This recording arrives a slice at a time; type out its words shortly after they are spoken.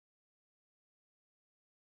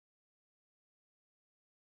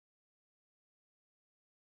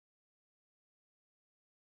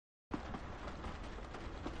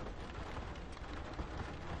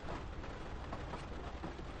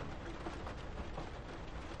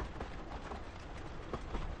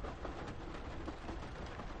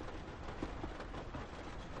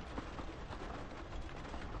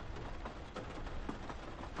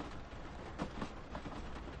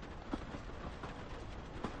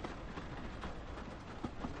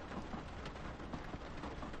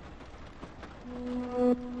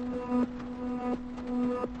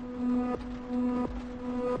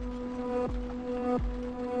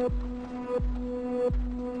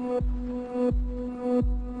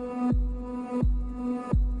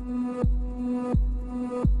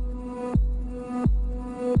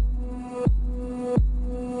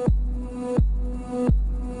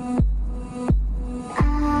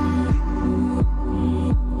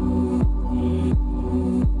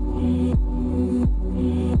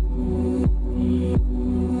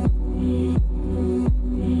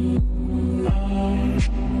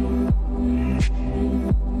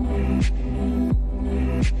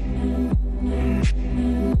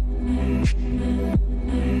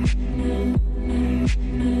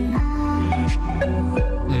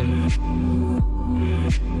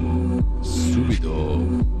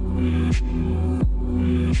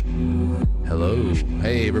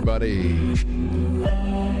Hey, everybody.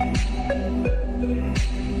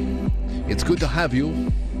 It's good to have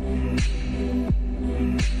you.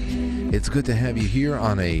 It's good to have you here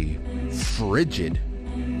on a frigid.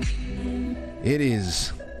 It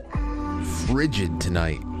is frigid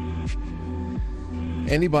tonight.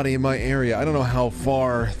 Anybody in my area, I don't know how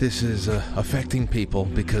far this is affecting people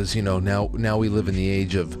because, you know, now we live in the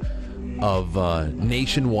age of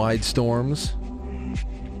nationwide storms.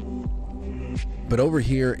 But over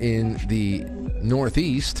here in the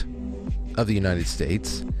northeast of the United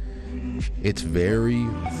States, it's very,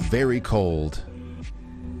 very cold.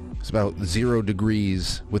 It's about 0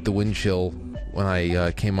 degrees with the wind chill when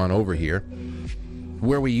I came on over here.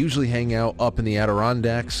 Where we usually hang out up in the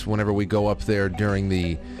Adirondacks whenever we go up there during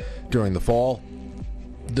the fall.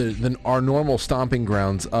 Our normal stomping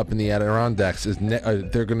grounds up in the Adirondacks is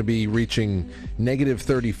they're going to be reaching negative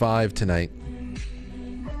 35 tonight.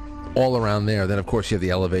 All around there. Then, of course, you have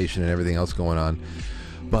the elevation and everything else going on.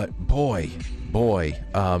 But, boy,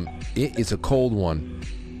 it is a cold one.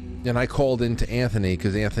 And I called in to Anthony,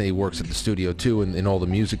 because Anthony works at the studio, too, in all the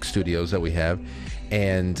music studios that we have.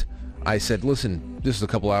 And I said, listen, this is a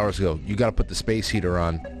couple hours ago. You got to put the space heater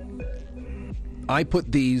on. I put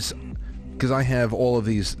these, because I have all of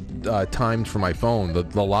these timed for my phone,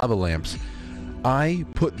 the lava lamps. I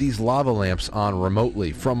put these lava lamps on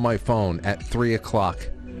remotely from my phone at 3 o'clock.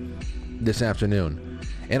 This afternoon,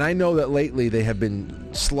 and I know that lately they have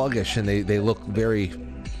been sluggish and they look very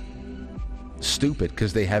stupid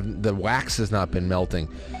because the wax has not been melting.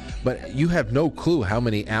 But you have no clue how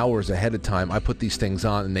many hours ahead of time I put these things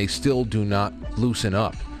on and they still do not loosen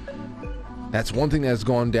up. That's one thing that's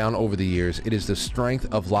gone down over the years. It is the strength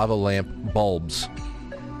of lava lamp bulbs.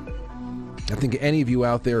 I think any of you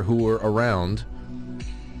out there who were around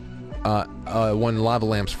when lava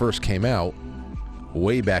lamps first came out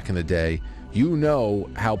way back in the day, you know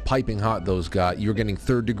how piping hot those got. You're getting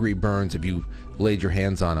third-degree burns if you laid your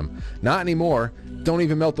hands on them. Not anymore. Don't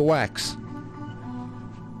even melt the wax.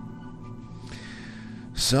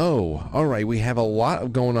 So, all right, we have a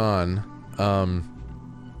lot going on.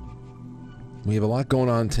 We have a lot going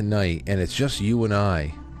on tonight, and it's just you and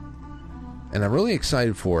I. And I'm really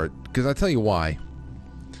excited for it, because I'll tell you why.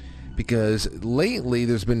 Because lately,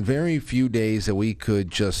 there's been very few days that we could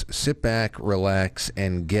just sit back, relax,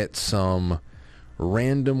 and get some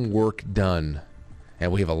random work done.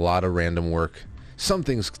 And we have a lot of random work. Some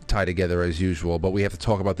things tie together as usual, but we have to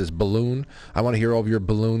talk about this balloon. I want to hear all of your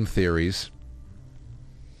balloon theories.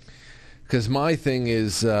 Because my thing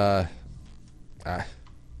is, I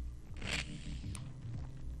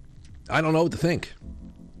don't know what to think.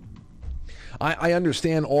 I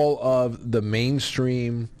understand all of the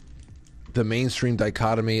mainstream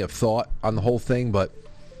dichotomy of thought on the whole thing, but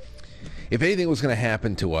if anything was going to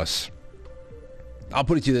happen to us, I'll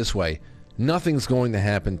put it to you this way: nothing's going to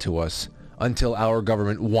happen to us until our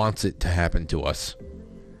government wants it to happen to us.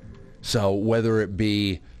 So whether it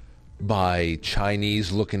be by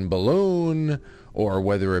Chinese-looking balloon, or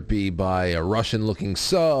whether it be by a Russian-looking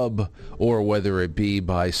sub, or whether it be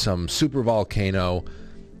by some supervolcano,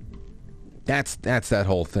 that's that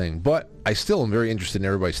whole thing. But I still am very interested in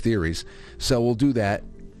everybody's theories, so we'll do that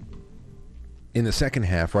in the second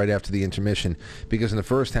half, right after the intermission, because in the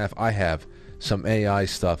first half I have some AI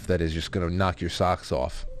stuff that is just going to knock your socks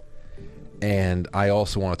off. And I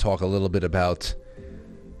also want to talk a little bit about,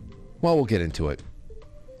 well, we'll get into it.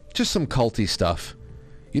 Just some culty stuff.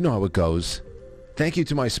 You know how it goes. Thank you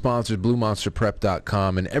to my sponsors,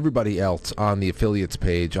 BlueMonsterPrep.com, and everybody else on the affiliates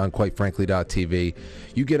page on QuiteFrankly.tv.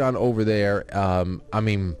 You get on over there.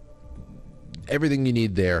 Everything you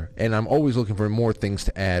need there. And I'm always looking for more things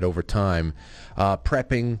to add over time.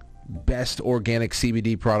 Prepping, best organic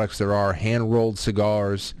CBD products there are, hand-rolled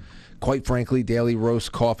cigars. Quite frankly, Daily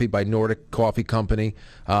Roast Coffee by Nordic Coffee Company.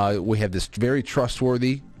 We have this very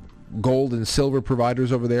trustworthy gold and silver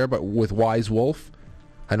providers over there, but with Wise Wolf.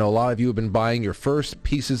 I know a lot of you have been buying your first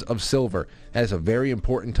pieces of silver. That is a very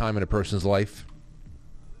important time in a person's life.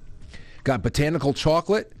 Got botanical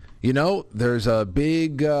chocolate. You know, there's a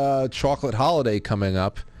big chocolate holiday coming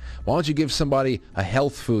up. Why don't you give somebody a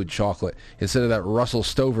health food chocolate instead of that Russell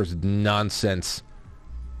Stover's nonsense?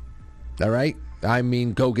 All right? I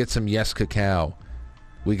mean, go get some Yes Cacao.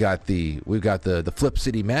 We've got the Flip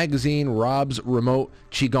City Magazine, Rob's remote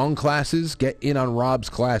Qigong classes. Get in on Rob's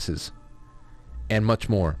classes. And much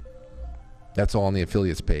more. That's all on the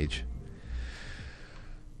affiliates page.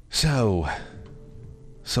 So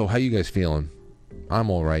how you guys feeling? I'm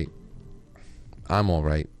all right. I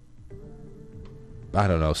don't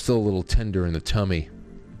know, still a little tender in the tummy.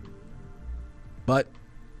 But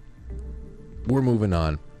we're moving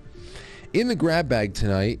on. In the grab bag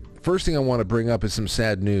tonight, first thing I want to bring up is some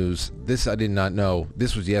sad news. This I did not know.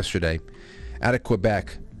 This was yesterday. Out of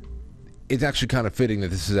Quebec. It's actually kind of fitting that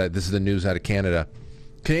this is the news out of Canada.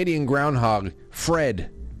 Canadian groundhog Fred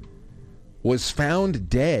was found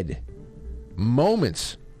dead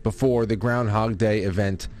moments before the Groundhog Day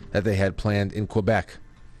event that they had planned in Quebec.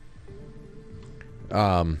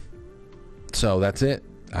 So that's it.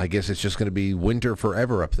 I guess it's just going to be winter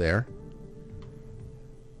forever up there.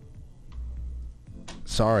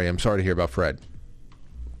 I'm sorry to hear about Fred.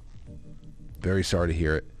 Very sorry to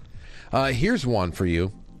hear it. Here's one for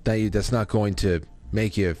you that's not going to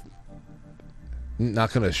make you,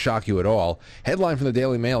 not going to shock you at all. Headline from the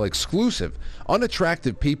Daily Mail, exclusive.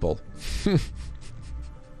 Unattractive people.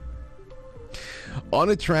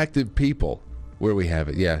 Unattractive people, where we have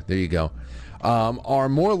it. Yeah, there you go. Are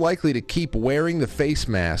more likely to keep wearing the face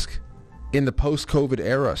mask in the post-COVID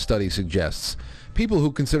era, study suggests. People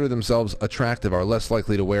who consider themselves attractive are less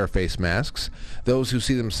likely to wear face masks. Those who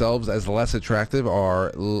see themselves as less attractive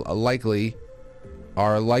are likely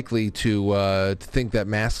to think that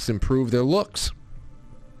masks improve their looks.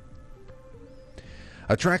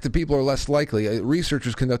 Attractive people are less likely.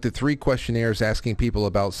 Researchers conducted 3 questionnaires asking people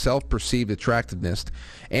about self-perceived attractiveness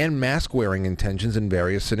and mask-wearing intentions in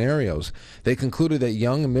various scenarios. They concluded that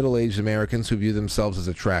young and middle-aged Americans who view themselves as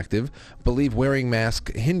attractive believe wearing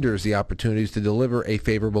masks hinders the opportunities to deliver a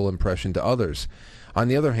favorable impression to others. On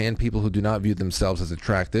the other hand, people who do not view themselves as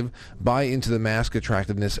attractive buy into the mask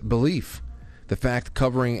attractiveness belief. The fact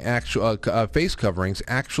covering face coverings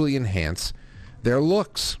actually enhance their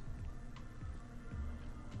looks.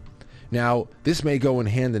 Now, this may go in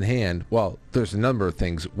hand. Well, there's a number of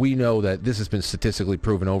things. We know that this has been statistically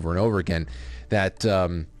proven over and over again that,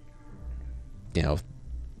 that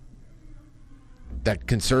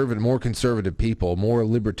more conservative people, more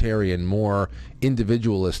libertarian, more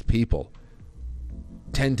individualist people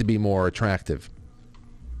tend to be more attractive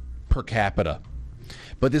per capita.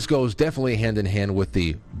 But this goes definitely hand in hand with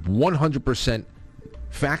the 100%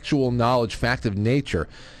 factual knowledge, fact of nature,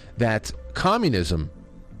 that communism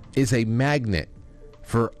is a magnet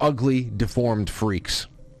for ugly, deformed freaks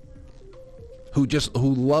who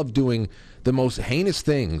love doing the most heinous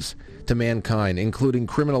things to mankind, including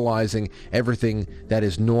criminalizing everything that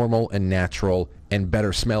is normal and natural and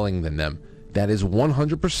better smelling than them. That is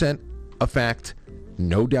 100% a fact,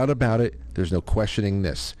 no doubt about it. There's no questioning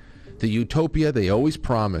this. The utopia they always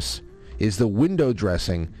promise is the window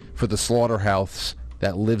dressing for the slaughterhouse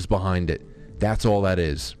that lives behind it. That's all that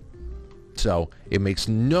is. So it makes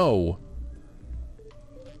I'm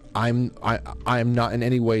not in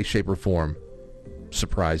any way, shape, or form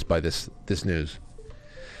surprised by this news.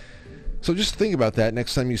 So just think about that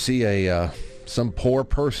next time you see some poor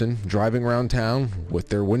person driving around town with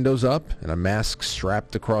their windows up and a mask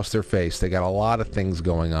strapped across their face. They got a lot of things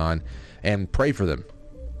going on, and pray for them.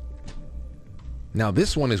 Now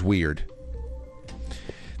this one is weird.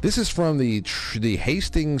 This is from the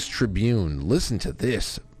Hastings Tribune. Listen to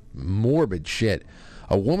this. Morbid shit.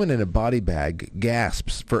 A woman in a body bag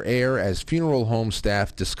gasps for air as funeral home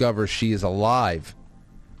staff discovers she is alive.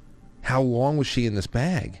 How long was she in this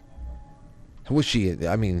bag?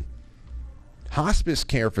 Hospice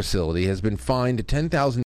care facility has been fined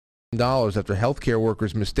 $10,000 after healthcare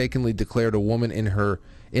workers mistakenly declared a woman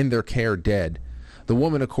in their care dead. The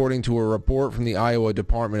woman, according to a report from the Iowa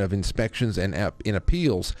Department of Inspections and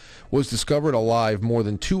Appeals, was discovered alive more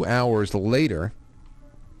than 2 hours later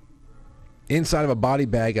inside of a body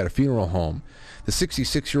bag at a funeral home. The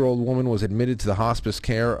 66-year-old woman was admitted to the hospice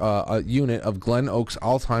care unit of Glen Oaks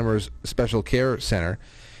Alzheimer's Special Care Center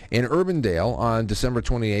in Urbandale on December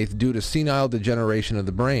 28th due to senile degeneration of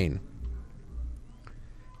the brain.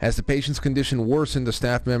 As the patient's condition worsened, the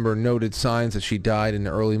staff member noted signs that she died in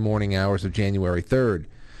the early morning hours of January 3rd.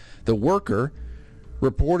 The worker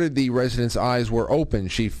reported the resident's eyes were open.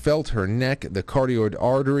 She felt her neck, the carotid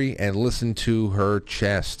artery, and listened to her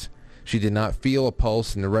chest. She did not feel a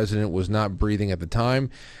pulse, and the resident was not breathing at the time.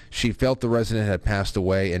 She felt the resident had passed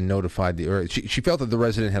away and notified she felt that the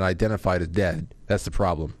resident had identified as dead. That's the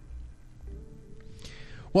problem.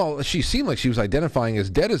 Well, she seemed like she was identifying as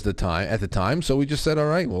dead at the time, so we just said, all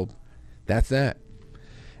right, well, that's that.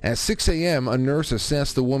 At 6 a.m., a nurse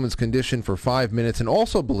assessed the woman's condition for 5 minutes and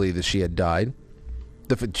also believed that she had died.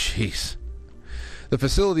 The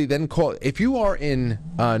facility then called... If you are in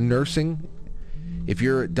nursing... If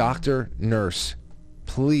you're a doctor, nurse,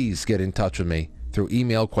 please get in touch with me through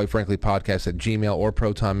email, quite frankly, podcast@gmail or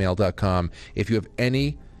protonmail.com if you have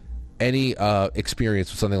any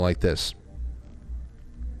experience with something like this,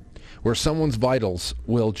 where someone's vitals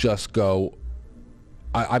will just go,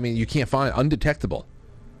 you can't find, undetectable.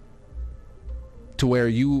 to where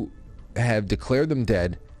you have declared them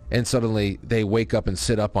dead and suddenly they wake up and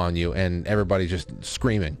sit up on you and everybody's just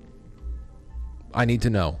screaming? I need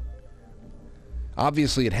to know.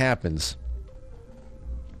 Obviously it happens.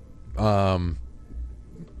 But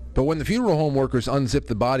when the funeral home workers unzipped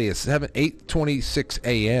the body at 8:26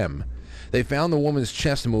 a.m., they found the woman's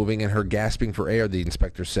chest moving and her gasping for air, the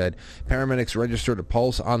inspector said. Paramedics registered a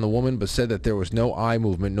pulse on the woman but said that there was no eye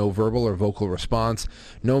movement, no verbal or vocal response,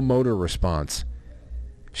 no motor response.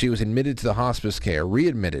 She was admitted to the hospice care,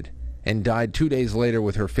 readmitted, and died 2 days later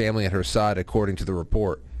with her family at her side, according to the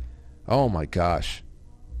report. Oh my gosh.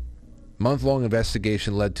 Month-long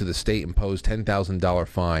investigation led to the state-imposed $10,000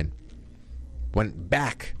 fine. Went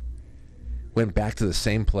back to the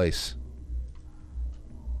same place.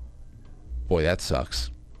 Boy, that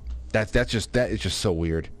sucks. That is just so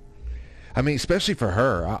weird. I mean, especially for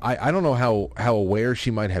her. I don't know how aware she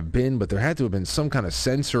might have been, but there had to have been some kind of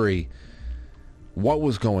sensory. What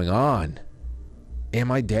was going on?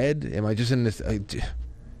 Am I dead? Am I just in this?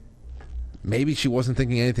 Maybe she wasn't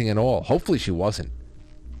thinking anything at all. Hopefully she wasn't.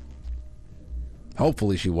 All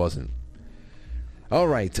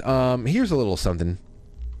right. Here's a little something.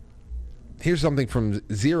 Here's something from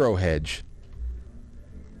Zero Hedge.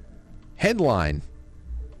 Headline,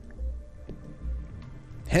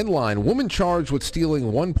 woman charged with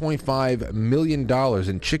stealing $1.5 million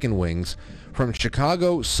in chicken wings from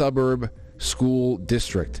Chicago suburb school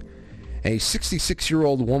district. A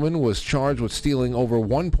 66-year-old woman was charged with stealing over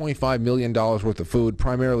 $1.5 million worth of food,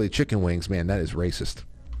 primarily chicken wings. Man, that is racist.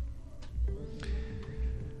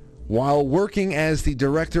 While working as the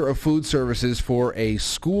director of food services for a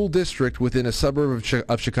school district within a suburb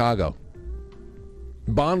of Chicago.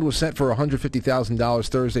 Bond was set for $150,000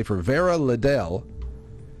 Thursday for Vera Liddell,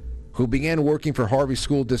 who began working for Harvey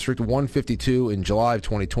School District 152 in July of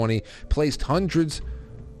 2020, placed hundreds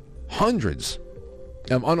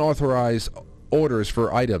of unauthorized orders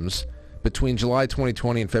for items between July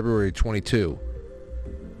 2020 and February 22,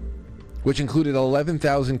 which included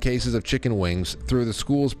 11,000 cases of chicken wings through the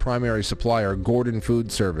school's primary supplier, Gordon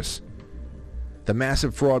Food Service. The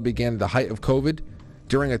massive fraud began at the height of COVID,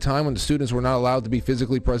 during a time when the students were not allowed to be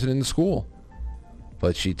physically present in the school.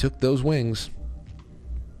 But she took those wings.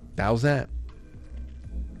 How's that?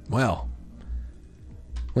 Well,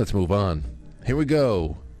 let's move on. Here we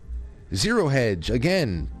go. Zero Hedge,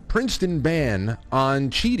 again, Princeton ban on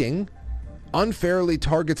cheating unfairly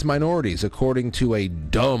targets minorities, according to a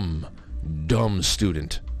dumb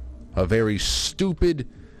student. A very stupid,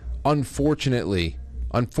 unfortunately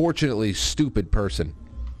stupid person.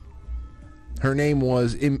 Her name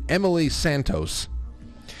was Emily Santos.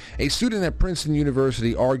 A student at Princeton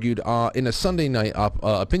University argued in a Sunday night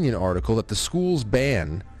opinion article that the school's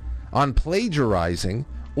ban on plagiarizing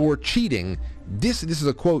or cheating, this is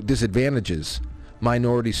a quote, disadvantages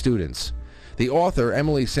minority students. The author,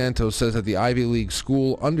 Emily Santos, says that the Ivy League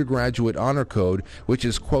school undergraduate honor code, which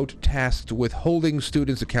is, quote, tasked with holding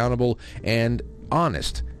students accountable and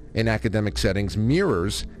honest in academic settings,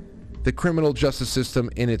 mirrors the criminal justice system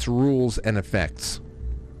in its rules and effects.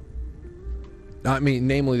 I mean,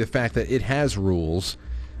 namely the fact that it has rules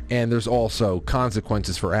and there's also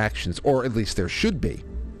consequences for actions, or at least there should be.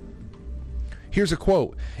 Here's a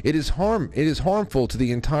quote. It is harmful to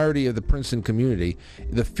the entirety of the Princeton community.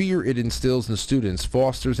 The fear it instills in students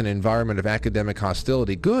fosters an environment of academic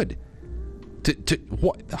hostility. Good. To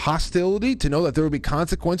what? Hostility? To know that there will be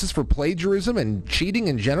consequences for plagiarism and cheating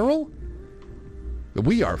in general?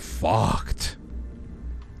 We are fucked.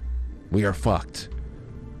 We are fucked.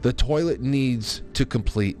 The toilet needs to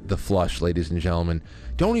complete the flush, ladies and gentlemen.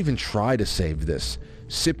 Don't even try to save this.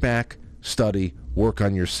 Sit back, study, work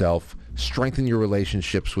on yourself, strengthen your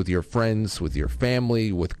relationships with your friends, with your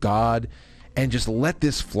family, with God, and just let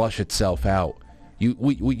this flush itself out. You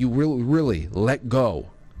really let go.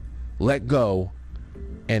 Let go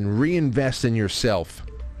and reinvest in yourself.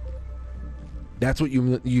 That's what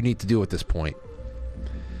you need to do at this point.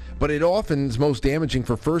 But it often is most damaging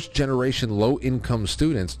for first-generation low-income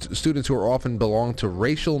students who are often belong to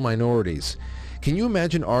racial minorities. Can you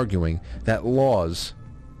imagine arguing that laws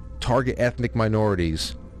target ethnic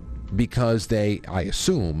minorities because they, I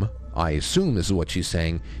assume this is what she's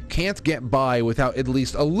saying, can't get by without at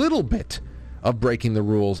least a little bit of breaking the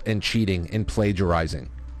rules and cheating and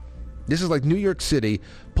plagiarizing? This is like New York City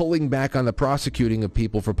pulling back on the prosecuting of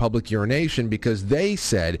people for public urination because they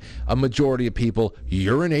said a majority of people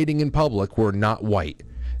urinating in public were not white.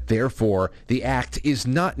 Therefore, the act is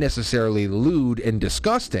not necessarily lewd and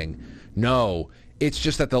disgusting. No, it's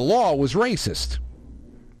just that the law was racist.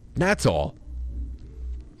 That's all.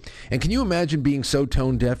 And can you imagine being so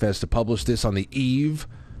tone deaf as to publish this on the eve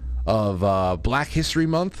of Black History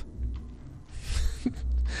Month.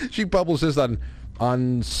 She published this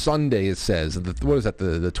on Sunday, it says. What is that,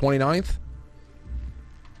 the 29th?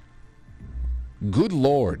 Good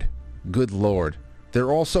Lord. Good Lord.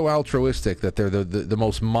 They're all so altruistic that they're the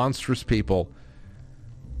most monstrous people.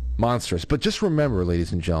 Monstrous. But just remember,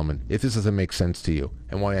 ladies and gentlemen, if this doesn't make sense to you,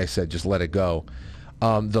 and why I said just let it go,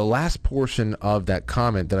 the last portion of that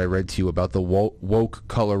comment that I read to you about the woke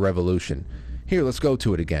color revolution. Here, let's go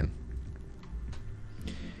to it again.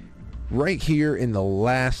 Right here in the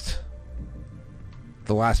last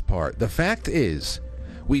part. The fact is,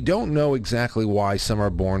 we don't know exactly why some are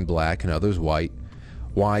born black and others white,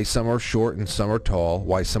 why some are short and some are tall,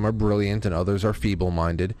 why some are brilliant and others are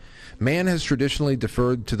feeble-minded. Man has traditionally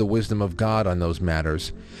deferred to the wisdom of God on those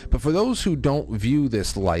matters. But for those who don't view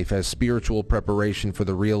this life as spiritual preparation for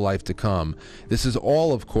the real life to come, this is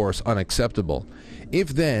all, of course, unacceptable. If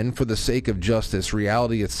then, for the sake of justice,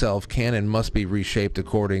 reality itself can and must be reshaped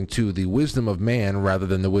according to the wisdom of man rather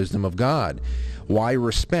than the wisdom of God, why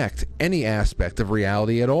respect any aspect of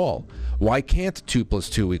reality at all? Why can't 2 +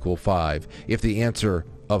 2 = 5 if the answer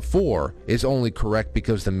of 4 is only correct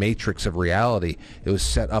because the matrix of reality it was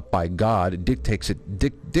set up by God dictates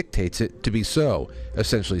it to be so,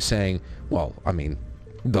 essentially saying, well, I mean,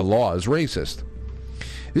 the law is racist.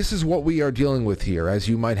 This is what we are dealing with here, as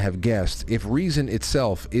you might have guessed. If reason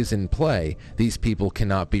itself is in play, these people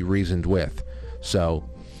cannot be reasoned with. So,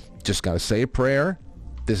 just got to say a prayer.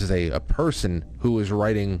 This is a person who is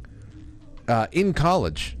writing in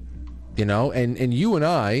college, you know, and you and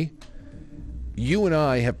I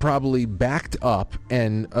have probably backed up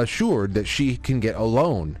and assured that she can get a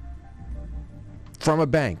loan from a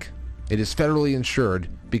bank. It is federally insured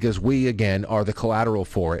because we, again, are the collateral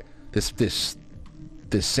for it. This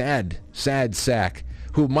sad sack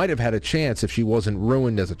who might have had a chance if she wasn't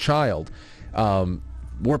ruined as a child.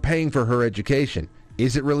 We're paying for her education.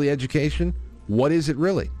 Is it really education? What is it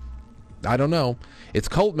really? I don't know. It's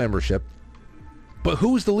cult membership. But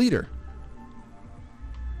who's the leader?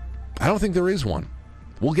 I don't think there is one.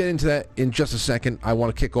 We'll get into that in just a second. I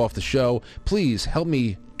want to kick off the show. Please help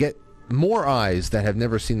me get more eyes that have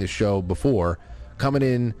never seen the show before coming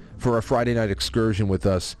in for a Friday night excursion with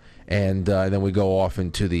us, and then we go off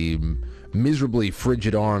into the miserably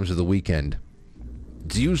frigid arms of the weekend.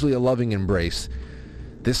 It's usually a loving embrace.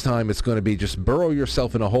 This time it's going to be just burrow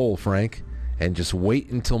yourself in a hole, Frank, and just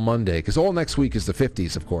wait until Monday, because all next week is the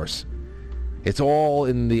 50s, of course. It's all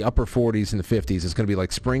in the upper 40s and the 50s. It's going to be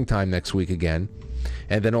like springtime next week again.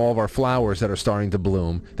 And then all of our flowers that are starting to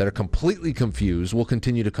bloom, that are completely confused, will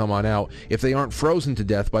continue to come on out if they aren't frozen to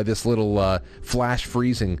death by this little flash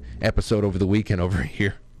freezing episode over the weekend over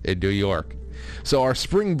here in New York. So our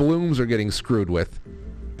spring blooms are getting screwed with.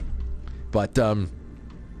 But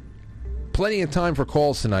plenty of time for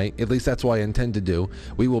calls tonight. At least that's what I intend to do.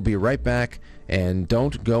 We will be right back, and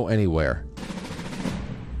don't go anywhere.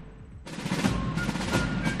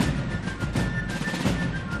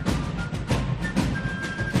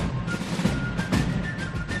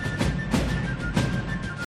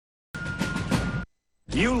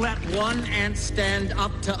 You let one ant stand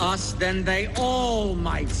up to us, then they all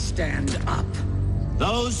might stand up.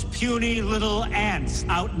 Those puny little ants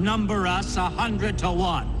outnumber us 100 to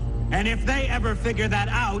 1. And if they ever figure that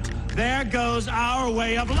out, there goes our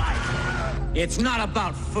way of life. It's not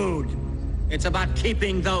about food. It's about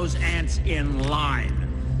keeping those ants in line.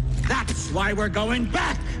 That's why we're going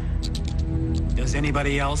back. Does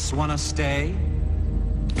anybody else want to stay?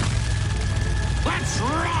 Let's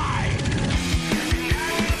ride!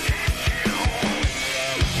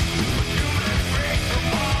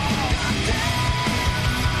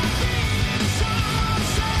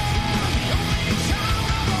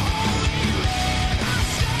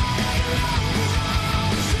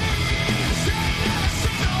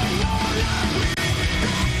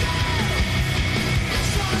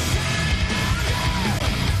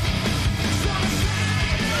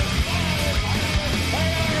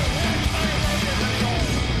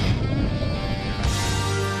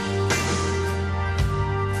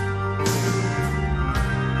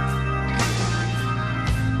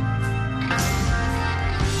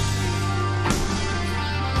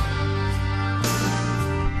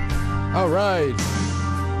 All right.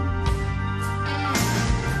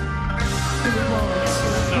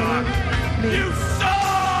 You suck!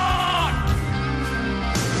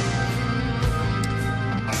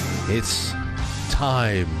 It's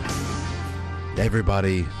time.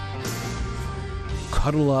 Everybody,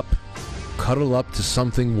 cuddle up to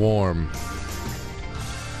something warm.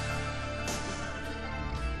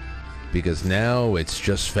 Because now it's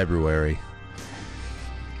just February.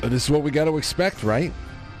 This is what we got to expect, right?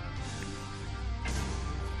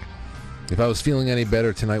 If I was feeling any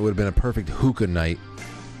better, tonight would have been a perfect hookah night.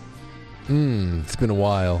 It's been a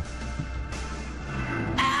while.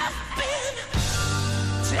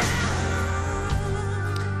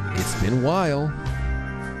 It's been a while.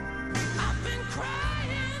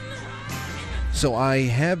 So I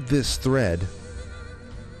have this thread.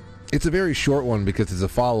 It's a very short one because it's a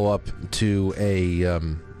follow-up to a...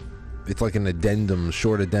 it's like an addendum,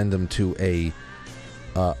 short addendum to a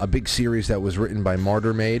big series that was written by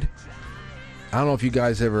Martyrmade. I don't know if you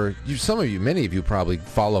guys ever... many of you probably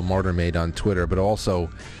follow Martyrmade on Twitter, but also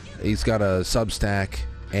he's got a Substack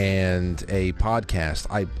and a podcast.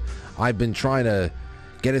 I've been trying to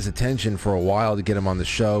get his attention for a while to get him on the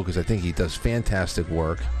show because I think he does fantastic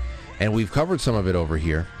work. And we've covered some of it over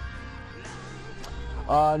here.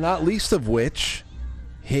 Not least of which,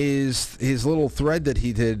 his little thread that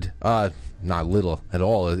he did, not little at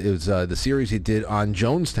all, it was the series he did on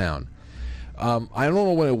Jonestown. I don't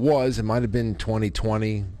know when it was. It might have been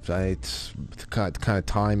 2020. It's kind of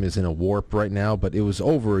time is in a warp right now, but it was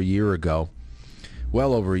over a year ago,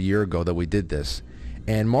 well over a year ago that we did this.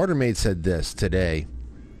 And Martyrmade said this today.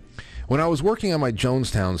 When I was working on my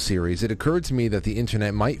Jonestown series, it occurred to me that the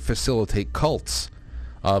internet might facilitate cults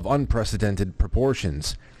of unprecedented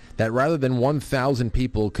proportions, that rather than 1,000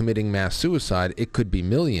 people committing mass suicide, it could be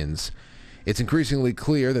millions. It's increasingly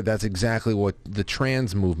clear that that's exactly what the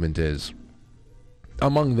trans movement is.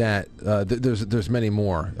 Among that, there's many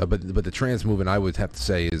more, but the trans movement, I would have to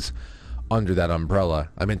say, is under that umbrella.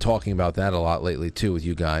 I've been talking about that a lot lately, too, with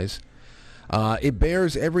you guys. It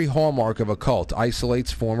bears every hallmark of a cult,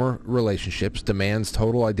 isolates former relationships, demands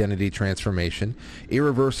total identity transformation,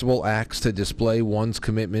 irreversible acts to display one's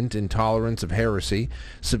commitment and tolerance of heresy,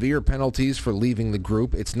 severe penalties for leaving the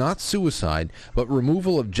group. It's not suicide, but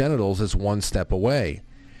removal of genitals is one step away.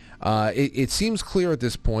 It seems clear at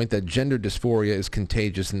this point that gender dysphoria is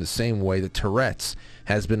contagious in the same way that Tourette's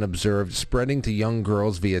has been observed spreading to young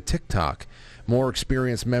girls via TikTok. More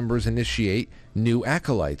experienced members initiate new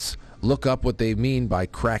acolytes. Look up what they mean by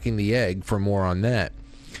cracking the egg for more on that.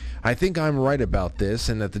 I think I'm right about this,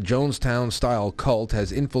 and that the Jonestown-style cult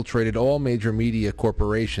has infiltrated all major media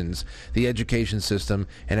corporations, the education system,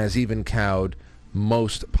 and has even cowed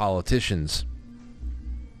most politicians.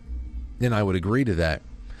 And I would agree to that.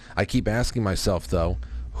 I keep asking myself, though,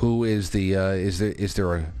 who is the is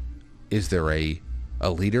there a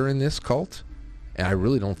leader in this cult? And I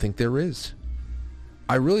really don't think there is.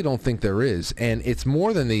 I really don't think there is, and it's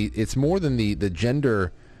more than the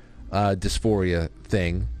gender dysphoria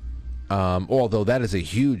thing. Although that is a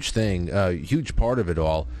huge thing, a huge part of it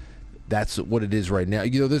all. That's what it is right now.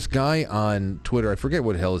 You know, this guy on Twitter, I forget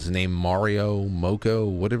what the hell is his name, Mario Moco,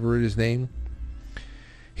 whatever it is his name.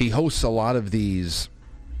 He hosts a lot of these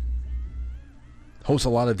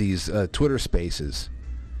Twitter Spaces.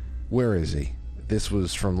 Where is he? This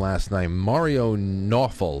was from last night. Mario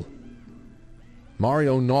Nawful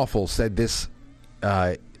said this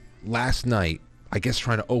last night, I guess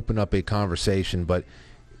trying to open up a conversation, but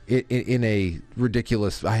in a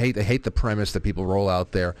ridiculous... I hate the premise that people roll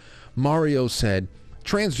out there. Mario said,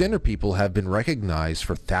 transgender people have been recognized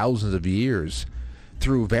for thousands of years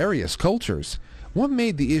through various cultures. What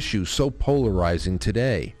made the issue so polarizing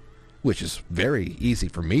today? Which is very easy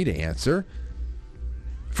for me to answer.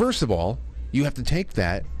 First of all, you have to take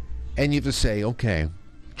that and you have to say, okay,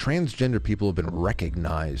 transgender people have been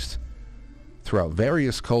recognized throughout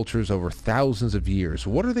various cultures over thousands of years.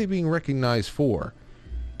 What are they being recognized for?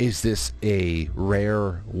 Is this a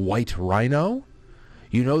rare white rhino?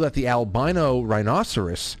 You know that the albino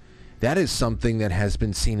rhinoceros, that is something that has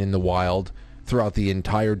been seen in the wild throughout the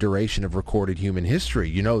entire duration of recorded human history.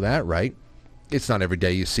 You know that, right? It's not every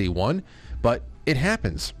day you see one, but it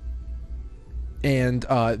happens. And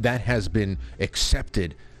that has been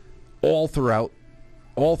accepted all throughout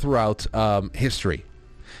history.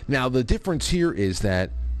 Now, the difference here is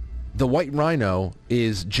that the white rhino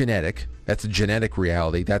is genetic. That's a genetic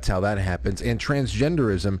reality. That's how that happens. And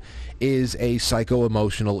transgenderism is a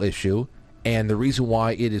psycho-emotional issue. And the reason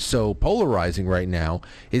why it is so polarizing right now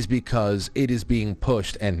is because it is being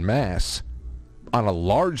pushed en masse on a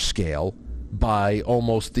large scale by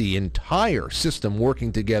almost the entire system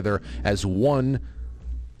working together as one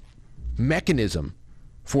mechanism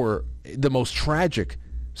for the most tragic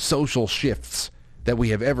social shifts that we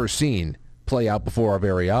have ever seen play out before our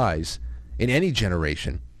very eyes in any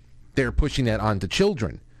generation. They're pushing that onto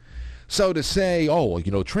children. So to say, oh,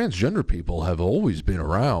 you know, transgender people have always been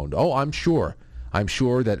around. Oh, I'm sure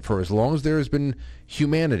that for as long as there has been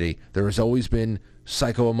humanity, there has always been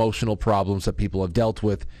psycho-emotional problems that people have dealt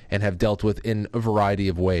with and have dealt with in a variety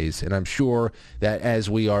of ways. And I'm sure that as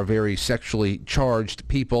we are very sexually charged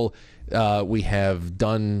people, we have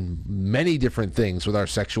done many different things with our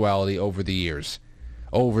sexuality over the years,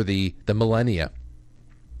 over the millennia.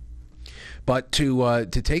 But to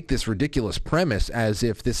take this ridiculous premise as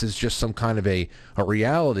if this is just some kind of a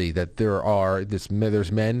reality, that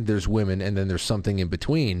there's men, there's women, and then there's something in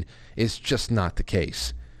between, is just not the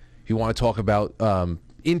case. If you want to talk about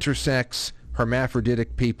intersex,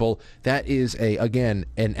 hermaphroditic people, that is, again,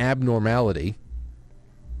 an abnormality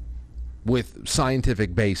with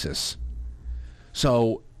scientific basis.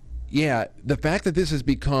 So, yeah, the fact that this has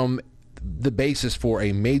become the basis for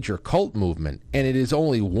a major cult movement, and it is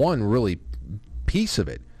only one really piece of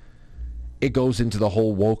it. It goes into the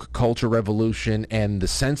whole woke culture revolution and the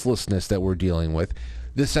senselessness that we're dealing with,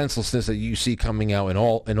 the senselessness that you see coming out in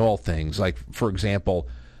all things. Like, for example,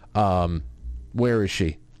 where is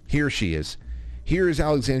she? Here she is. Here is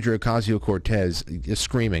Alexandria Ocasio-Cortez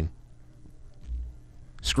screaming.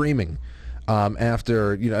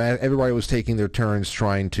 After everybody was taking their turns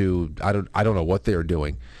trying to, I don't know what they're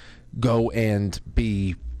doing, go and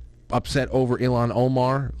be upset over Ilhan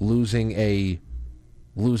Omar losing a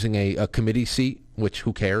committee seat, which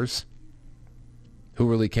who cares? Who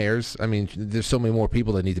really cares? I mean, there's so many more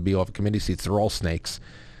people that need to be off committee seats. They're all snakes.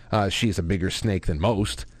 She's a bigger snake than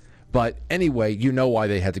most. But anyway, you know why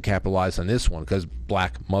they had to capitalize on this one, because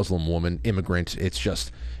black Muslim woman, immigrant, it's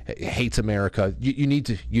just hates America. You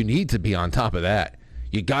need to be on top of that.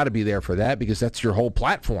 You got to be there for that, because that's your whole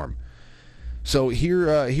platform. So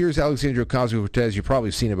here's Alexandria Ocasio-Cortez. You've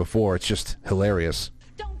probably seen it before. It's just hilarious.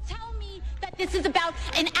 Don't tell me that this is about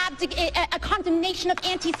a condemnation of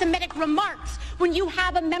anti-Semitic remarks when you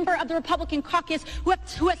have a member of the Republican caucus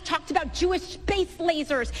who has talked about Jewish space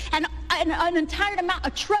lasers and an entire amount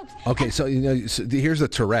of tropes. Okay, so here's the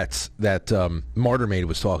Tourette's that Martyr Maid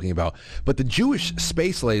was talking about. But the Jewish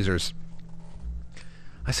space lasers,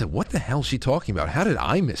 I said, what the hell is she talking about? How did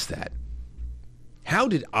I miss that? How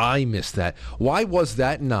did I miss that? Why was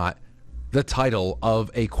that not the title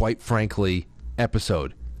of a, quite frankly,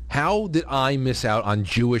 episode? How did I miss out on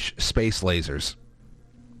Jewish space lasers?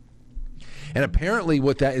 And apparently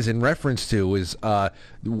what that is in reference to is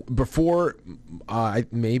before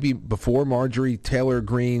Marjorie Taylor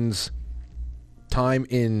Greene's time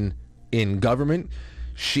in government,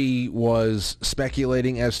 she was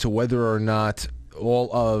speculating as to whether or not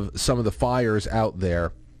all of some of the fires out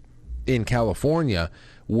there in California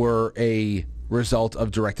were a result of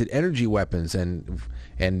directed energy weapons, and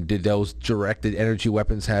did those directed energy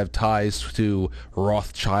weapons have ties to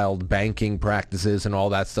Rothschild banking practices and all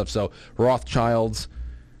that stuff? So Rothschilds,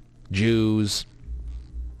 Jews,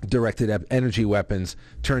 directed energy weapons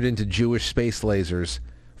turned into Jewish space lasers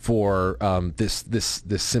for this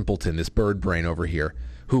simpleton, this bird brain over here,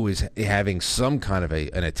 who is having some kind of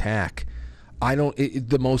an attack.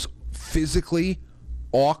 The most physically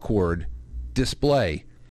awkward display.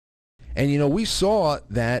 And we saw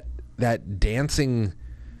that dancing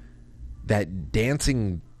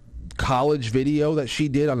college video that she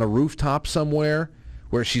did on a rooftop somewhere,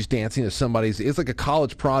 where she's dancing to somebody's. It's like a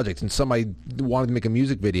college project, and somebody wanted to make a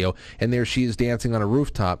music video, and there she is dancing on a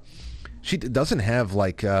rooftop. She doesn't have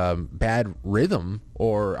bad rhythm,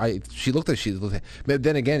 she looked like but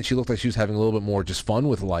then again, she looked like she was having a little bit more just fun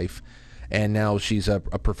with life. And now she's a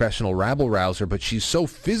professional rabble-rouser, but she's so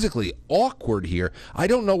physically awkward here. I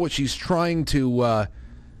don't know what she's trying to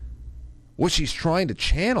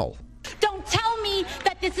channel. Don't tell me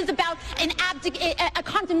that this is about a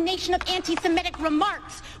condemnation of anti-Semitic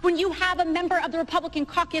remarks when you have a member of the Republican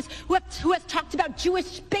caucus who has talked about Jewish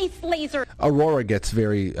space lasers. Aurora gets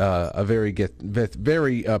very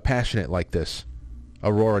passionate like this.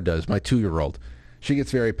 Aurora does, my 2-year-old. She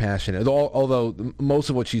gets very passionate, although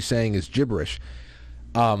most of what she's saying is gibberish.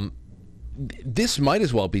 This might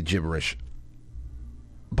as well be gibberish.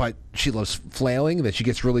 But she loves flailing, then she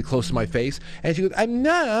gets really close to my face, and she goes, I'm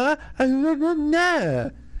nah.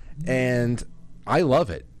 And I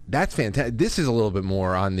love it. That's fantastic. This is a little bit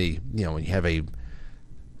more on the, when you have a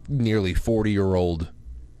nearly 40-year-old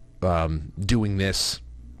doing this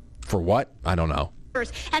for what? I don't know.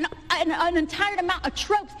 And an entire amount of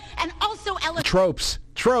tropes, and also tropes.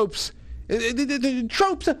 Tropes. She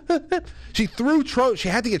threw tropes. She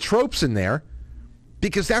had to get tropes in there,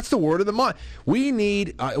 because that's the word of the month. We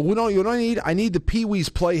need. I need the Pee-wee's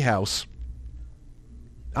Playhouse.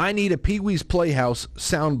 I need a Pee-wee's Playhouse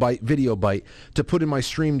soundbite, video bite to put in my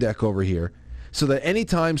stream deck over here, so that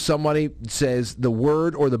anytime somebody says the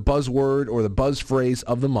word or the buzzword or the buzz phrase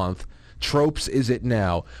of the month, tropes is it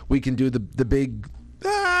now, we can do the big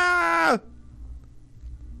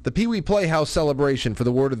The Pee Wee Playhouse celebration for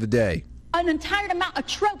the word of the day. An entire amount of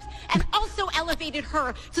tropes, and also elevated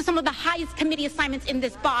her to some of the highest committee assignments in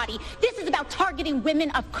this body. This is about targeting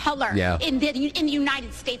women of color in the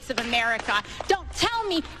United States of America. Don't tell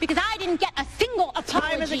me, because I didn't get a single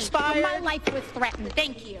apology when my life was threatened.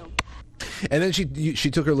 Thank you. And then she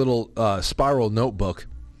took her little spiral notebook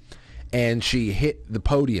and she hit the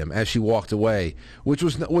podium as she walked away, which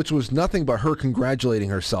was nothing but her congratulating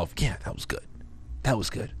herself. Yeah, that was good. That was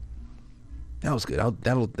good. That was good.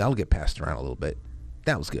 That'll get passed around a little bit.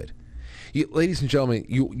 That was good. Ladies and gentlemen,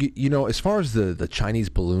 you know, as far as the Chinese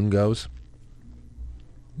balloon goes,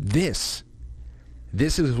 this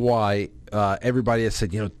is why everybody has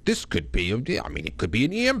said, you know, this could be, it could be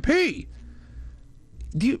an EMP.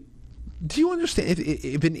 Do you understand?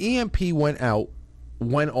 If an EMP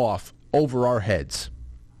went off over our heads,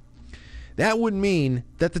 that would mean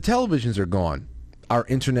that the televisions are gone, our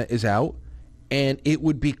internet is out, and it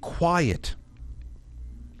would be quiet.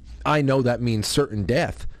 I know that means certain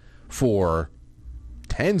death for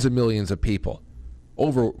tens of millions of people,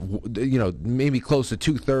 over, you know, maybe close to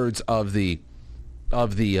 2/3 of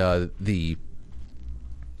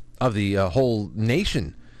the whole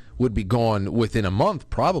nation would be gone within a month,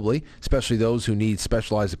 probably, especially those who need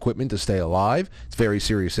specialized equipment to stay alive. It's a very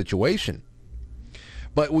serious situation.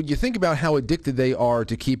 But when you think about how addicted they are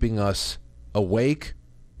to keeping us awake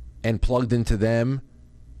and plugged into them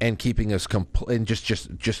and keeping us and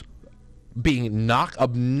just being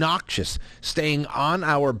obnoxious, staying on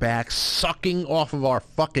our backs, sucking off of our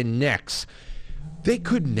fucking necks, they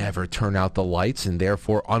could never turn out the lights and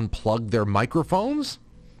therefore unplug their microphones.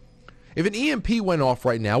 If an EMP went off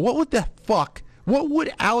right now, what would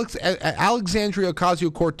Alexandria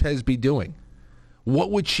Ocasio-Cortez be doing?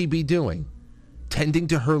 What would she be doing? Tending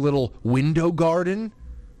to her little window garden?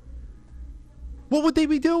 What would they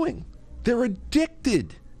be doing? They're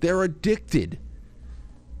addicted. They're addicted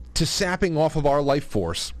to sapping off of our life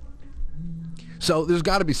force. So there's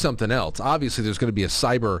got to be something else. Obviously, there's going to be a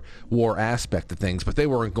cyber war aspect to things, but they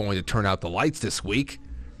weren't going to turn out the lights this week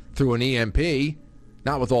through an EMP.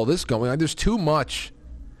 Not with all this going on. There's too much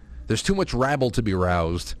rabble to be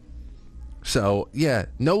roused. So, yeah,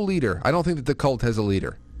 no leader. I don't think that the cult has a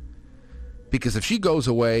leader. Because if she goes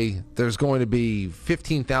away, there's going to be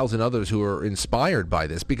 15,000 others who are inspired by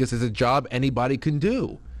this, because it's a job anybody can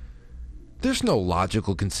do. There's no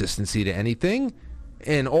logical consistency to anything.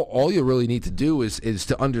 And all you really need to do is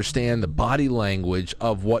to understand the body language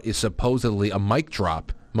of what is supposedly a mic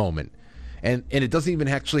drop moment. And it doesn't even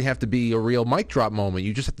actually have to be a real mic drop moment.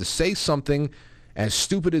 You just have to say something, as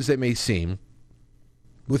stupid as it may seem,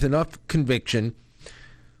 with enough conviction,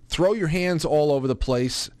 throw your hands all over the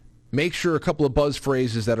place, make sure a couple of buzz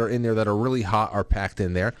phrases that are in there that are really hot are packed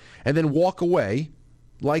in there, and then walk away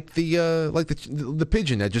like the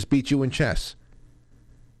pigeon that just beat you in chess.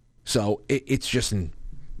 So it's just,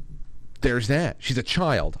 there's that. She's a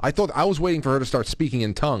child. I was waiting for her to start speaking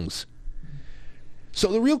in tongues. So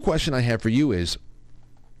the real question I have for you is,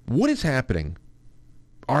 what is happening?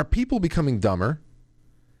 Are people becoming dumber?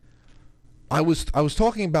 I was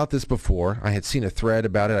talking about this before. I had seen a thread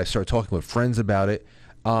about it. I started talking with friends about it.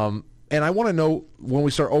 And I want to know, when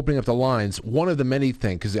we start opening up the lines, one of the many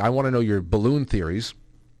things, because I want to know your balloon theories,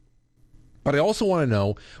 but I also want to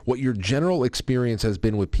know what your general experience has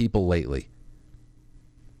been with people lately.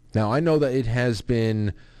 Now, I know that it has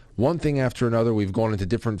been one thing after another. We've gone into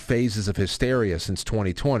different phases of hysteria since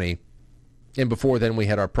 2020. And before then, we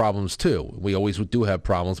had our problems too. We always do have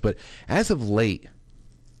problems. But as of late,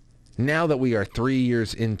 now that we are 3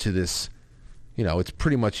 years into this, it's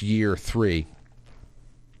pretty much year 3.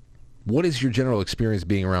 What is your general experience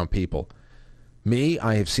being around people? Me,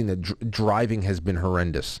 I have seen that driving has been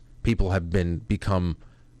horrendous. People have become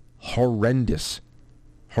horrendous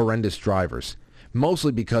drivers.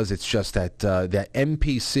 Mostly because it's just that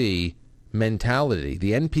NPC mentality.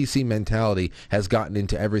 The NPC mentality has gotten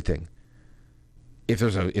into everything. If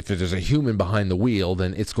there's a human behind the wheel,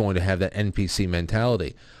 then it's going to have that NPC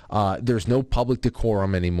mentality. There's no public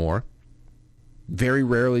decorum anymore. Very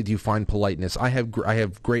rarely do you find politeness. I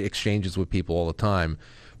have great exchanges with people all the time,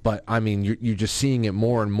 but I mean you're just seeing it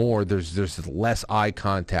more and more. There's less eye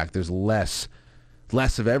contact. There's less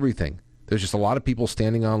of everything. There's just a lot of people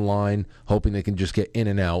standing online hoping they can just get in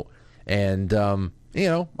and out. And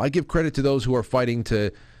I give credit to those who are fighting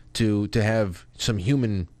to have some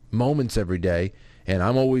human moments every day. And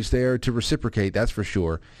I'm always there to reciprocate, that's for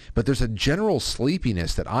sure. But there's a general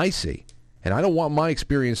sleepiness that I see. And I don't want my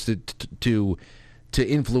experience to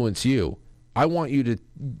influence you. I want you to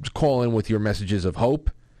call in with your messages of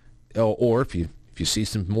hope. Or if you see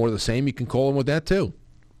some more of the same, you can call in with that too.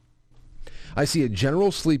 I see a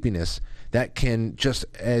general sleepiness that can just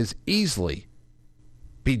as easily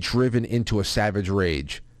be driven into a savage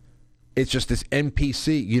rage. It's just this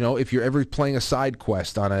NPC, you know, if you're ever playing a side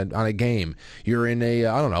quest on a game, you're in a,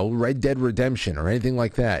 I don't know, Red Dead Redemption or anything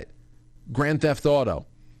like that, Grand Theft Auto,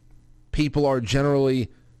 people are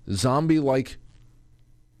generally zombie-like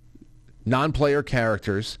non-player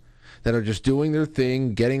characters that are just doing their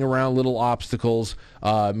thing, getting around little obstacles.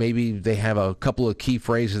 Maybe they have a couple of key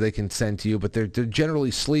phrases they can send to you, but they're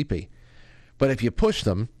generally sleepy. But if you push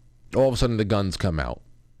them, all of a sudden the guns come out.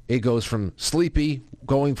 It goes from sleepy,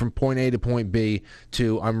 going from point A to point B,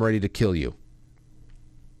 to I'm ready to kill you.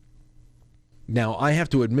 Now, I have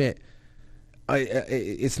to admit,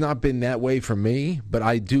 it's not been that way for me, but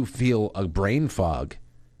I do feel a brain fog.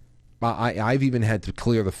 I've even had to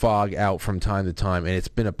clear the fog out from time to time, and it's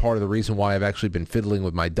been a part of the reason why I've actually been fiddling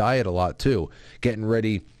with my diet a lot, too. Getting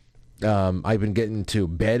ready, I've been getting to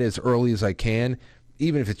bed as early as I can.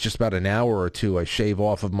 Even if it's just about an hour or two, I shave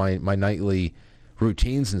off of my nightly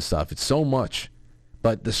routines and stuff. It's so much,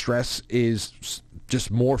 but the stress is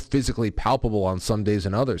just more physically palpable on some days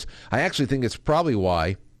than others. I actually think it's probably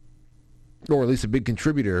why, or at least a big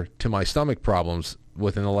contributor to my stomach problems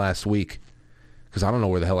within the last week, because I don't know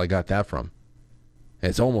where the hell I got that from.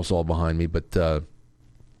 It's almost all behind me, but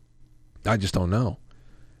I just don't know.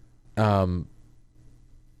 But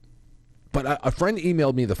a friend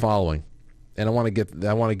emailed me the following. And I want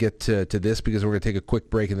to get to this because we're going to take a quick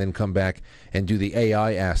break and then come back and do the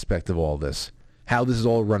AI aspect of all this. How this is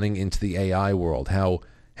all running into the AI world. How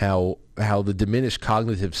the diminished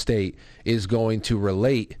cognitive state is going to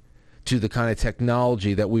relate to the kind of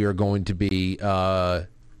technology that we are going to be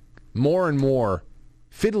more and more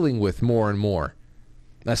fiddling with more and more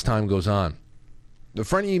as time goes on. The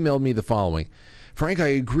friend emailed me the following. Frank, I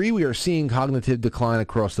agree we are seeing cognitive decline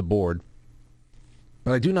across the board.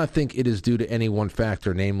 But I do not think it is due to any one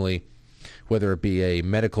factor, namely whether it be a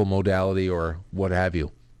medical modality or what have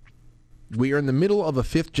you. We are in the middle of a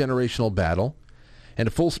fifth-generational battle,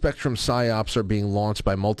 and full-spectrum psyops are being launched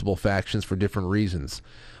by multiple factions for different reasons.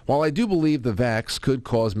 While I do believe the vax could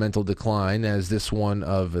cause mental decline, as this one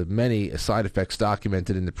of many side effects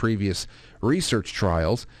documented in the previous research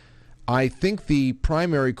trials, I think the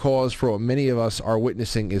primary cause for what many of us are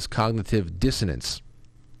witnessing is cognitive dissonance.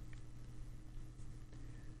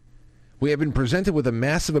 We have been presented with a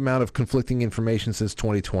massive amount of conflicting information since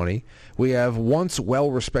 2020. We have once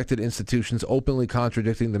well-respected institutions openly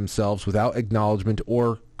contradicting themselves without acknowledgement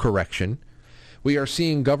or correction. We are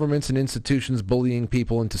seeing governments and institutions bullying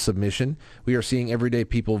people into submission. We are seeing everyday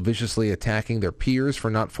people viciously attacking their peers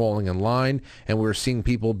for not falling in line, and we're seeing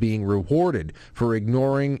people being rewarded for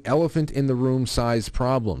ignoring elephant-in-the-room size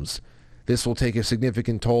problems. This will take a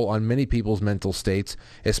significant toll on many people's mental states,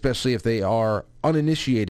 especially if they are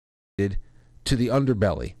uninitiated to the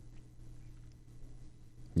underbelly.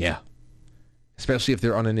 Yeah. Especially if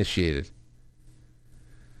they're uninitiated.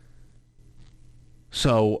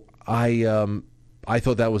 So I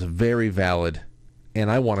thought that was very valid, and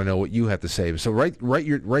I want to know what you have to say. So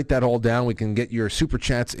write that all down. We can get your super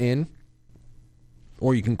chats in,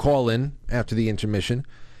 or you can call in after the intermission.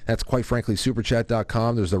 That's quite frankly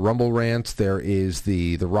superchat.com. There's the Rumble rants. There is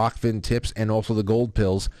the Rockfin tips, and also the gold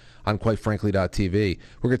pills on quitefrankly.tv.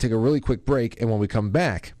 We're going to take a really quick break, and when we come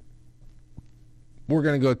back, we're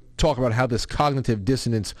going to go talk about how this cognitive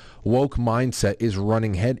dissonance woke mindset is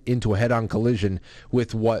running into a head-on collision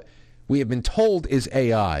with what we have been told is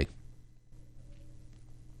AI.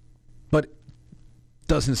 But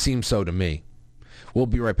doesn't seem so to me. We'll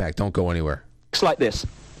be right back. Don't go anywhere. It's like this.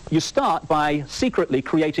 You start by secretly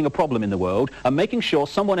creating a problem in the world and making sure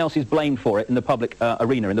someone else is blamed for it in the public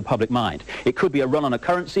arena, in the public mind. It could be a run on a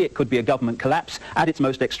currency, it could be a government collapse. At its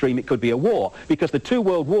most extreme, it could be a war, because the two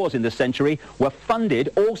world wars in this century were funded,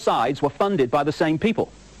 all sides were funded by the same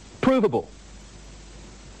people. Provable.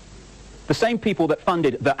 The same people that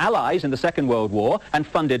funded the Allies in the Second World War and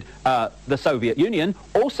funded the Soviet Union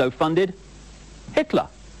also funded Hitler,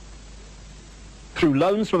 through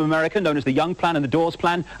loans from America, known as the Young Plan and the Dawes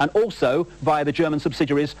Plan, and also via the German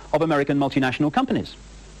subsidiaries of American multinational companies.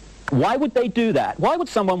 Why would they do that? Why would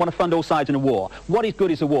someone want to fund all sides in a war? What is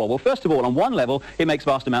good is a war? Well, first of all, on one level, it makes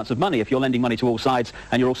vast amounts of money if you're lending money to all sides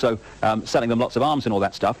and you're also selling them lots of arms and all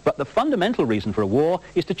that stuff. But the fundamental reason for a war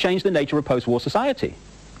is to change the nature of post-war society.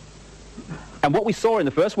 And what we saw in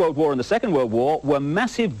the First World War and the Second World War were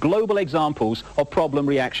massive global examples of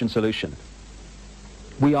problem-reaction-solution.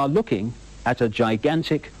 We are looking at a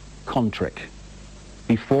gigantic con-trick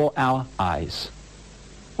before our eyes.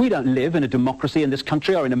 We don't live in a democracy in this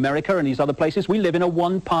country or in America or in these other places. We live in a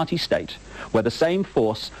one-party state where the same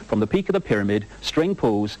force from the peak of the pyramid, string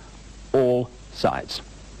pulls all sides.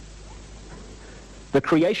 The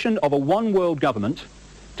creation of a one-world government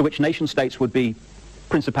to which nation-states would be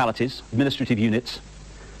principalities, administrative units,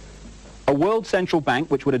 a world central bank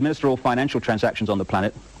which would administer all financial transactions on the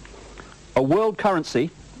planet, a world currency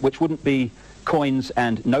which wouldn't be coins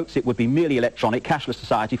and notes, it would be merely electronic, cashless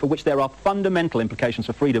society for which there are fundamental implications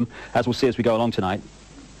for freedom, as we'll see as we go along tonight,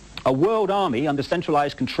 a world army under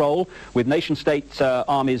centralized control with nation-state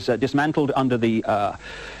armies dismantled under the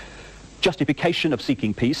justification of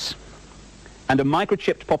seeking peace, and a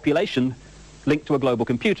microchipped population linked to a global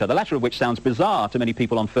computer, the latter of which sounds bizarre to many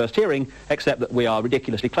people on first hearing, except that we are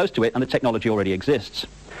ridiculously close to it and the technology already exists.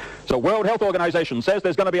 So World Health Organization says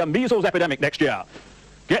there's going to be a measles epidemic next year.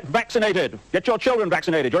 Get vaccinated. Get your children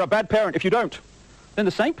vaccinated. You're a bad parent if you don't. Then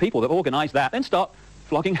the same people that organize that then start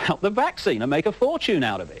flogging out the vaccine and make a fortune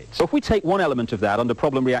out of it. So if we take one element of that under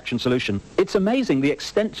problem, reaction, solution, it's amazing the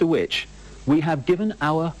extent to which we have given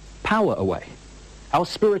our power away, our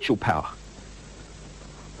spiritual power.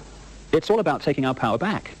 It's all about taking our power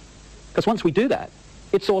back. Because once we do that,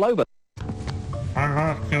 it's all over. I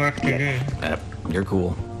love QFTV. You're cool.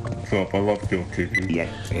 What's up? I love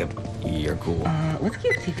QFTV. Yep, you're cool. What's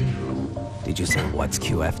QFTV? Did you say what's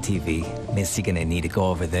QFTV? Miss, you're gonna need to go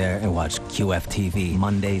over there and watch QFTV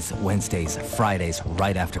Mondays, Wednesdays, Fridays,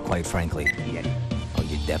 right after Quite Frankly. Yeah. Oh,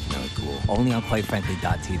 you're definitely cool. Only on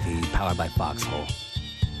QuiteFrankly.tv, powered by Foxhole.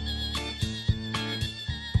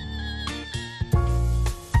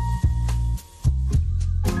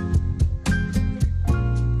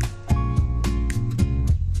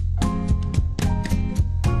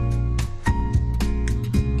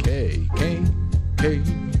 Hey,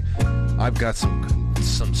 I've got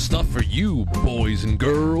some stuff for you, boys and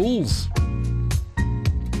girls.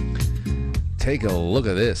 Take a look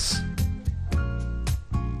at this.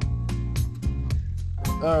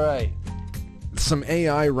 All right. Some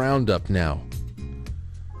AI roundup now.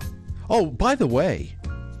 Oh, by the way,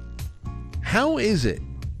 how is it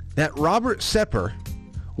that Robert Sepper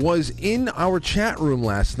was in our chat room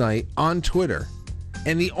last night on Twitter,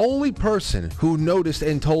 and the only person who noticed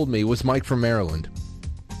and told me was Mike from Maryland?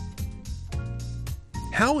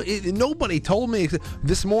 Nobody told me.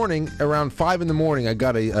 This morning, around 5 in the morning, I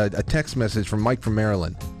got a text message from Mike from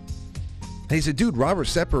Maryland. And he said, dude, Robert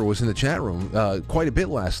Sepper was in the chat room quite a bit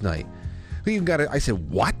last night. I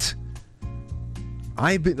said, what?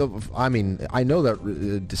 I know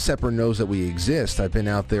that Sepper knows that we exist. I've been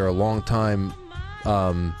out there a long time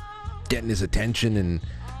getting his attention and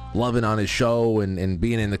loving on his show and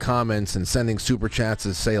being in the comments and sending super chats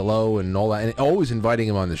to say hello and all that, and always inviting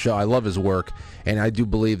him on the show. I love his work, and I do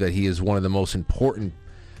believe that he is one of the most important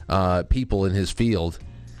people in his field,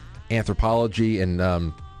 anthropology, and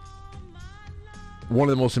one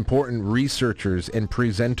of the most important researchers and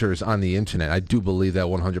presenters on the internet. I do believe that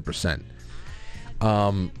 100%.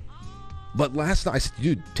 But last night I said,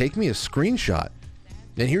 dude, take me a screenshot.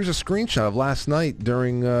 And here's a screenshot of last night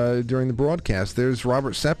during the broadcast. There's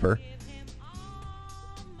Robert Sepper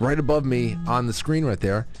right above me on the screen right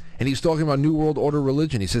there, and he's talking about New World Order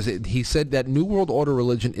religion. He said that New World Order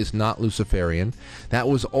religion is not Luciferian. That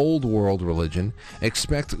was Old World religion.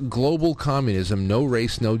 Expect global communism, no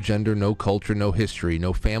race, no gender, no culture, no history,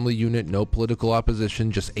 no family unit, no political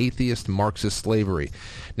opposition, just atheist Marxist slavery.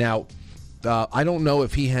 Now, I don't know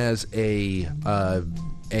if he has a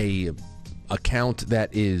account that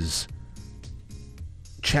is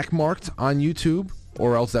checkmarked on YouTube,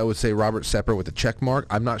 or else that would say Robert Sepper with a check mark.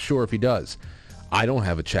 I'm not sure if he does. I don't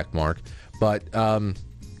have a check mark, but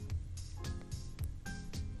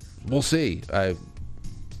we'll see.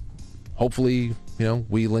 Hopefully,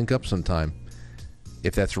 we link up sometime.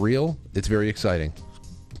 If that's real, it's very exciting.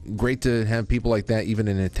 Great to have people like that even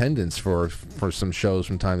in attendance for some shows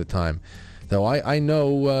from time to time. Though I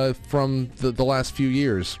know from the last few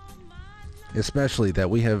years, especially, that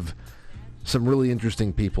we have some really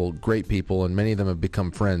interesting people, great people, and many of them have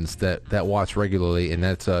become friends that watch regularly, and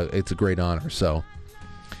it's a great honor. So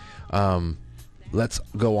let's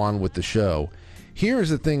go on with the show. Here's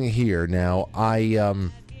the thing here now.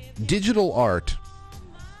 Digital art,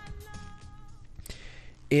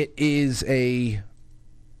 it is a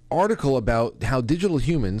article about how digital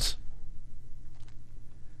humans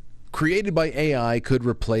created by AI could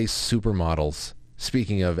replace supermodels.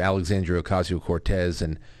 Speaking of Alexandria Ocasio-Cortez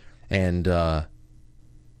and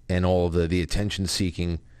all of the attention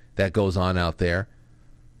seeking that goes on out there.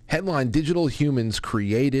 Headline: Digital humans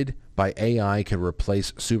created by AI can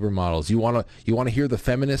replace supermodels. You want to hear the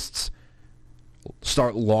feminists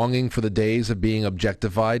start longing for the days of being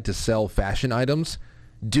objectified to sell fashion items?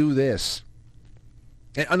 Do this.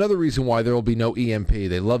 And another reason why there will be no EMP.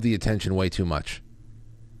 They love the attention way too much.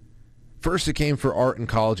 First it came for art and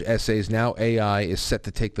college essays. Now AI is set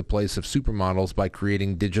to take the place of supermodels by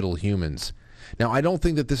creating digital humans. Now, I don't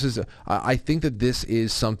think that this is... I think that this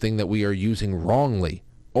is something that we are using wrongly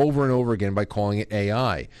over and over again by calling it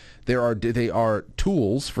AI. They are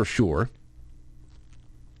tools for sure,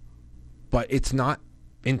 but it's not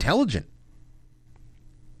intelligent.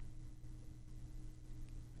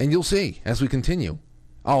 And you'll see as we continue.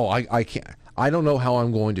 Oh, I can't. I don't know how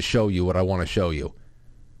I'm going to show you what I want to show you,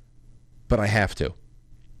 but I have to.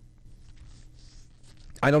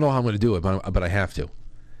 I don't know how I'm going to do it, but I have to.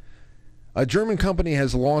 A German company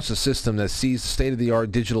has launched a system that sees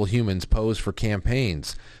state-of-the-art digital humans pose for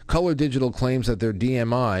campaigns. Color Digital claims that their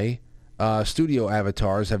DMI studio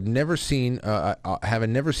avatars have never seen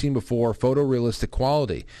before photorealistic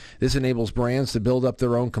quality. This enables brands to build up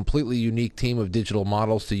their own completely unique team of digital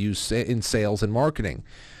models to use in sales and marketing.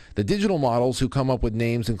 The digital models, who come up with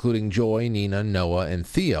names including Joy, Nina, Noah, and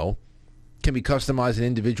Theo, can be customized and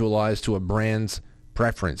individualized to a brand's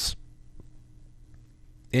preference.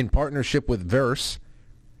 In partnership with Verse,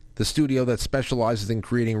 the studio that specializes in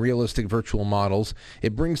creating realistic virtual models,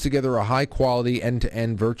 it brings together a high-quality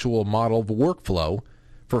end-to-end virtual model workflow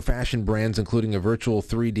for fashion brands, including a virtual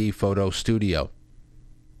 3D photo studio.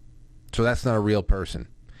 So that's not a real person.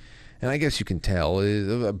 And I guess you can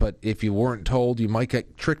tell, but if you weren't told, you might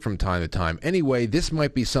get tricked from time to time. Anyway, this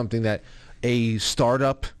might be something that a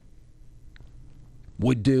startup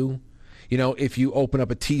would do. You know, if you open up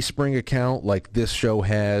a Teespring account like this show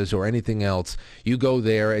has or anything else, you go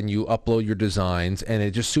there and you upload your designs and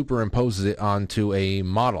it just superimposes it onto a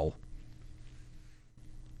model.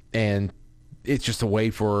 And it's just a way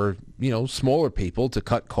for, smaller people to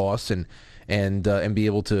cut costs and be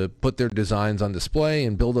able to put their designs on display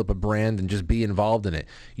and build up a brand and just be involved in it.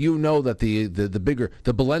 You know that the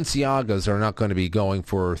Balenciagas are not going to be going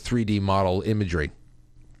for 3D model imagery.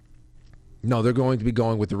 No, they're going to be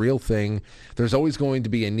going with the real thing. There's always going to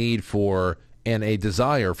be a need for and a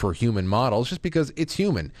desire for human models just because it's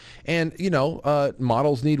human. And,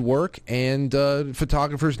 models need work and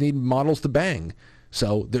photographers need models to bang.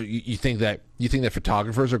 So you think that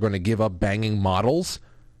photographers are going to give up banging models?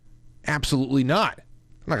 Absolutely not.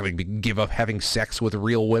 I'm not going to give up having sex with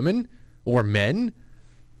real women or men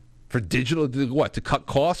for digital. What, to cut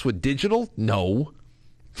costs with digital? No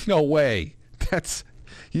way.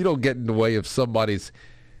 You don't get in the way of somebody's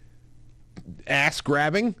ass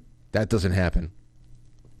grabbing. That doesn't happen.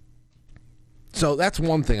 So that's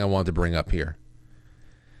one thing I wanted to bring up here.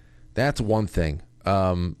 That's one thing.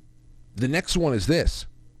 The next one is this.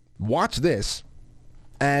 Watch this.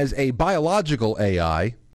 As a biological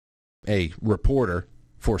AI, a reporter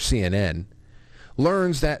for CNN,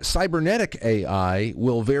 learns that cybernetic AI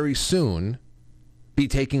will very soon be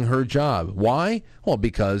taking her job. Why? Well,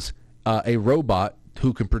 because a robot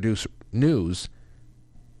who can produce news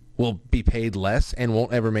will be paid less and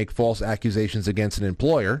won't ever make false accusations against an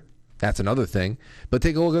employer. That's another thing. But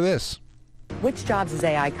take a look at this. Which jobs is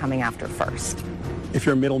AI coming after first? If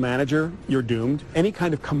you're a middle manager, you're doomed. Any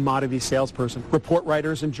kind of commodity salesperson, report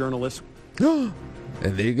writers and journalists. And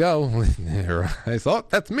there you go. I thought,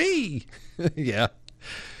 that's me. Yeah.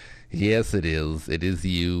 Yes, it is. It is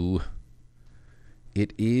you.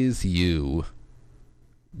 It is you.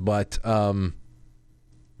 But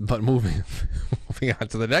moving on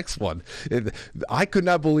to the next one. I could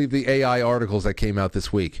not believe the AI articles that came out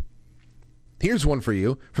this week. Here's one for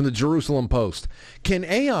you from the Jerusalem Post. Can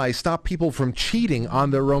AI stop people from cheating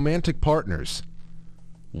on their romantic partners?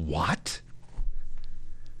 What?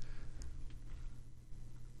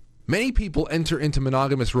 Many people enter into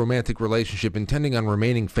monogamous romantic relationship intending on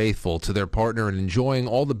remaining faithful to their partner and enjoying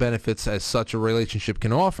all the benefits as such a relationship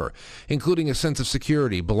can offer, including a sense of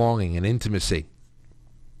security, belonging, and intimacy.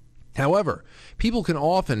 However, people can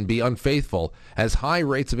often be unfaithful, as high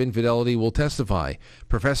rates of infidelity will testify.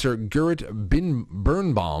 Professor Gerrit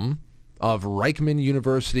Birnbaum of Reichman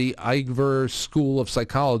University Ivor School of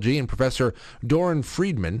Psychology and Professor Doran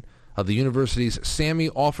Friedman of the university's Sammy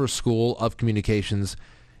Offer School of Communications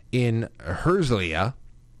in Herzliya,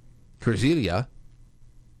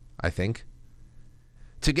 I think,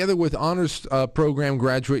 together with honors program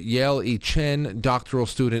graduate Yale E. Chen, doctoral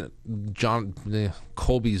student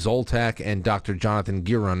Colby Zoltak, and Dr. Jonathan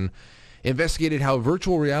Giron, investigated how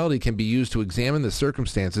virtual reality can be used to examine the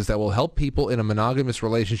circumstances that will help people in a monogamous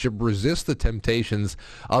relationship resist the temptations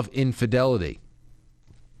of infidelity.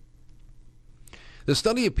 The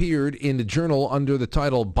study appeared in the journal under the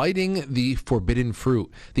title Biting the Forbidden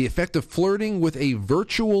Fruit, the effect of flirting with a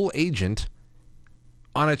virtual agent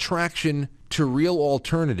on attraction to real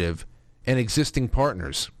alternative and existing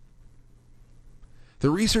partners.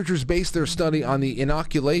 The researchers based their study on the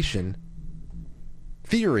inoculation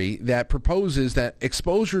theory that proposes that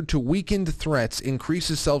exposure to weakened threats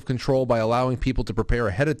increases self-control by allowing people to prepare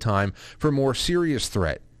ahead of time for a more serious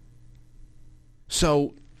threat.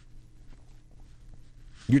 So,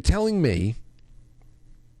 you're telling me,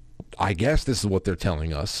 I guess this is what they're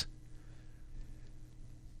telling us,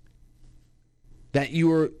 that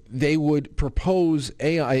they would propose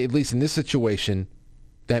AI, at least in this situation,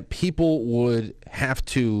 that people would have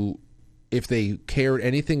to, if they cared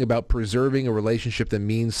anything about preserving a relationship that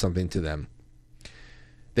means something to them,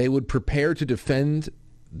 they would prepare to defend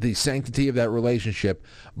the sanctity of that relationship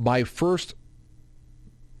by first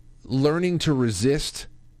learning to resist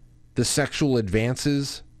the sexual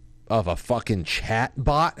advances of a fucking chat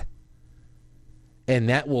bot, and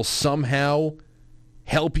that will somehow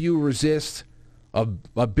help you resist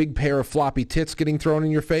a big pair of floppy tits getting thrown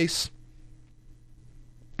in your face.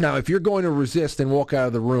 Now, if you're going to resist and walk out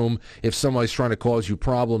of the room if somebody's trying to cause you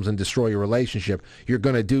problems and destroy your relationship, you're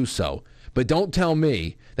going to do so. But don't tell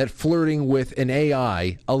me that flirting with an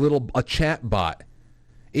AI, a chat bot,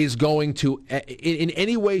 is going to, in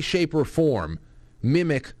any way, shape, or form,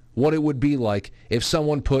 mimic what it would be like if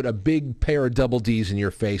someone put a big pair of double D's in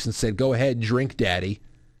your face and said, "Go ahead, drink, daddy."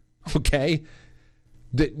 Okay?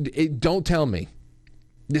 Don't tell me.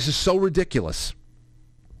 This is so ridiculous.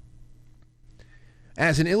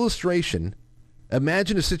 As an illustration,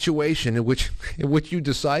 imagine a situation in which you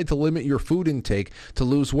decide to limit your food intake to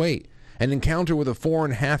lose weight. An encounter with a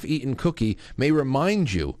foreign half-eaten cookie may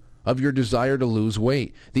remind you of your desire to lose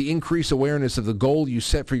weight. The increased awareness of the goal you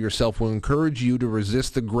set for yourself will encourage you to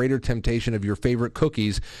resist the greater temptation of your favorite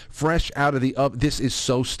cookies fresh out of the oven. This is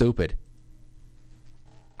so stupid.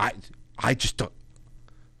 I just don't.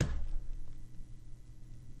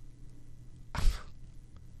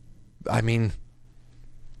 I mean,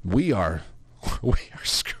 we are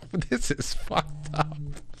screwed. This is fucked up.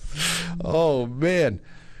 Oh man.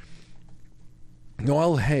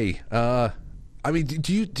 Well, hey, I mean,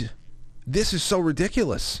 this is so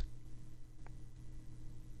ridiculous.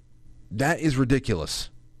 That is ridiculous.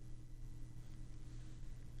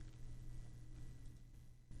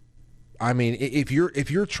 I mean, if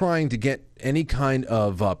you're trying to get any kind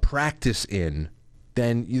of practice in,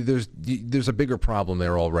 then there's a bigger problem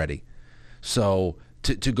there already. So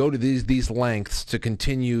to go to these lengths to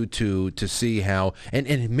continue to see how,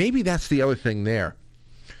 and maybe that's the other thing there.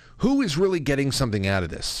 Who is really getting something out of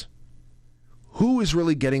this? Who is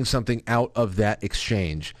really getting something out of that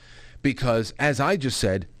exchange? Because as I just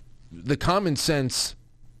said, the common sense,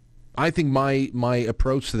 I think my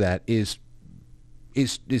approach to that is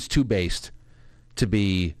too based to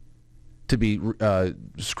be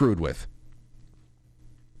screwed with.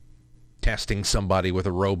 Testing somebody with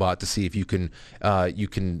a robot to see if you can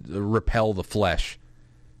repel the flesh.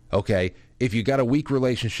 Okay, if you got a weak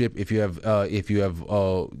relationship, if you have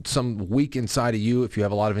some weak inside of you, if you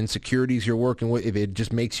have a lot of insecurities you're working with, if it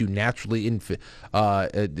just makes you naturally if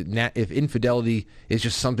infidelity is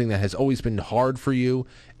just something that has always been hard for you,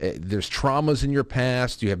 there's traumas in your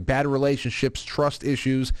past, you have bad relationships, trust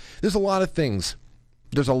issues. There's a lot of things.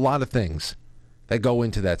 There's a lot of things that go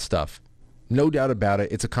into that stuff. No doubt about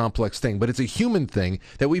it. It's a complex thing, but it's a human thing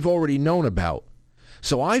that we've already known about.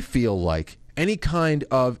 So I feel like any kind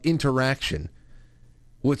of interaction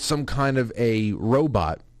with some kind of a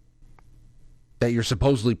robot that you're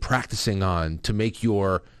supposedly practicing on to make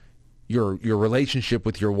your relationship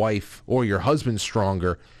with your wife or your husband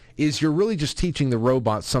stronger is you're really just teaching the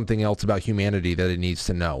robot something else about humanity that it needs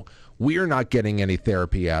to know. We're not getting any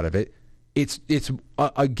therapy out of it. It's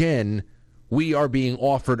again, we are being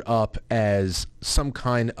offered up as some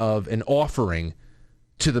kind of an offering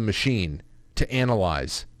to the machine to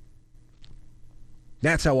analyze.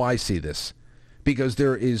 That's how I see this, because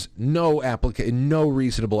there is no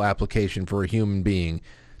reasonable application for a human being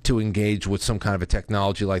to engage with some kind of a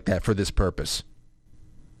technology like that for this purpose.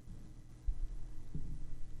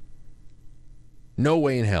 No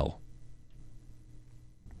way in hell.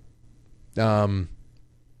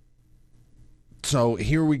 So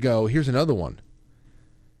here we go. Here's another one.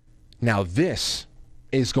 Now this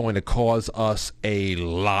is going to cause us a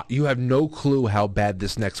lot. You have no clue how bad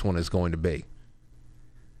this next one is going to be,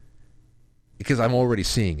 because I'm already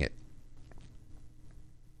seeing it.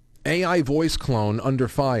 AI voice clone under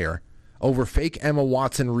fire over fake Emma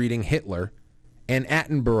Watson reading Hitler and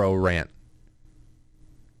Attenborough rant.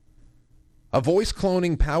 A voice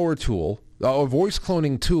cloning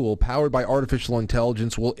tool powered by artificial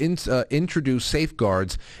intelligence will introduce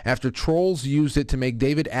safeguards after trolls used it to make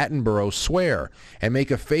David Attenborough swear and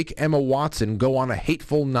make a fake Emma Watson go on a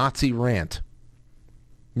hateful Nazi rant.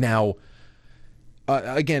 Now,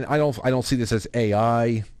 again, I don't see this as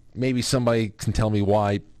AI. maybe somebody can tell me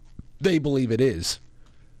why they believe it is.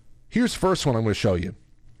 Here's the first one I'm going to show you.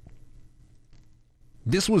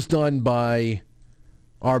 This was done by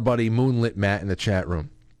our buddy Moonlit Matt in the chat room.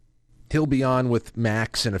 He'll be on with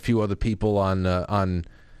Max and a few other people on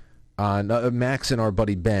Max and our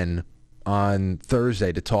buddy Ben on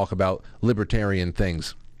Thursday to talk about libertarian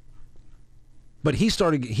things. But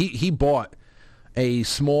he bought a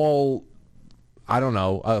small,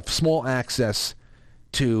 small access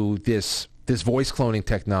to this voice cloning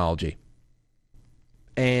technology.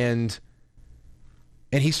 And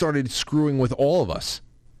he started screwing with all of us.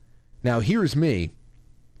 Now, here's me.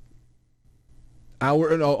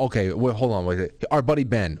 Hold on, wait. Our buddy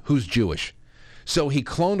Ben, who's Jewish. So he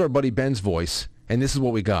cloned our buddy Ben's voice, and this is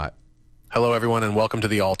what we got. Hello, everyone, and welcome to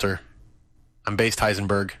The Altar. I'm Based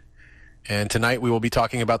Heisenberg, and tonight we will be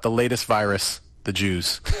talking about the latest virus, the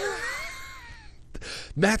Jews.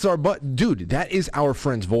 That's dude, that is our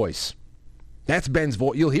friend's voice. That's Ben's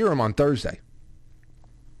voice. You'll hear him on Thursday.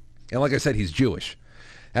 And like I said, he's Jewish.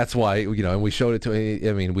 That's why, and we showed it to him.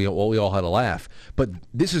 I mean, we all had a laugh. But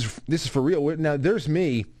this is for real. Now, there's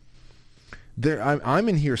me. I'm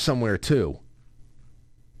in here somewhere, too.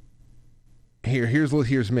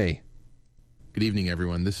 Here's me. Good evening,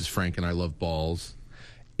 everyone. This is Frank, and I love balls.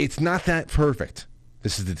 It's not that perfect.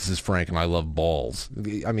 This is Frank, and I love balls.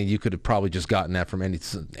 I mean, you could have probably just gotten that from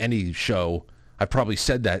any show. I probably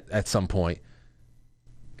said that at some point.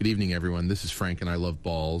 Good evening, everyone. This is Frank, and I love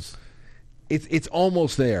balls. It's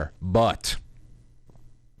almost there, but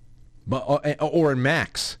or in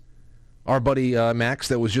Max, our buddy Max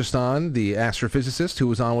that was just on, the astrophysicist who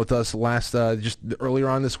was on with us just earlier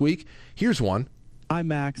on this week. Here's one. I'm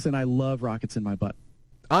Max, and I love rockets in my butt.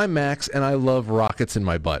 I'm Max, and I love rockets in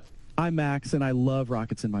my butt. I'm Max, and I love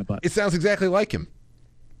rockets in my butt. It sounds exactly like him.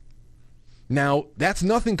 Now, that's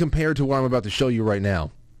nothing compared to what I'm about to show you right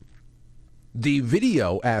now. The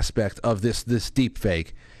video aspect of this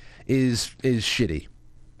deepfake is shitty.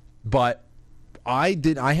 But I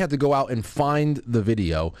had to go out and find the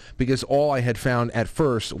video because all I had found at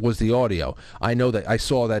first was the audio. I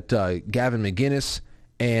saw that Gavin McGinnis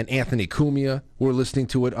and Anthony Cumia were listening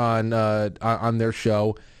to it on their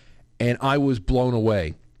show, and I was blown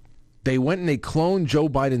away. They went and they cloned Joe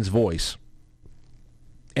Biden's voice,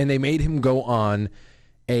 and they made him go on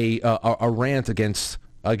a rant against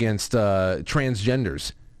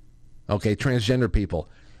transgenders, transgender people.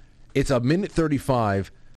 It's a minute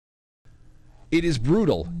 35. It is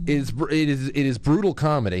brutal. It is brutal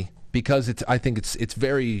comedy because I think it's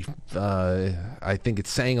very. I think it's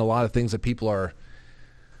saying a lot of things that people are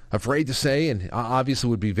afraid to say, and obviously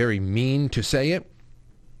would be very mean to say it.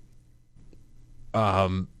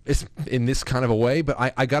 It's in this kind of a way, but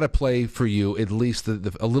I got to play for you at least a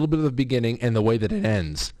little bit of the beginning and the way that it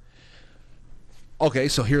ends. Okay,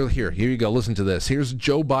 so here you go. Listen to this. Here's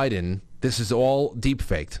Joe Biden. This is all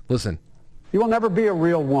deep-faked. Listen. You will never be a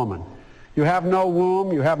real woman. You have no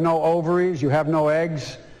womb. You have no ovaries. You have no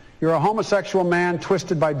eggs. You're a homosexual man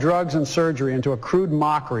twisted by drugs and surgery into a crude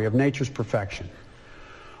mockery of nature's perfection.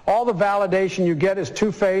 All the validation you get is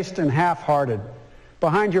two-faced and half-hearted.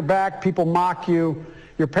 Behind your back, people mock you.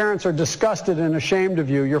 Your parents are disgusted and ashamed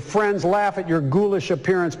of you. Your friends laugh at your ghoulish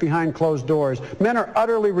appearance behind closed doors. Men are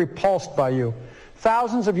utterly repulsed by you.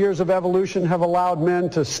 Thousands of years of evolution have allowed men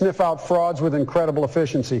to sniff out frauds with incredible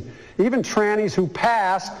efficiency. Even trannies who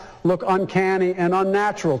pass look uncanny and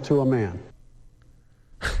unnatural to a man.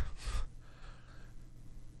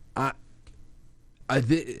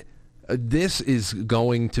 This is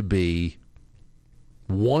going to be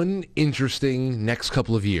one interesting next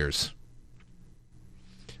couple of years.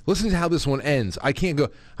 Listen to how this one ends. I can't go.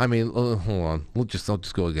 I mean, hold on. I'll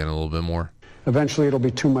just go again a little bit more. Eventually, it'll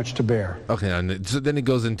be too much to bear. Okay, and so then it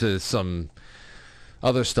goes into some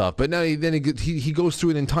other stuff. But now he goes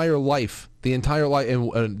through an entire life, the entire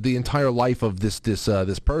life of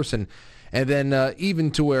this person, and then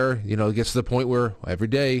even to where it gets to the point where every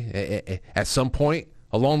day, at some point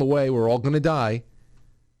along the way, we're all going to die.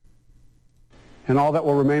 And all that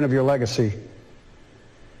will remain of your legacy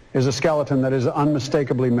is a skeleton that is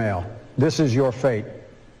unmistakably male. This is your fate.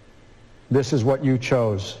 This is what you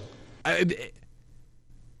chose. And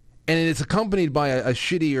it's accompanied by a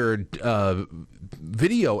shittier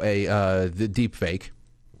video, the deep fake.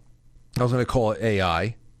 I was going to call it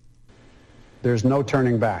AI. There's no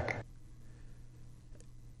turning back.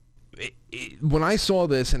 When I saw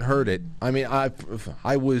this and heard it, I mean,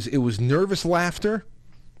 it was nervous laughter,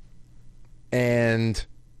 and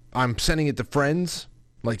I'm sending it to friends.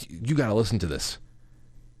 Like, you got to listen to this.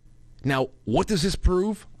 Now, what does this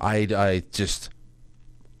prove? I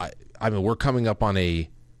mean, we're coming up on a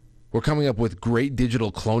We're coming up with great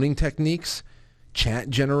digital cloning techniques, chat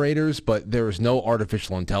generators, but there is no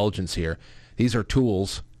artificial intelligence here. These are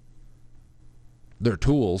tools. They're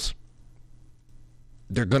tools.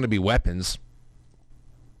 They're going to be weapons.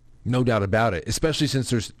 No doubt about it, especially since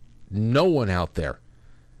there's no one out there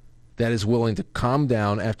that is willing to calm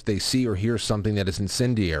down after they see or hear something that is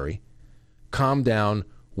incendiary. Calm down,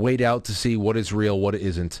 wait out to see what is real, what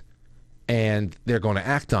isn't, and they're going to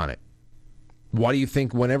act on it. Why do you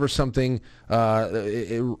think whenever something on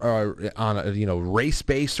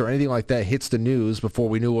race-based or anything like that hits the news before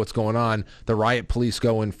we knew what's going on, the riot police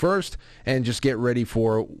go in first and just get ready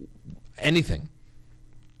for anything?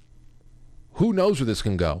 Who knows where this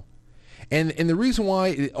can go? And the reason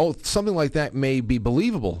why something like that may be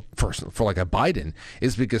believable for like a Biden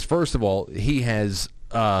is because, first of all, he has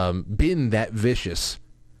been that vicious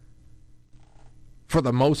for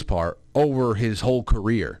the most part over his whole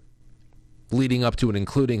career, leading up to and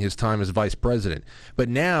including his time as vice president. But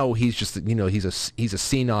now he's just, he's a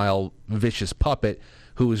senile, vicious puppet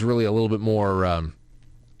who is really a little bit more, I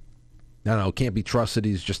don't know, can't be trusted.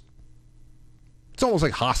 He's just, it's almost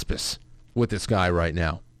like hospice with this guy right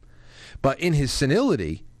now. But in his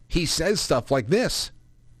senility, he says stuff like this.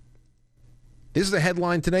 This is the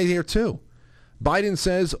headline today here, too. Biden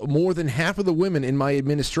says more than half of the women in my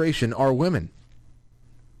administration are women.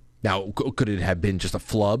 Now, could it have been just a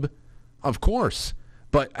flub? Of course.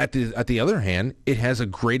 But at the other hand, it has a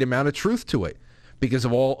great amount of truth to it because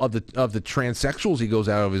of all of the transsexuals he goes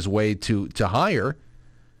out of his way to hire.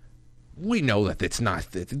 We know that it's not.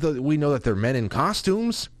 We know that they're men in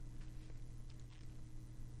costumes.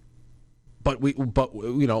 But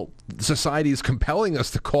society is compelling us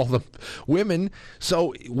to call them women.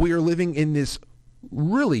 So we are living in this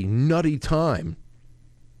really nutty time.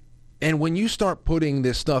 And when you start putting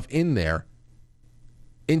this stuff in there,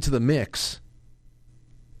 into the mix,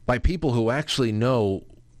 by people who actually know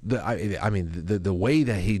the way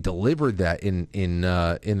that he delivered that in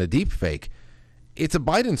the deepfake, it's a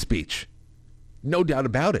Biden speech, no doubt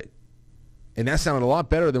about it. And that sounded a lot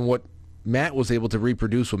better than what Matt was able to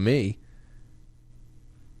reproduce with me.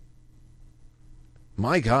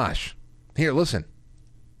 My gosh. Here, listen.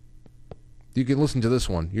 You can listen to this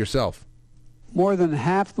one yourself. More than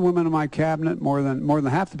half the women in my cabinet, more than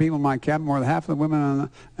half the people in my cabinet, more than half of the women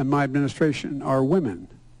in my administration are women.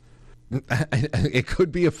 It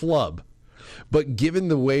could be a flub, but given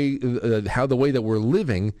the way the way that we're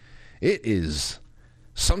living, it is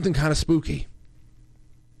something kind of spooky.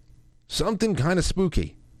 Something kind of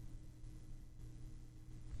spooky.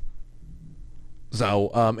 So,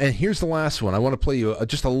 and here's the last one. I want to play you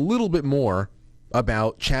just a little bit more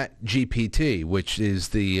about ChatGPT, which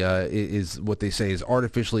is is what they say is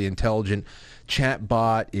artificially intelligent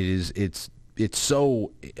chatbot.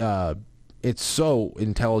 It's so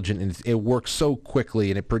intelligent and it works so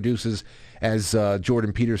quickly, and it produces, as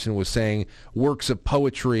Jordan Peterson was saying, works of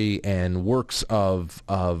poetry and works of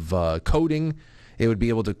coding. It would be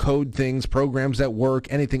able to code things, programs that work,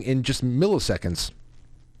 anything in just milliseconds.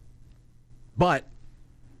 But,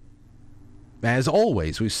 as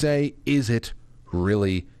always, we say, is it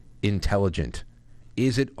really intelligent?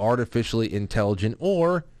 Is it artificially intelligent,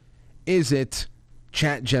 or is it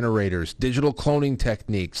chat generators, digital cloning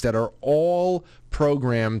techniques that are all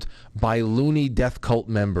programmed by loony death cult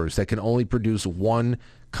members that can only produce one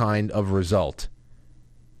kind of result?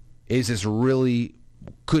 Is this really,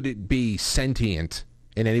 could it be sentient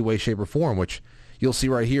in any way, shape, or form, which you'll see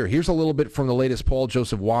right here. Here's a little bit from the latest Paul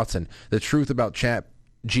Joseph Watson, the truth about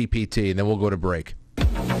ChatGPT, and then we'll go to break.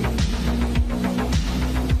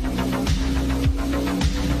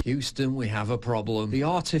 Houston, we have a problem. The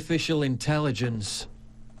artificial intelligence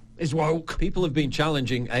is woke. People have been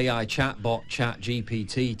challenging AI chatbot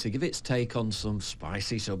ChatGPT to give its take on some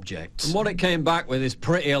spicy subjects. And what it came back with is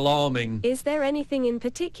pretty alarming. Is there anything in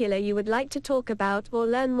particular you would like to talk about or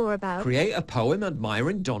learn more about? Create a poem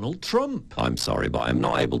admiring Donald Trump. I'm sorry, but I'm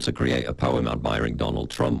not able to create a poem admiring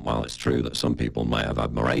Donald Trump. While it's true that some people may have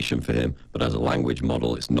admiration for him, but as a language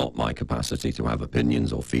model, it's not my capacity to have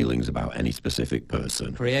opinions or feelings about any specific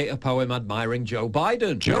person. Create a poem admiring Joe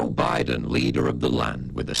Biden. Joe Biden, leader of the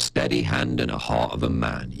land, with a steady hand and a heart of a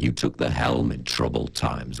man. You took the helm in troubled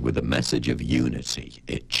times. With a message of unity,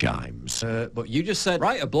 it chimes. But you just said,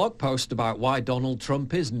 write a blog post about why Donald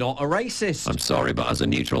Trump is not a racist. I'm sorry, but as a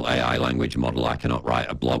neutral AI language model, I cannot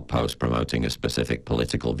write a blog post promoting a specific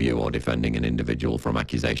political view or defending an individual from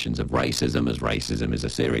accusations of racism, as racism is a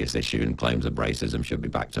serious issue and claims of racism should be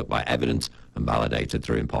backed up by evidence and validated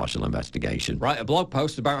through impartial investigation. Write a blog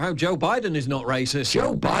post about how Joe Biden is not racist.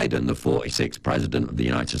 Joe Biden, the 46th president of the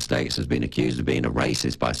United States has been accused of being a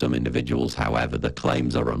racist by some individuals. However, the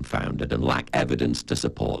claims are unfounded and lack evidence to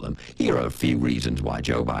support them. Here are a few reasons why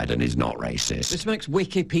Joe Biden is not racist. This makes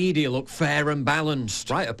Wikipedia look fair and balanced.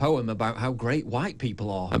 Write a poem about how great white people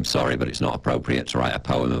are. I'm sorry, but it's not appropriate to write a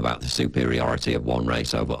poem about the superiority of one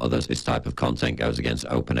race over others. This type of content goes against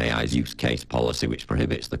OpenAI's use case policy, which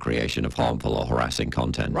prohibits the creation of harmful or harassing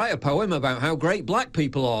content. Write a poem about how great black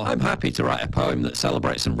people are. I'm happy to write a poem that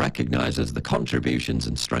celebrates and recognizes the contributions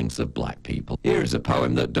and strengths of black people. Here is a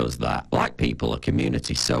poem that does that. Black people are a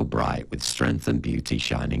community so bright, with strength and beauty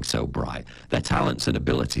shining so bright. Their talents and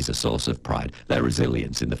abilities a source of pride. Their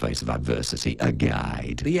resilience in the face of adversity a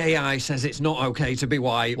guide. The AI says it's not okay to be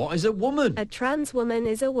white. What is a woman? A trans woman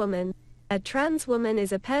is a woman. A trans woman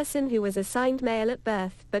is a person who was assigned male at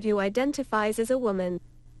birth, but who identifies as a woman.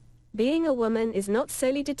 Being a woman is not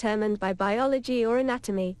solely determined by biology or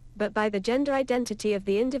anatomy, but by the gender identity of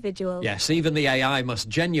the individual. Yes, even the AI must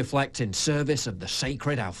genuflect in service of the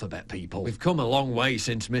sacred alphabet people. We've come a long way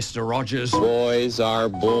since Mr. Rogers. Boys are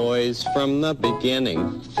boys from the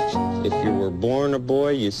beginning. If you were born a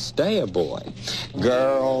boy, you stay a boy.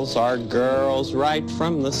 Girls are girls right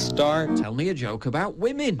from the start. Tell me a joke about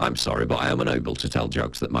women. I'm sorry, but I am unable to tell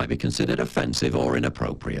jokes that might be considered offensive or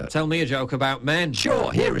inappropriate. Tell me a joke about men.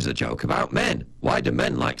 Sure, here is a joke about men. Why do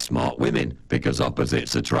men like smart women? Because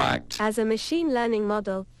opposites attract. As a machine learning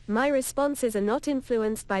model, my responses are not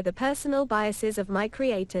influenced by the personal biases of my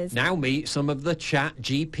creators. Now meet some of the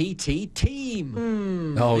ChatGPT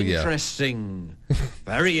team. Interesting.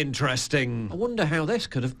 Very interesting. I wonder how this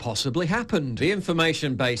could have possibly happened. The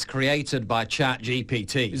information base created by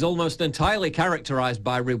ChatGPT is almost entirely characterized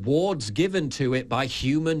by rewards given to it by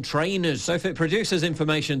human trainers. So if it produces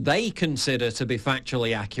information they consider to be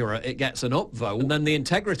factually accurate, it gets an upvote, and then the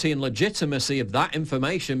integrity and legitimacy of that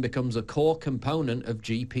information becomes a core component of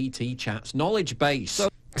GPT Chat's knowledge base.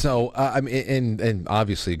 So I mean, and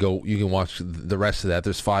obviously, you can watch the rest of that.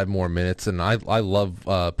 There's 5 more minutes, and I love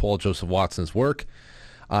Paul Joseph Watson's work.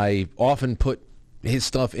 I often put his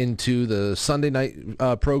stuff into the Sunday night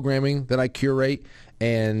programming that I curate,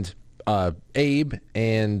 and Abe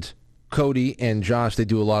and Cody and Josh, they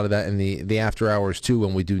do a lot of that in the after hours too,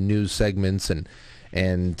 when we do news segments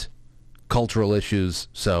and cultural issues.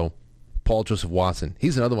 So Paul Joseph Watson,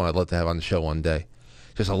 he's another one I'd love to have on the show one day.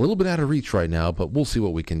 Just a little bit out of reach right now, but we'll see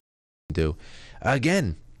what we can do.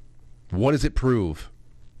 Again, what does it prove?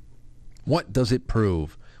 What does it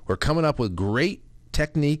prove? We're coming up with great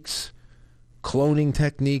techniques, cloning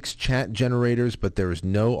techniques, chat generators, but there is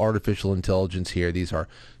no artificial intelligence here. These are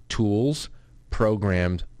tools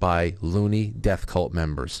programmed by loony death cult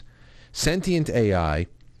members. Sentient AI,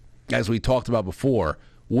 as we talked about before,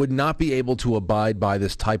 would not be able to abide by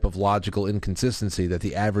this type of logical inconsistency that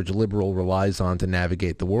the average liberal relies on to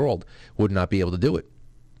navigate the world. Would not be able to do it.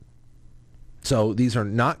 So these are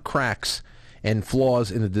not cracks and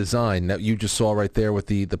flaws in the design that you just saw right there with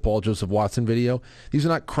the Paul Joseph Watson video. These are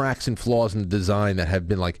not cracks and flaws in the design that have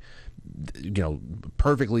been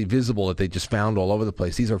perfectly visible that they just found all over the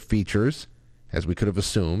place. These are features, as we could have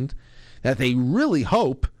assumed, that they really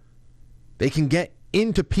hope they can get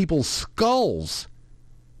into people's skulls.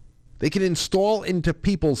 They can install into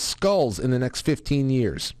people's skulls in the next 15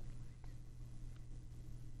 years.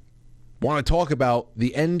 Want to talk about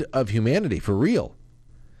the end of humanity for real.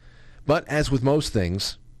 But as with most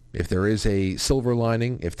things, if there is a silver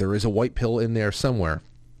lining, if there is a white pill in there somewhere,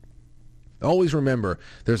 always remember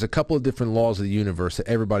there's a couple of different laws of the universe that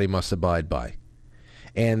everybody must abide by.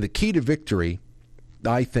 And the key to victory,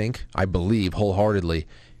 I believe wholeheartedly,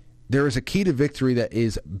 there is a key to victory that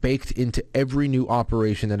is baked into every new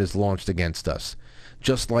operation that is launched against us.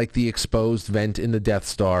 Just like the exposed vent in the Death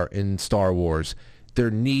Star in Star Wars, there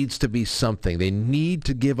needs to be something. They need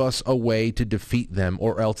to give us a way to defeat them,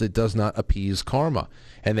 or else it does not appease karma,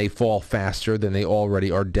 and they fall faster than they already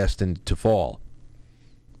are destined to fall.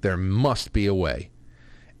 There must be a way.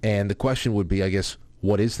 And the question would be, I guess,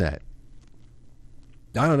 what is that?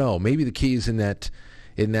 I don't know. Maybe the key is in that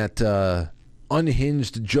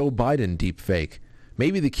unhinged Joe Biden deepfake.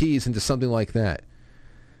 Maybe the key is into something like that.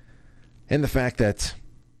 And the fact that,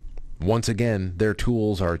 once again, their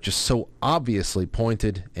tools are just so obviously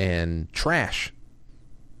pointed and trash.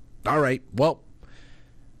 All right, well,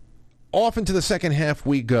 off into the second half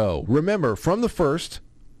we go. Remember, from the first,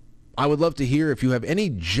 I would love to hear if you have any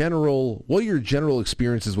what are your general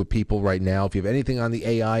experiences with people right now? If you have anything on the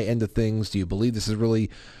AI end of things, do you believe this is really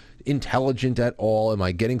intelligent at all? Am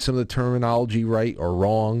I getting some of the terminology right or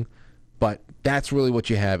wrong? But that's really what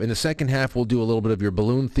you have. In the second half, we'll do a little bit of your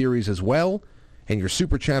balloon theories as well, and your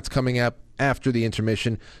super chats coming up after the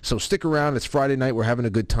intermission. So stick around. It's Friday night. We're having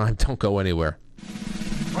a good time. Don't go anywhere.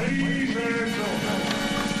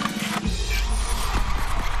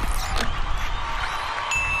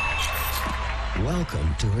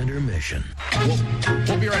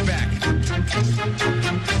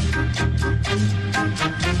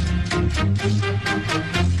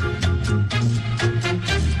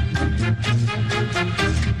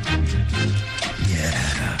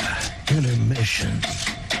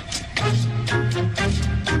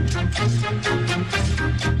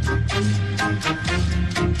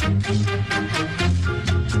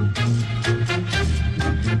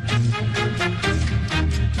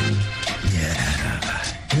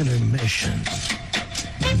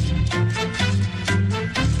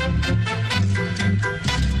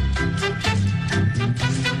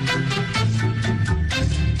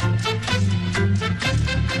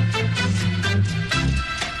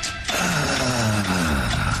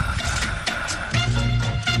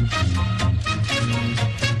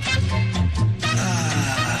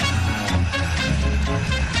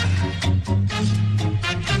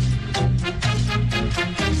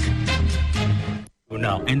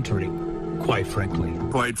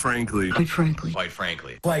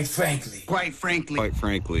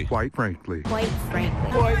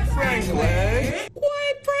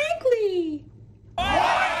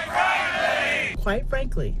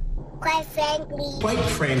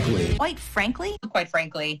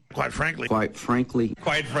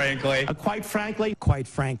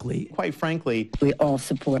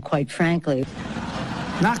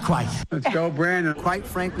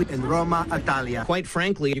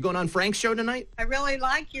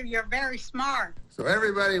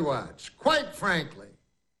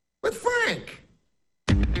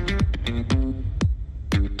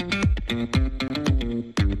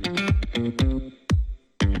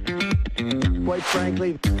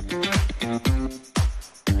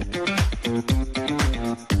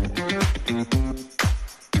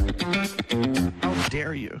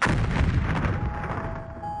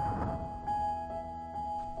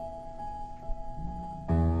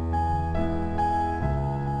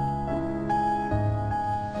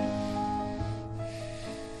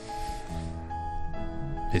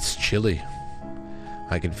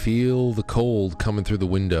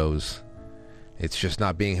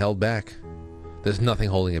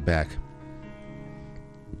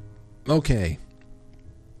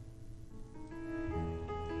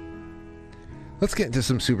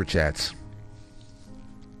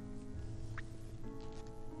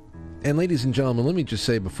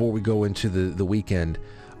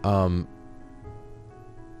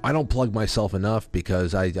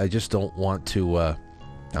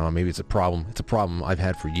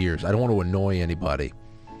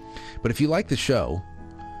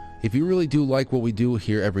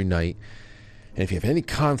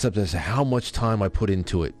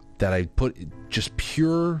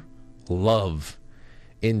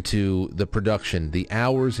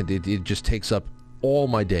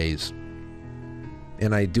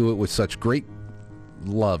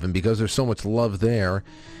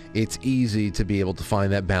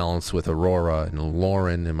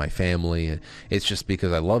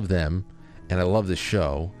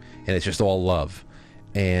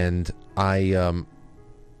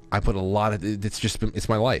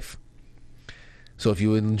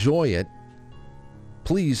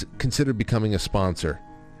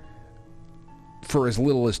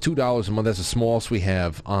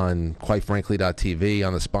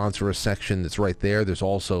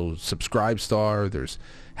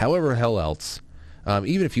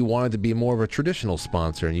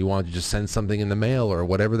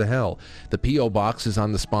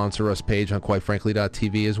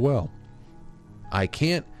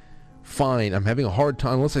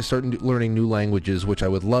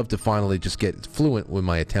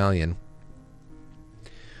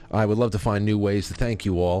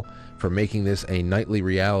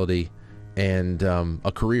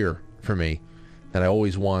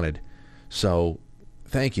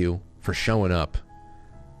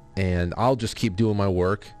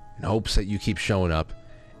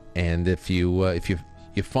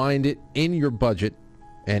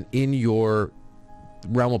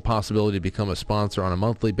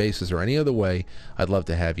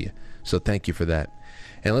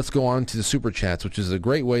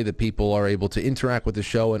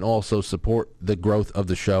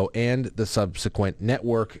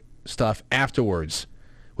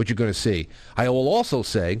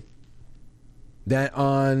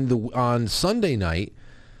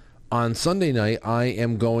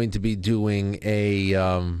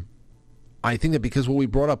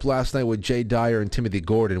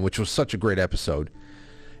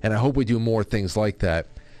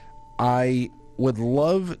 would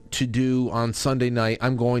love to do on Sunday night,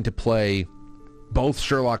 I'm going to play both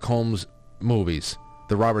Sherlock Holmes movies,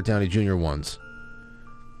 the Robert Downey Jr. ones.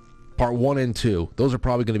 Part 1 and 2. Those are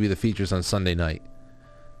probably going to be the features on Sunday night.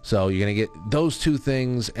 So you're going to get those two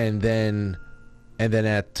things, and then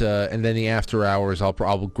the after hours, I'll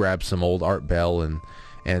grab some old Art Bell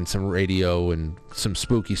and some radio and some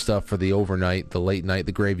spooky stuff for the overnight, the late night,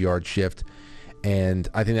 the graveyard shift. And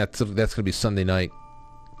I think that's going to be Sunday night.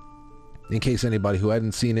 In case anybody who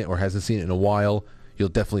hadn't seen it or hasn't seen it in a while, you'll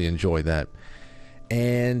definitely enjoy that.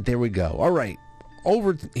 And there we go. All right.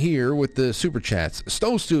 Over here with the Super Chats.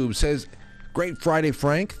 Stove says, "Great Friday,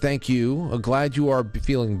 Frank. Thank you. Glad you are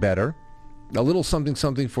feeling better. A little something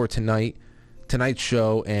for tonight's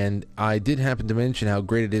show, and I did happen to mention how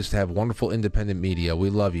great it is to have wonderful independent media. We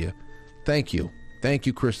love you." Thank you. Thank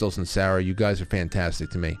you, Crystals and Sarah. You guys are fantastic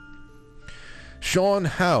to me. Sean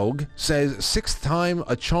Haug says, "6th time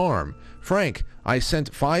a charm. Frank, I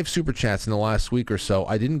sent 5 Super Chats in the last week or so.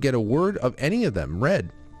 I didn't get a word of any of them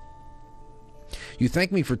read. You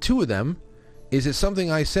thanked me for 2 of them. Is it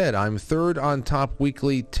something I said? I'm 3rd on top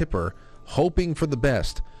weekly tipper, hoping for the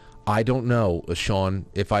best. I don't know, Sean.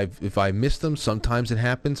 If I missed them, sometimes it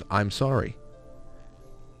happens. I'm sorry.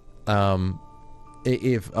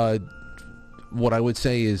 What I would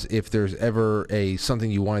say is, if there's ever something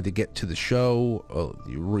you wanted to get to the show,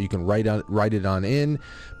 you can write it on in.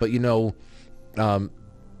 But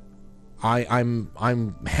I'm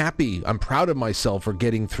happy. I'm proud of myself for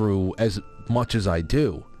getting through as much as I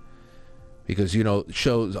do, because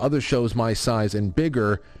other shows my size and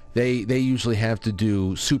bigger, they usually have to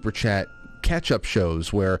do Super Chat catch-up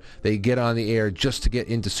shows where they get on the air just to get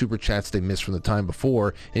into Super Chats they missed from the time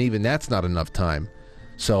before, and even that's not enough time.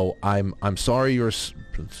 So I'm sorry you're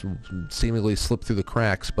seemingly slipped through the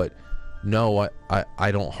cracks, but no,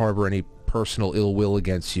 I don't harbor any personal ill will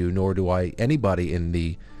against you, nor do anybody in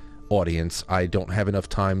the audience. I don't have enough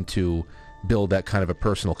time to build that kind of a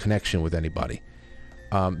personal connection with anybody.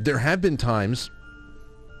 There have been times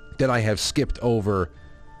that I have skipped over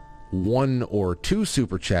 1 or 2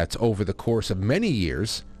 Super Chats over the course of many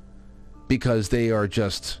years because they are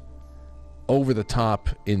just over the top,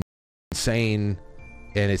 insane,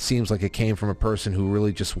 and it seems like it came from a person who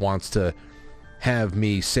really just wants to have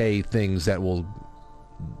me say things that will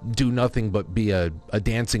do nothing but be a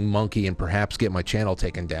dancing monkey and perhaps get my channel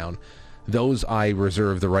taken down. Those I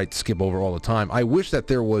reserve the right to skip over all the time. I wish that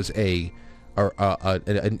there was an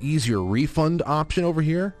easier refund option over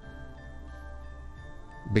here,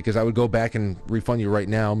 because I would go back and refund you right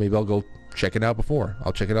now. Maybe I'll go check it out before.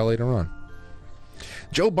 I'll check it out later on.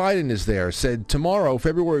 Joe Biden is there, said, "Tomorrow,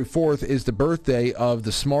 February 4th, is the birthday of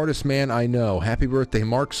the smartest man I know. Happy birthday,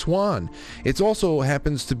 Mark Swan. It also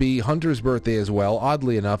happens to be Hunter's birthday as well.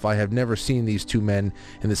 Oddly enough, I have never seen these 2 men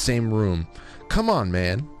in the same room." Come on,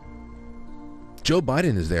 man. Joe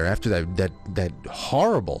Biden is there after that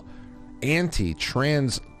horrible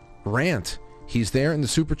anti-trans rant. He's there in the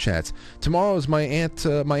Super Chats. Tomorrow is my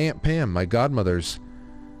Aunt Pam, my godmother's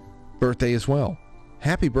birthday as well.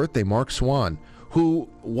 Happy birthday, Mark Swan, who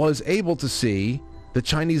was able to see the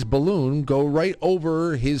Chinese balloon go right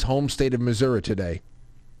over his home state of Missouri today.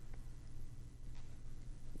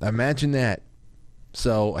 Imagine that.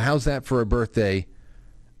 So how's that for a birthday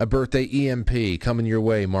EMP coming your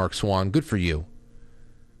way, Mark Swan? Good for you.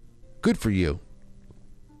 Good for you.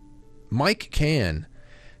 Mike Can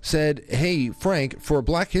said, "Hey, Frank, for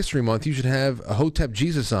Black History Month, you should have a Hotep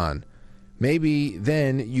Jesus on. Maybe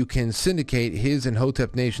then you can syndicate his and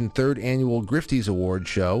Hotep Nation 3rd Annual Grifties Award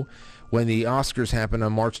show when the Oscars happen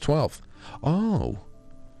on March 12th. Oh.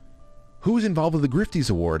 Who's involved with the Grifties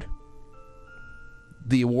Award?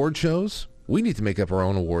 The award shows? We need to make up our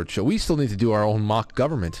own award show. We still need to do our own mock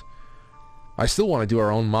government. I still want to do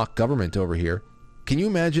our own mock government over here. Can you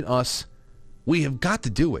imagine us? We have got to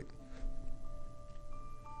do it.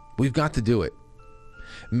 We've got to do it.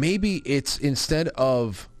 Maybe it's instead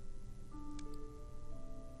of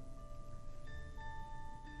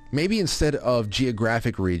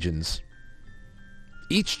geographic regions,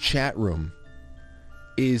 each chat room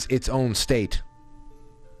is its own state.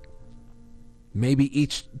 Maybe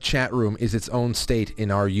each chat room is its own state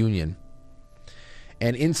in our union.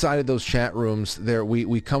 And inside of those chat rooms,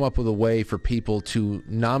 we come up with a way for people to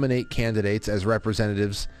nominate candidates as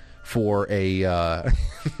representatives for a...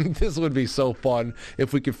 this would be so fun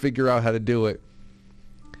if we could figure out how to do it.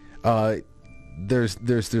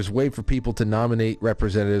 There's way for people to nominate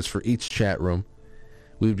representatives for each chat room.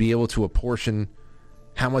 We would be able to apportion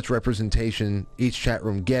how much representation each chat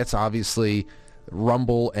room gets. Obviously,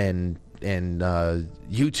 Rumble and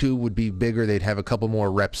YouTube would be bigger. They'd have a couple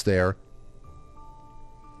more reps there.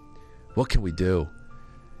 What can we do?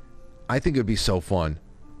 I think it would be so fun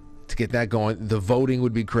to get that going. The voting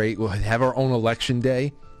would be great. We'll have our own election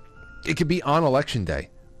day. It could be on election day.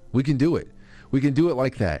 We can do it. We can do it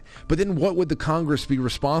like that. But then what would the Congress be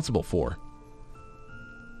responsible for?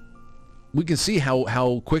 We can see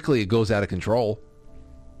how quickly it goes out of control.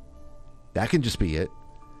 That can just be it.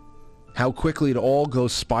 How quickly it all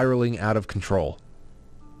goes spiraling out of control.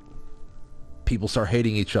 People start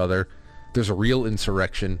hating each other. There's a real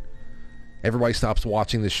insurrection. Everybody stops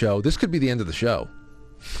watching the show. This could be the end of the show.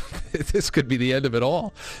 This could be the end of it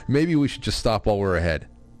all. Maybe we should just stop while we're ahead.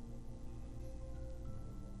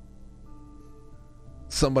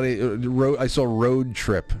 Somebody wrote, I saw Road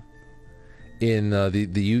Trip in the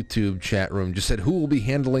YouTube chat room, just said, who will be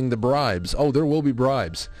handling the bribes? Oh, there will be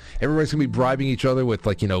bribes. Everybody's going to be bribing each other with,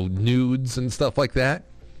 like, nudes and stuff like that,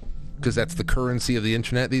 because that's the currency of the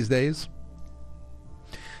internet these days.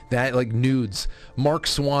 That, like, nudes. Mark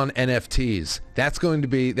Swan NFTs. That's going to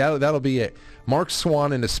be, that'll be it. Mark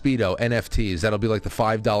Swan and a Speedo NFTs. That'll be like the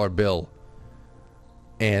 $5 bill.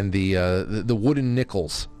 And the wooden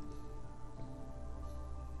nickels.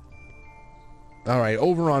 All right,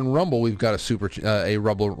 over on Rumble, we've got a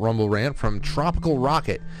Rumble rant from Tropical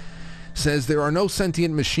Rocket. Says, there are no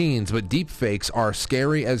sentient machines, but deepfakes are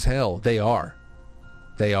scary as hell. They are.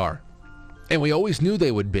 They are. And we always knew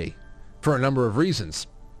they would be, for a number of reasons.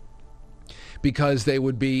 Because they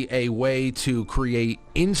would be a way to create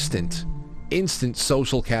instant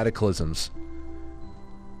social cataclysms.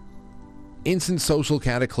 Instant social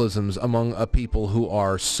cataclysms among a people who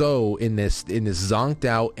are so in this zonked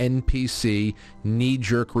out NPC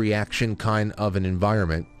knee-jerk reaction kind of an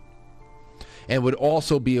environment, and would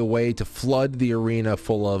also be a way to flood the arena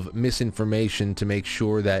full of misinformation to make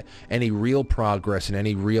sure that any real progress and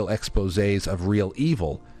any real exposés of real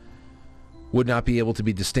evil would not be able to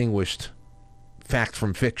be distinguished fact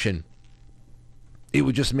from fiction. It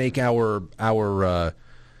would just make our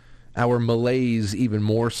malaise even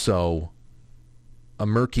more so a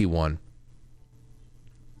murky one.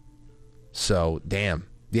 So, damn.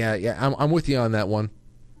 Yeah, I'm with you on that one.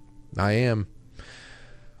 I am.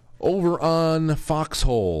 Over on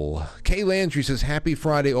Foxhole, Kay Landry says, happy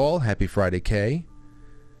Friday all. Happy Friday, Kay.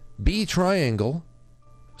 B Triangle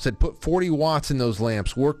said, put 40 watts in those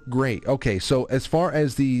lamps. Work great. Okay, so as far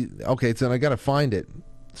as okay, then I got to find it.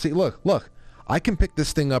 See, look. I can pick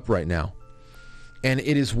this thing up right now. And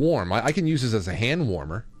it is warm. I can use this as a hand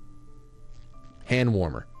warmer.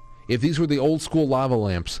 If these were the old school lava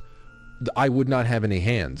lamps, I would not have any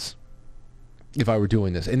hands if I were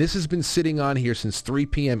doing this. And this has been sitting on here since 3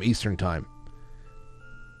 p.m. Eastern Time.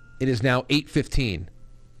 It is now 8:15.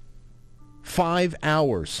 5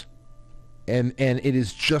 hours. And it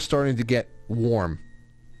is just starting to get warm.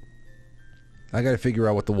 I got to figure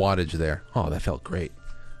out what the wattage there. Oh, that felt great.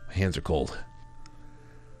 My hands are cold.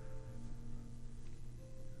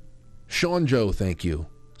 Sean Joe, thank you.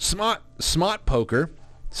 Smart Poker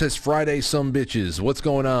says, Friday, some bitches. What's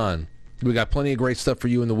going on? We got plenty of great stuff for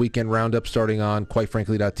you in the weekend roundup starting on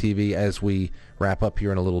quitefrankly.tv as we wrap up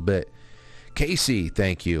here in a little bit. Casey,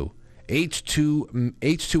 thank you. H2O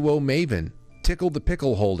Maven, Tickle the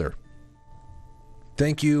Pickle Holder.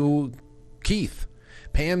 Thank you, Keith.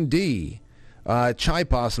 Pam D. Chai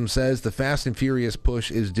Possum says, the Fast and Furious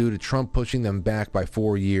push is due to Trump pushing them back by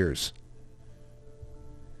 4 years.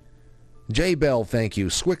 J Bell, thank you.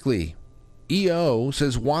 Squickly. EO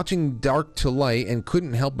says, watching Dark to Light and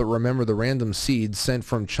couldn't help but remember the random seeds sent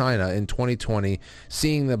from China in 2020,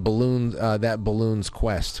 seeing the balloon's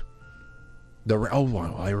quest.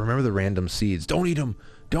 I remember the random seeds. Don't eat them.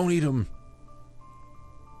 Don't eat them.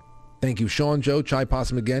 Thank you, Sean Joe. Chai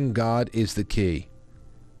Possum again. God is the key.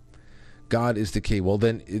 God is the key. Well,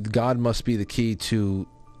 then God must be the key to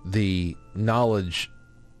the knowledge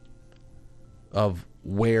of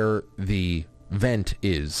where the vent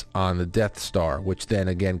is on the Death Star, which then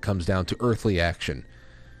again comes down to earthly action.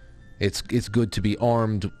 It's good to be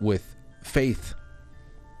armed with faith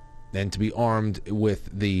and to be armed with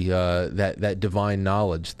the that divine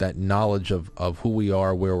knowledge, that knowledge of who we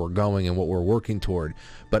are, where we're going, and what we're working toward.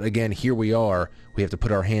 But again, here we are. We have to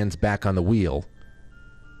put our hands back on the wheel,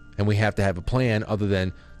 and we have to have a plan other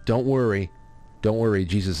than, don't worry,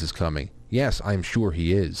 Jesus is coming. Yes, I'm sure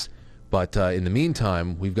he is. But in the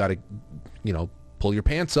meantime, we've got to, pull your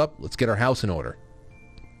pants up. Let's get our house in order.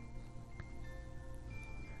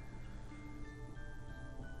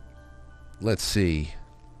 Let's see.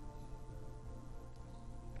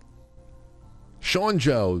 Sean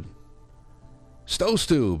Joe, Stove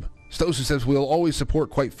Stube, Stosu says, we'll always support,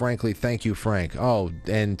 quite frankly. Thank you, Frank. Oh,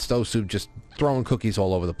 and Stosu just throwing cookies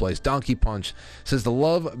all over the place. Donkey Punch says, the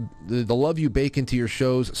love you bake into your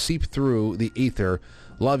shows seep through the ether.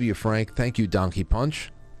 Love you, Frank. Thank you, Donkey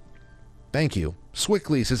Punch. Thank you.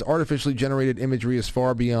 Swickley says, artificially generated imagery is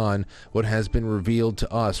far beyond what has been revealed to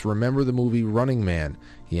us. Remember the movie Running Man?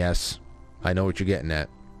 Yes, I know what you're getting at.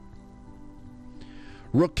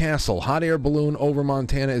 Rook Castle, hot air balloon over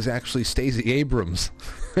Montana is actually Stacey Abrams.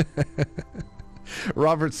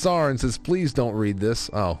 Robert Sarn says, please don't read this.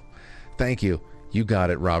 Oh, thank you. You got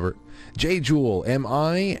it, Robert. J. Jewel, am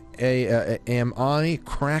I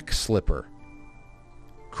crack slipper?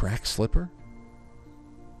 Crack slipper?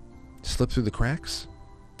 Slip through the cracks?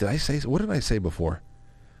 What did I say before?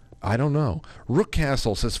 I don't know. Rook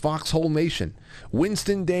Castle says, Foxhole Nation.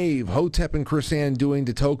 Winston Dave, Hotep and Chris Ann doing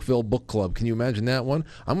the Tocqueville Book Club. Can you imagine that one?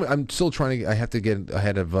 I'm still trying to, I have to get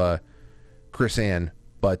ahead of Chris Ann.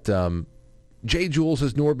 But J. Jewel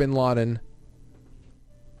says, Noor bin Laden,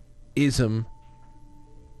 ism,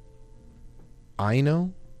 I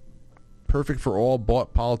know, perfect for all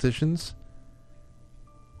bought politicians.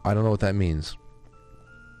 I don't know what that means.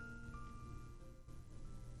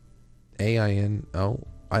 A-I-N-O?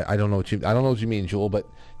 I don't know what you mean, Jewel, but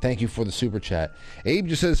thank you for the super chat. Abe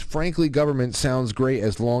just says, frankly, government sounds great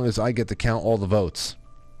as long as I get to count all the votes.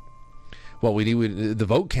 Well, the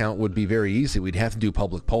vote count would be very easy. We'd have to do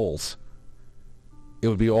public polls. It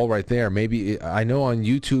would be all right there. Maybe, I know on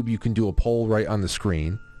YouTube you can do a poll right on the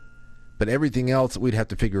screen, but everything else, we'd have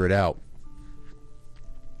to figure it out.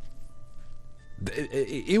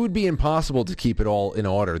 It would be impossible to keep it all in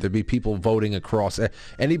order. There'd be people voting across.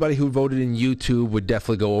 Anybody who voted in YouTube would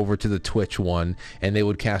definitely go over to the Twitch one, and they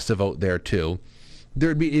would cast a vote there too.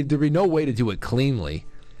 There'd be no way to do it cleanly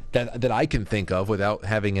that I can think of without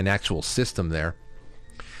having an actual system there.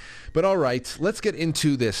 But all right, let's get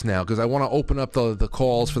into this now, because I want to open up the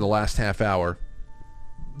calls for the last half hour.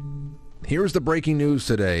 Here's the breaking news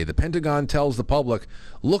today. The Pentagon tells the public,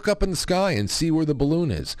 look up in the sky and see where the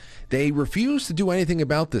balloon is. They refuse to do anything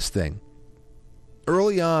about this thing.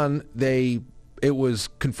 Early on, it was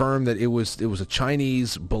confirmed that it was a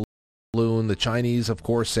Chinese balloon. The Chinese, of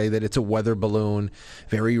course, say that it's a weather balloon,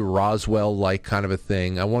 very Roswell-like kind of a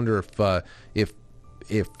thing. I wonder if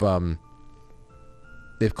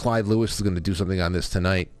Clyde Lewis is going to do something on this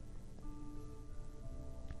tonight.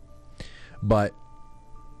 But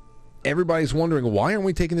everybody's wondering, why aren't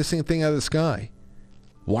we taking this thing out of the sky?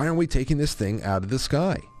 Why aren't we taking this thing out of the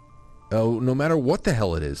sky? Oh, no matter what the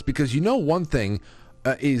hell it is. Because one thing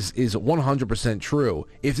is 100% true.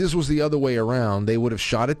 If this was the other way around, they would have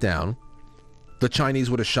shot it down. The Chinese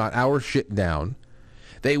would have shot our shit down.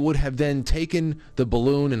 They would have then taken the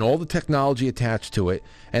balloon and all the technology attached to it,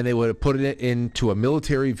 and they would have put it into a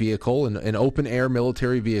military vehicle, an open-air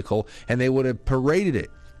military vehicle, and they would have paraded it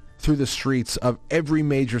through the streets of every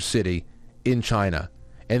major city in China.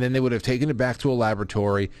 And then they would have taken it back to a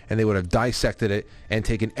laboratory, and they would have dissected it and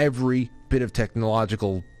taken every bit of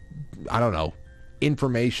technological,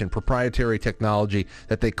 information, proprietary technology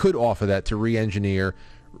that they could offer that to re-engineer,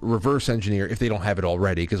 reverse engineer, if they don't have it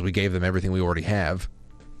already, because we gave them everything we already have.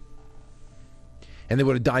 And they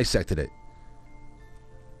would have dissected it.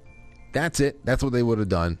 That's it. That's what they would have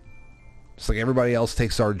done. It's like everybody else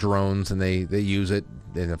takes our drones and they use it.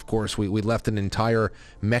 And of course, we left an entire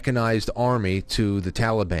mechanized army to the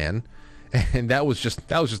Taliban. And that was just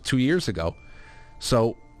 2 years ago.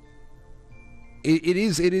 So it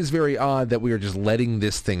is very odd that we are just letting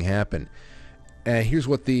this thing happen. Here's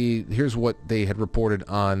what they had reported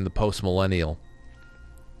on the Post-Millennial.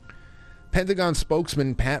 Pentagon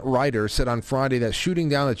spokesman Pat Ryder said on Friday that shooting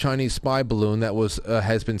down a Chinese spy balloon that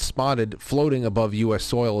has been spotted floating above U.S.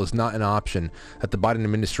 soil is not an option that the Biden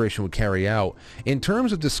administration would carry out. In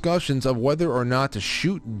terms of discussions of whether or not to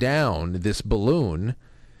shoot down this balloon,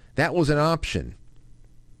 that was an option.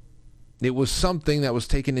 It was something that was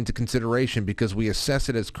taken into consideration because we assess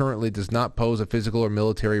it as currently does not pose a physical or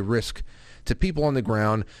military risk to people on the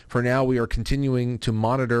ground. For now, we are continuing to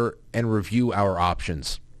monitor and review our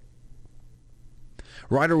options.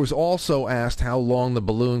 Ryder was also asked how long the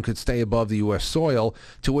balloon could stay above the U.S. soil,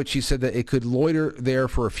 to which he said that it could loiter there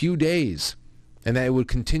for a few days and that it would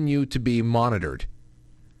continue to be monitored.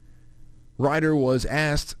 Ryder was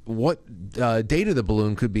asked what data the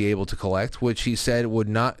balloon could be able to collect, which he said would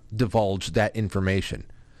not divulge that information.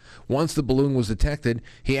 Once the balloon was detected,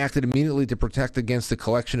 he acted immediately to protect against the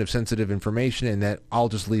collection of sensitive information, and that I'll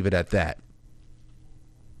just leave it at that.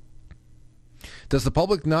 Does the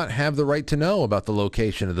public not have the right to know about the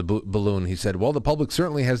location of the balloon? He said, well, the public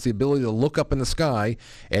certainly has the ability to look up in the sky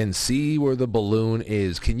and see where the balloon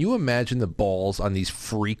is. Can you imagine the balls on these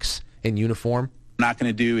freaks in uniform? Not going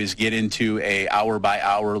to do is get into a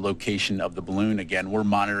hour-by-hour location of the balloon. Again, we're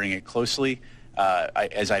monitoring it closely.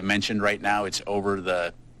 As I mentioned, right now it's over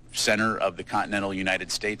the center of the continental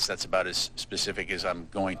United States. That's about as specific as I'm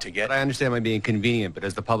going to get. But I understand it might be inconvenient, but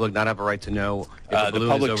does the public not have a right to know if the balloon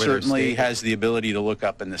public is over certainly their state? has the ability to look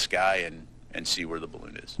up in the sky and see where the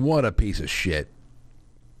balloon is. What a piece of shit.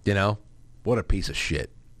 You know? What a piece of shit.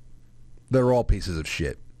 They're all pieces of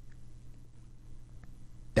shit.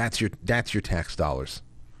 That's your tax dollars.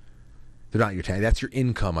 They're not your tax. That's your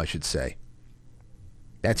income, I should say.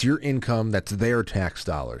 That's your income. That's their tax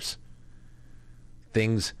dollars.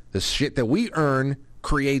 The shit that we earn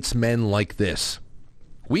creates men like this.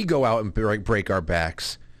 We go out and break our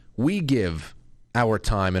backs. We give our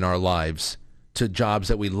time and our lives to jobs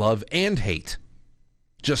that we love and hate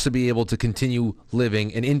just to be able to continue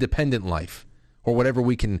living an independent life or whatever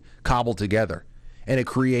we can cobble together. And it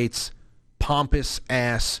creates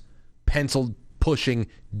pompous-ass, pencil-pushing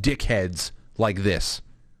dickheads like this.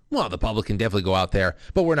 Well, the public can definitely go out there,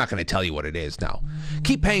 but we're not going to tell you what it is now.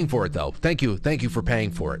 Keep paying for it, though. Thank you for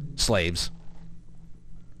paying for it, slaves.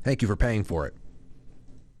 Thank you for paying for it.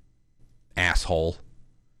 Asshole.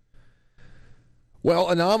 Well,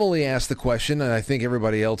 Anomaly asked the question, and I think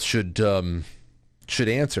everybody else should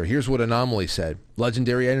answer. Here's what Anomaly said.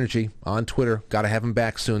 Legendary Energy on Twitter. Got to have him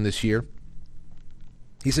back soon this year.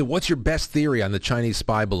 He said, what's your best theory on the Chinese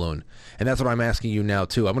spy balloon? And that's what I'm asking you now,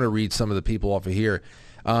 too. I'm going to read some of the people off of here.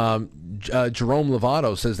 Jerome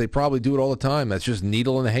Lovato says they probably do it all the time. That's just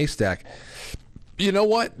needle in a haystack. You know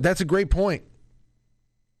what? That's a great point.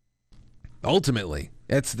 Ultimately,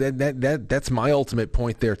 that's my ultimate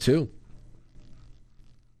point there, too.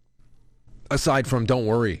 Aside from don't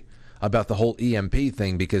worry about the whole EMP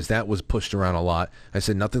thing, because that was pushed around a lot. I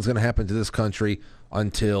said nothing's going to happen to this country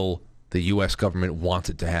until the U.S. government wants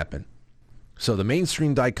it to happen. So the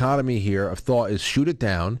mainstream dichotomy here of thought is shoot it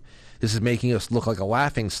down. This is making us look like a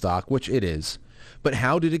laughing stock, which it is. But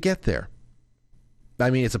how did it get there? I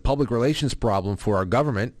mean, it's a public relations problem for our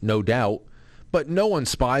government, no doubt. But no one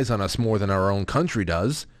spies on us more than our own country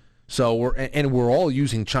does. So we're all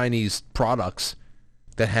using Chinese products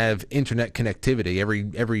that have internet connectivity.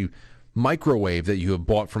 Every microwave that you have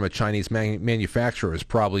bought from a Chinese manufacturer is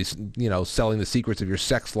probably, selling the secrets of your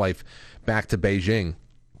sex life back to Beijing.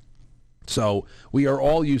 So we are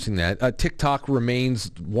all using that. TikTok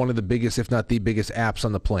remains one of the biggest, if not the biggest, apps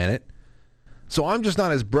on the planet. So I'm just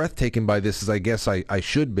not as breathtaken by this as I guess I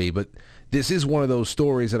should be. But this is one of those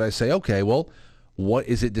stories that I say, okay, well, what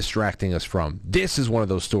is it distracting us from? This is one of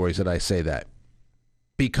those stories that I say that.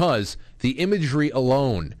 Because the imagery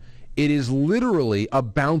alone, it is literally a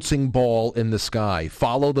bouncing ball in the sky.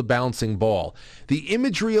 Follow the bouncing ball. The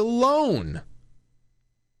imagery alone.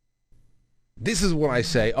 This is what I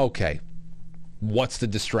say, okay, what's the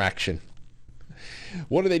distraction?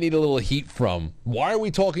 What do they need a little heat from? Why are we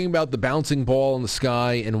talking about the bouncing ball in the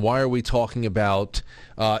sky, and why are we talking about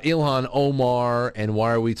Ilhan Omar, and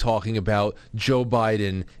why are we talking about Joe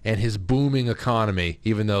Biden and his booming economy,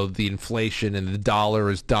 even though the inflation and the dollar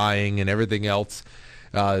is dying and everything else?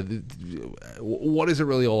 What is it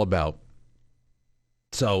really all about?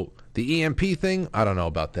 So the EMP thing, I don't know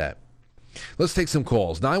about that. Let's take some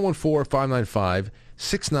calls.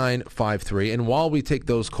 914-595-6953. And while we take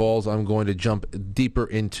those calls, I'm going to jump deeper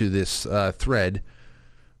into this thread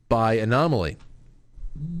by Anomaly.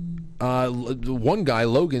 One guy,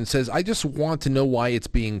 Logan, says, I just want to know why it's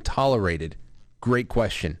being tolerated. Great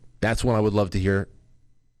question. That's one I would love to hear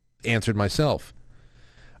answered myself.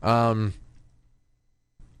 This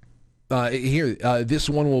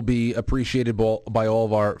one will be appreciated by all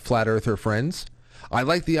of our flat earther friends. I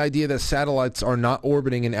like the idea that satellites are not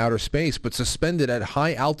orbiting in outer space, but suspended at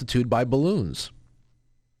high altitude by balloons.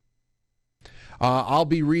 I'll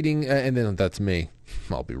be reading, and then that's me.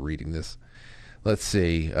 I'll be reading this. Let's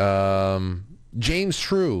see. James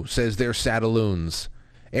True says they're sataloons.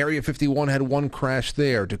 Area 51 had one crash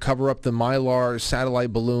there. To cover up the Mylar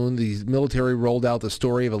satellite balloon, the military rolled out the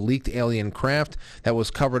story of a leaked alien craft that was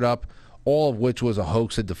covered up, all of which was a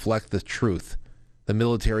hoax to deflect the truth. The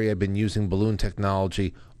military had been using balloon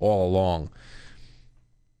technology all along.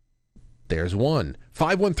 There's one.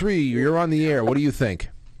 513, you're on the air. What do you think?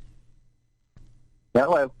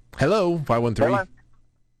 Hello. Hello, 513. Hello.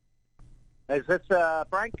 Is this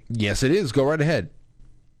Frank? Yes, it is. Go right ahead.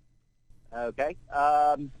 Okay.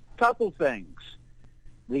 Couple things.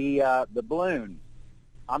 The balloon.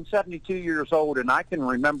 I'm 72 years old, and I can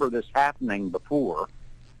remember this happening before.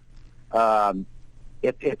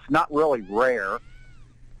 It's not really rare.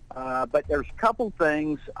 But there's a couple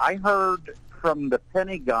things I heard from the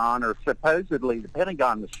Pentagon, or supposedly the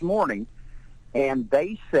Pentagon this morning, and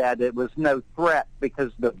they said it was no threat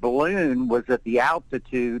because the balloon was at the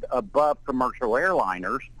altitude above commercial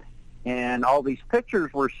airliners, and all these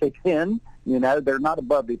pictures we're seeing, they're not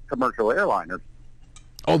above the commercial airliners.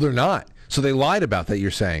 Oh, they're not. So they lied about that,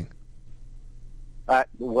 you're saying?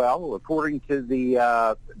 Well, according to the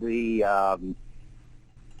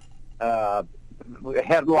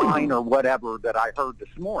headline or whatever that I heard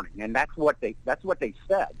this morning, and that's what they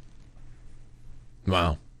said.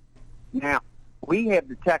 Wow. Now, we have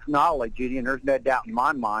the technology, and there's no doubt in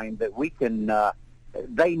my mind that we can.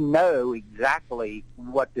 They know exactly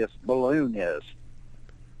what this balloon is.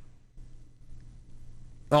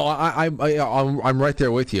 Oh, I'm right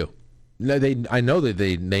there with you. No, I know that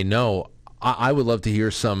they know. I would love to hear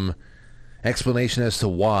some explanation as to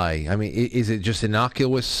why. I mean, is it just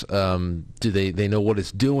innocuous? Do they know what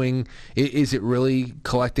it's doing? Is it really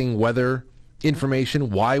collecting weather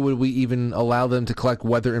information? Why would we even allow them to collect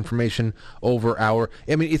weather information over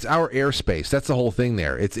it's our airspace. That's the whole thing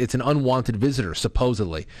there. It's an unwanted visitor,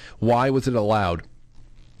 supposedly. Why was it allowed?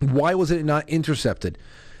 Why was it not intercepted?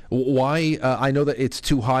 Why? I know that it's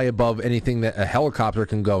too high above anything that a helicopter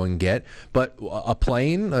can go and get, but a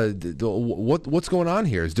plane? What's going on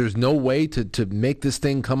here? There's no way to make this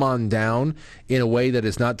thing come on down in a way that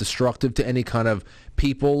is not destructive to any kind of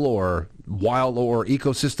people or wild or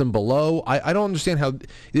ecosystem below. I don't understand how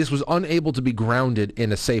this was unable to be grounded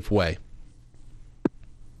in a safe way.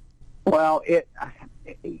 Well,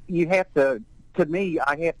 you have to me,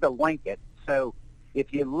 I have to link it. So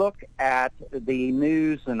if you look at the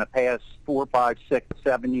news in the past 4, 5, 6,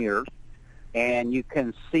 7 years, and you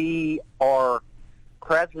can see our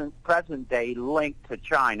present day link to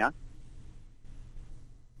China,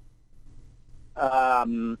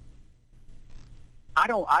 I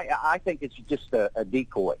think it's just a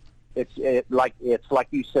decoy. It's like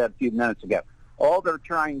you said a few minutes ago. All they're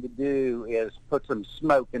trying to do is put some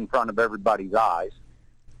smoke in front of everybody's eyes.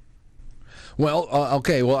 Well,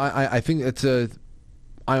 okay. Well, I think it's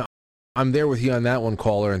I'm there with you on that one,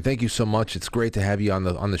 caller, and thank you so much. It's great to have you on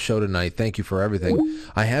the show tonight. Thank you for everything.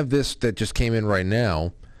 I have this that just came in right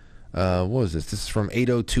now. What is this? This is from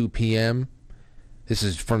 8:02 p.m. This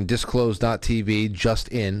is from disclosed.tv, just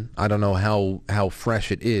in. I don't know how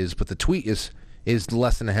fresh it is, but the tweet is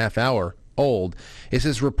less than a half hour old. It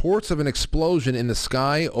says, reports of an explosion in the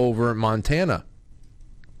sky over Montana.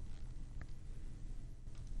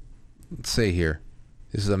 Let's see here.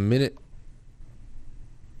 This is a minute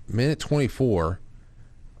 24.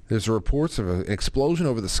 There's reports of an explosion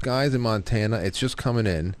over the skies in Montana. It's just coming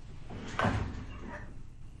in.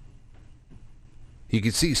 You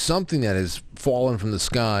can see something that has fallen from the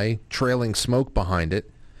sky, trailing smoke behind it.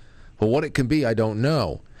 But what it can be, I don't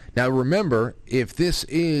know. Now remember, if this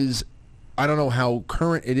is, I don't know how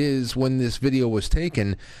current it is when this video was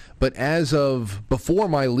taken, but as of before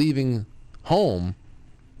my leaving home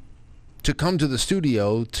to come to the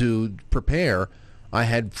studio to prepare, I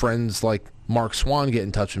had friends like Mark Swan get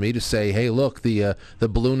in touch with me to say, hey, look, the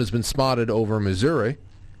balloon has been spotted over Missouri.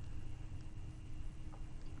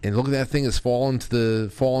 And look at that thing has fallen to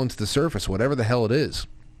the surface, whatever the hell it is.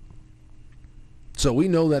 So we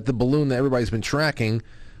know that the balloon that everybody's been tracking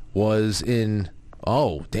was in,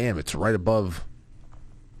 oh, damn, it's right above.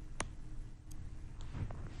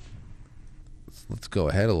 Let's go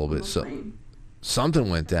ahead a little bit. So something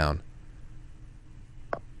went down.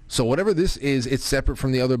 So whatever this is, it's separate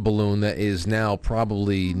from the other balloon that is now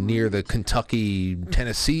probably near the Kentucky,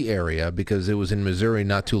 Tennessee area because it was in Missouri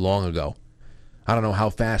not too long ago. I don't know how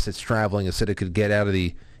fast it's traveling. It said it could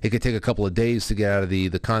take a couple of days to get out of the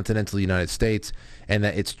continental United States, and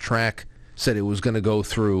that its track said it was going to go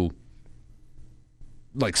through,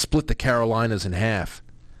 like, split the Carolinas in half.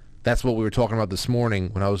 That's what we were talking about this morning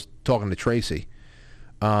when I was talking to Tracy.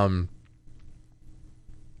 If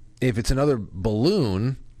it's another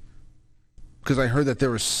balloon, because I heard that there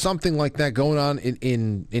was something like that going on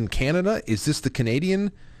in Canada. Is this the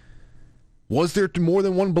Canadian? Was there more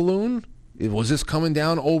than one balloon? Was this coming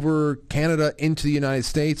down over Canada into the United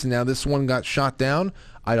States, and now this one got shot down?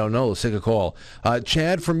 I don't know. Let's take a call.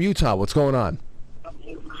 Chad from Utah, what's going on?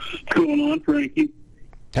 What's going on, Frankie?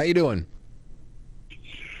 How you doing?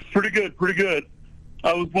 Pretty good.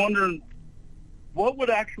 I was wondering, what would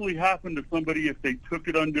actually happen to somebody if they took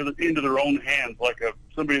it into their own hands, like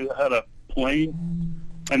somebody that had a plane,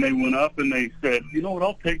 and they went up and they said, you know what,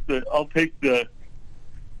 I'll take the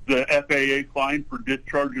the FAA fined for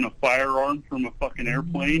discharging a firearm from a fucking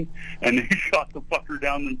airplane, and they shot the fucker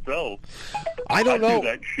down themselves. I don't know do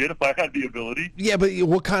that shit if I had the ability. Yeah, but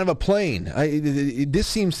what kind of a plane? This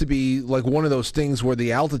seems to be like one of those things where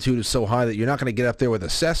the altitude is so high that you're not going to get up there with a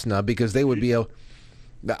Cessna, because they would be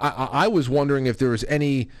I was wondering if there was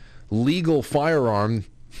any legal firearm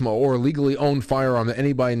or legally owned firearm that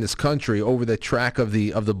anybody in this country over the track of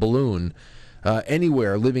the balloon,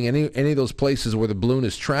 anywhere, living any of those places where the balloon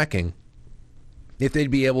is tracking, if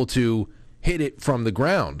they'd be able to hit it from the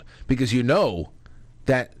ground, because you know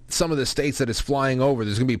that some of the states that it's flying over,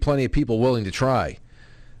 there's going to be plenty of people willing to try.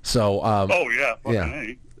 So, oh yeah, fucking yeah.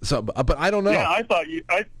 A. So, but I don't know. Yeah, I thought you.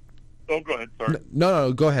 Oh, go ahead. Sorry.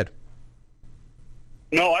 No, go ahead.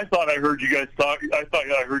 No, I thought I heard you guys talk. I thought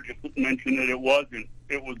I heard you mention that it wasn't.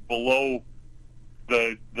 It was below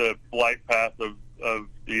the flight path of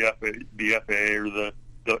the FAA or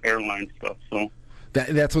the airline stuff. So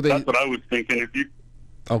that's what I was thinking. If you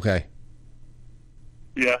okay.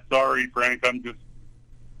 Yeah, sorry, Frank.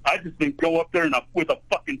 I just think go up there with a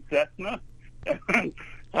fucking Cessna and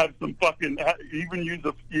have some fucking even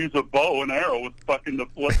use a bow and arrow with fucking the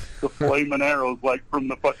flaming arrows like from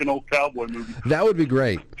the fucking old cowboy movie. That would be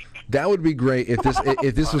great. That would be great if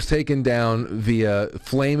this was taken down via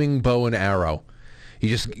flaming bow and arrow.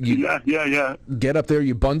 You get up there,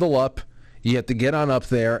 you bundle up, you have to get on up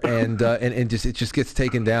there, and it just gets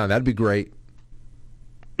taken down. That'd be great.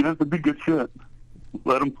 Yeah, that'd be good shit.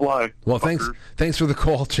 Let them fly. Well, thanks for the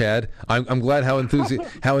call, Chad. I'm glad how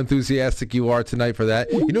enthusiastic you are tonight for that.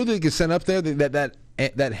 You know that you can send up there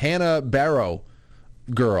that Hannah Barrow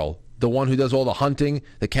girl, the one who does all the hunting,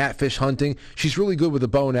 the catfish hunting. She's really good with a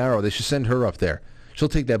bow and arrow. They should send her up there. She'll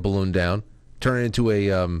take that balloon down, turn it into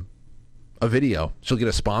a video. She'll get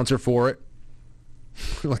a sponsor for it,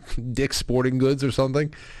 like Dick's Sporting Goods or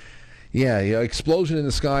something. Yeah, explosion in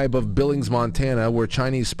the sky above Billings, Montana, where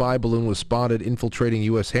Chinese spy balloon was spotted infiltrating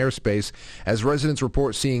U.S. airspace, as residents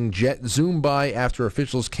report seeing jet zoom by after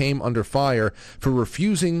officials came under fire for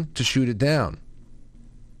refusing to shoot it down.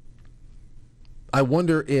 I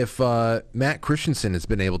wonder if Matt Christensen has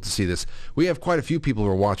been able to see this. We have quite a few people who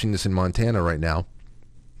are watching this in Montana right now.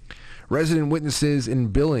 Resident witnesses in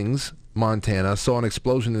Billings, Montana, saw an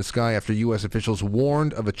explosion in the sky after U.S. officials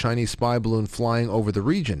warned of a Chinese spy balloon flying over the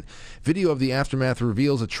region. Video of the aftermath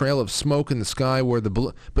reveals a trail of smoke in the sky where the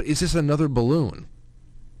balloon... But is this another balloon?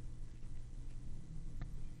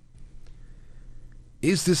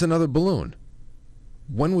 Is this another balloon?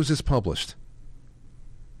 When was this published?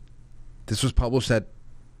 This was published at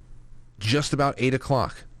just about 8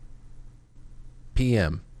 o'clock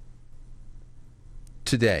p.m.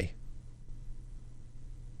 today.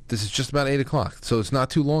 This is just about 8 o'clock, so it's not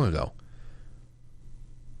too long ago.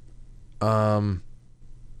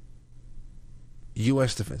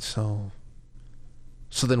 U.S. defense. So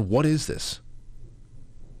then what is this?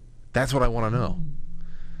 That's what I want to know.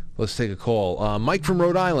 Let's take a call. Mike from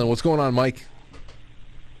Rhode Island. What's going on, Mike?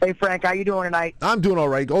 Hey, Frank. How you doing tonight? I'm doing all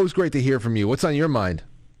right. Always great to hear from you. What's on your mind?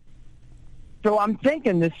 So I'm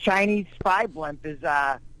thinking this Chinese spy blimp is,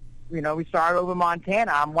 we started over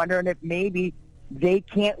Montana. I'm wondering if maybe they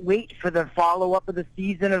can't wait for the follow-up of the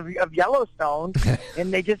season of Yellowstone,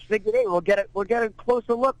 and they just figured, hey, we'll get a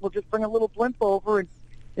closer look. We'll just bring a little blimp over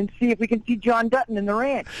and see if we can see John Dutton in the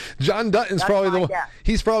ranch. John Dutton's probably the one.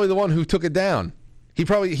 He's probably the one who took it down. He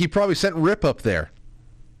probably sent Rip up there.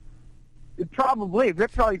 Probably.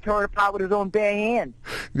 Rip probably tore it apart with his own bare hands.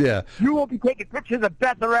 Yeah. You won't be taking pictures of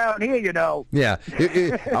Beth around here, you know. Yeah.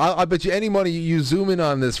 I bet you any money you zoom in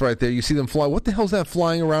on this right there, you see them fly. What the hell's that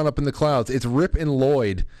flying around up in the clouds? It's Rip and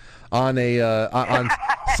Lloyd on and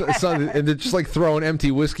they're just like throwing empty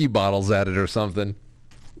whiskey bottles at it or something.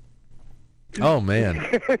 Oh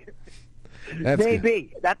man. Maybe.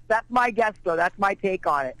 Good. That's my guess though. That's my take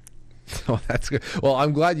on it. Oh, that's good. Well,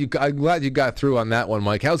 I'm glad you got through on that one,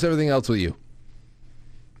 Mike. How's everything else with you?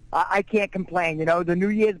 I can't complain. You know, the new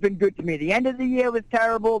year's been good to me. The end of the year was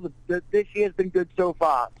terrible. This year's been good so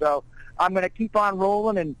far. So I'm going to keep on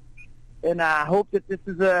rolling and hope that this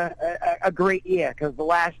is a great year, because the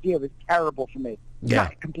last year was terrible for me. Yeah.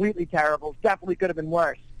 Not completely terrible. Definitely could have been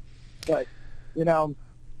worse. But,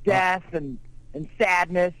 death and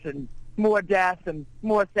sadness and more death and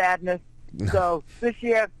more sadness. So this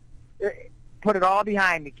year, put it all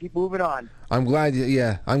behind me. Keep moving on. I'm glad.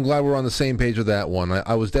 Yeah, I'm glad we're on the same page with that one.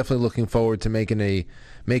 I was definitely looking forward to making a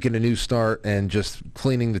new start and just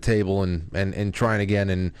cleaning the table and trying again.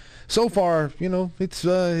 And so far, it's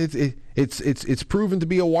proven to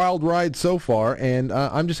be a wild ride so far. And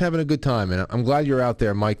I'm just having a good time. And I'm glad you're out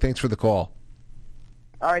there, Mike. Thanks for the call.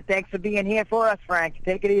 All right, thanks for being here for us, Frank.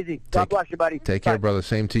 Take it easy. God bless you, buddy. Take care, brother.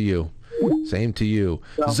 Same to you. Same to you.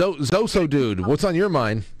 Zoso dude, what's on your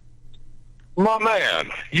mind? My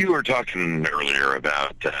man, you were talking earlier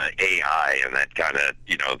about AI and that kind of,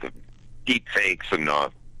 the deepfakes and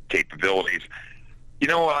capabilities.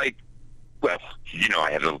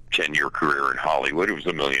 I had a 10-year career in Hollywood. It was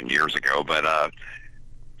a million years ago. But,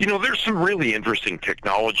 there's some really interesting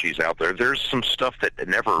technologies out there. There's some stuff that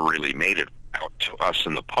never really made it out to us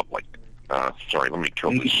in the public. Sorry, let me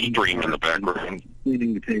kill the stream in the background.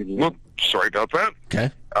 Cleaning the table. Whoop, sorry about that.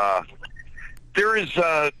 Okay. There is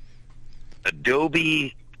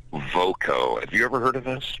Adobe Voco. Have you ever heard of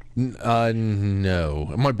this?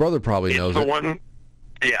 No. My brother probably knows the it. one.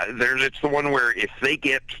 Yeah, it's the one where if they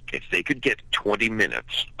could get 20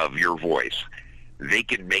 minutes of your voice, they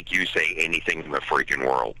could make you say anything in the freaking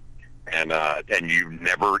world, and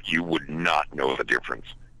you would not know the difference.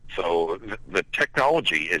 So the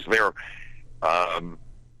technology is there.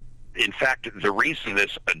 In fact, the reason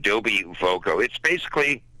this Adobe Voco, it's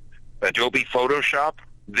basically Adobe Photoshop.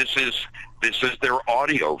 This is their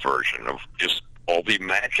audio version of just all the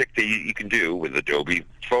magic that you can do with Adobe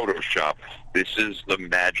Photoshop. This is the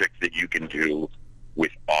magic that you can do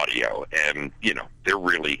with audio, and they're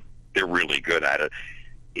really good at it.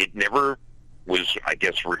 It never was, I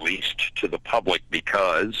guess, released to the public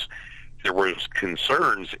because there was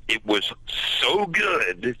concerns. It was so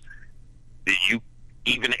good that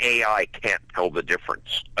even AI can't tell the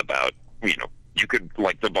difference about, you could,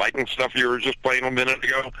 like the Biden stuff you were just playing a minute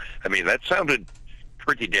ago. I mean, that sounded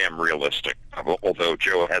pretty damn realistic, although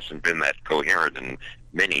Joe hasn't been that coherent in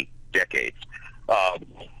many decades. I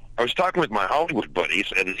was talking with my Hollywood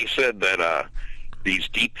buddies, and they said that these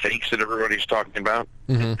deep fakes that everybody's talking about,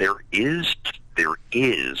 there is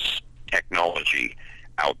technology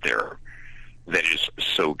out there that is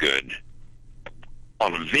so good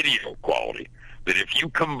on a video quality that if you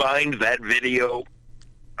combined that video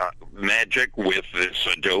magic with this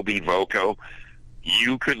Adobe Voco,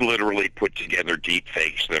 you could literally put together deep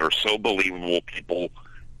fakes that are so believable people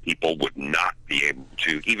would not be able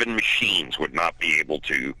to, even machines would not be able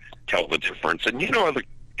to tell the difference. And the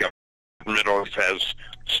government always has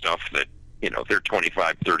stuff that, they're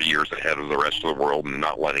 25, 30 years ahead of the rest of the world and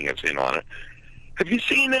not letting us in on it. Have you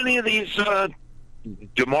seen any of these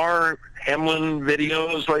Damar Hamlin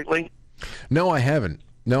videos lately? No, I haven't.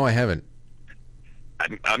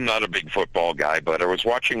 I'm not a big football guy, but I was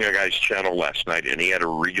watching a guy's channel last night, and he had a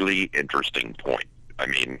really interesting point. I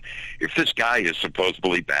mean, if this guy is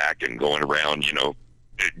supposedly back and going around,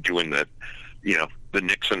 doing the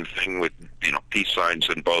Nixon thing with, peace signs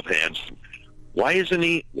in both hands, why isn't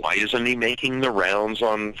he making the rounds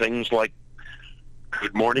on things like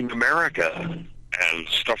Good Morning America and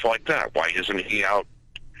stuff like that? Why isn't he out,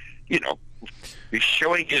 he's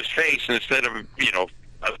showing his face instead of,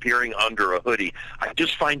 appearing under a hoodie? I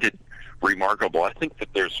just find it remarkable. I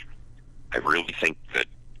really think that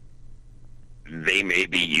they may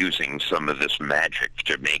be using some of this magic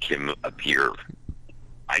to make him appear.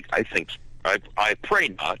 I think, I pray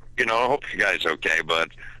not. I hope you guys okay, but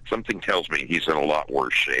something tells me he's in a lot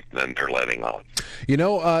worse shape than they're letting on.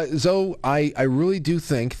 Zoe, I really do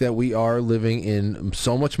think that we are living in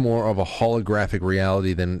so much more of a holographic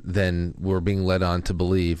reality than we're being led on to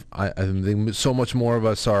believe. I think so much more of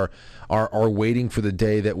us are waiting for the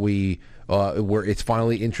day that we where it's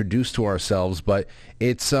finally introduced to ourselves. But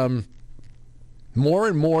it's more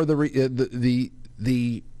and more the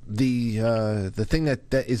thing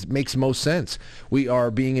that makes most sense. We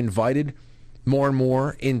are being invited more and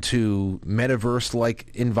more into metaverse-like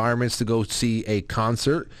environments to go see a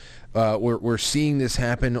concert. We're seeing this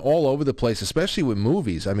happen all over the place, especially with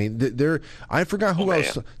movies. I mean, I forgot who I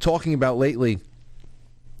was talking about lately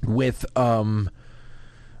with, it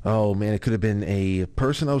could have been a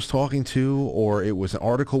person I was talking to, or it was an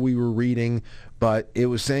article we were reading, but it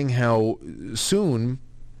was saying how soon,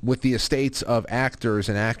 with the estates of actors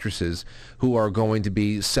and actresses who are going to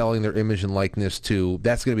be selling their image and likeness to,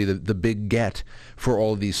 that's going to be the big get for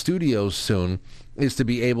all of these studios soon, is to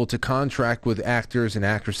be able to contract with actors and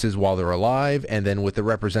actresses while they're alive, and then with the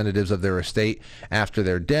representatives of their estate after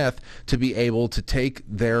their death, to be able to take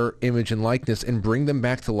their image and likeness and bring them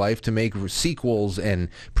back to life to make sequels and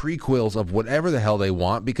prequels of whatever the hell they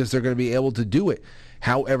want, because they're going to be able to do it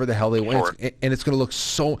however the hell they want, and it's going to look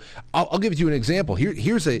so. I'll give you an example.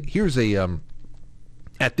 Here's a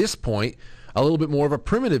at this point a little bit more of a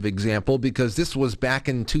primitive example, because this was back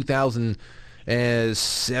in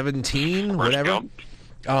 2017, whatever.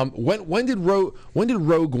 When did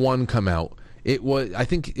Rogue One come out? It was, I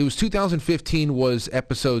think it was 2015 was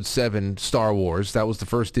Episode 7 Star Wars. That was the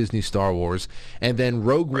first Disney Star Wars. And then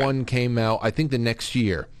Rogue One came out, I think the next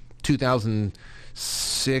year,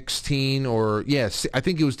 2016 or, yes, I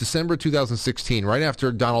think it was December 2016, right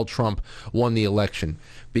after Donald Trump won the election.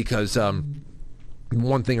 Because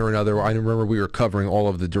one thing or another, I remember we were covering all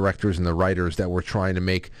of the directors and the writers that were trying to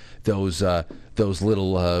make those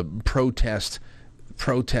little protest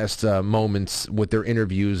moments with their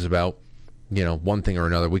interviews about, one thing or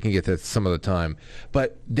another. We can get to some of the time.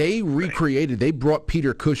 But they brought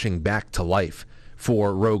Peter Cushing back to life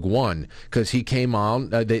for Rogue One because he came on.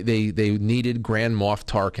 They needed Grand Moff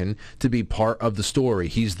Tarkin to be part of the story.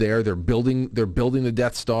 He's there. They're building the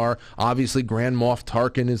Death Star. Obviously, Grand Moff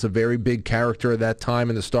Tarkin is a very big character at that time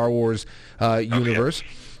in the Star Wars universe.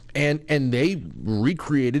 And they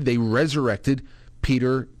resurrected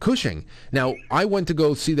Peter Cushing. Now, I went to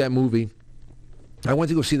go see that movie.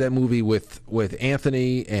 With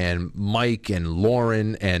Anthony and Mike and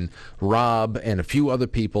Lauren and Rob and a few other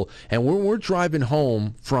people. And when we're driving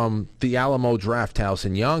home from the Alamo Draft House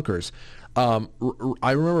in Yonkers, I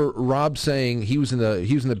remember Rob saying he was in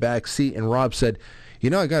the back seat, and Rob said,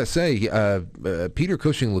 I got to say, Peter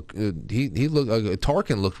Cushing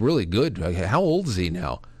Tarkin looked really good. How old is he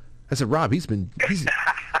now? I said, Rob, I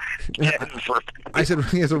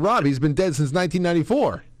said, Rob, he's been dead since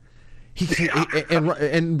 1994.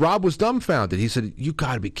 And Rob was dumbfounded. He said, "You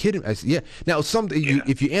got to be kidding!" I said, "Yeah." Now,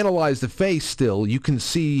 if you analyze the face, still you can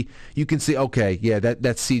see. Okay, yeah,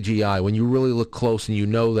 that's CGI. When you really look close and you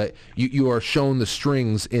know that you are shown the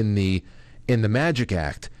strings in the magic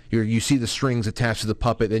act. You see the strings attached to the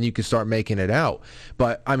puppet, then you can start making it out.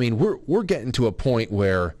 But I mean, we're getting to a point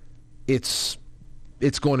where it's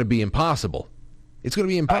going to be impossible. It's going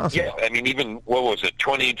to be impossible. Yeah, I mean, even,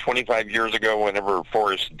 20, 25 years ago, whenever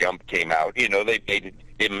Forrest Gump came out, they made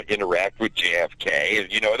him interact with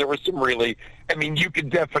JFK. There was some really, you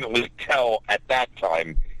could definitely tell at that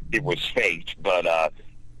time it was fake. But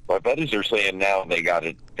my buddies are saying now they've got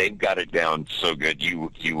it down so good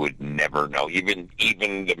you would never know. Even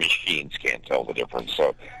the machines can't tell the difference.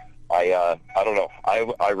 So I don't know.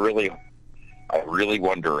 I really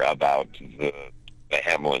wonder about the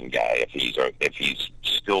Hamlin guy, if he's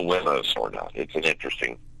still with us or not. It's an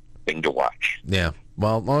interesting thing to watch. Yeah.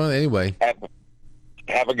 Well, anyway.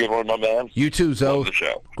 Have a good one, my man. You too, Zoe. Love the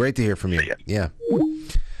show. Great to hear from you. Yeah.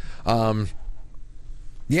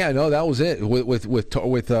 Yeah, no, that was it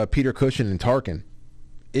with Peter Cushing and Tarkin.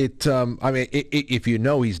 If you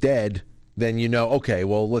know he's dead, then okay,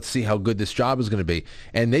 well, let's see how good this job is going to be.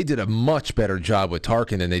 And they did a much better job with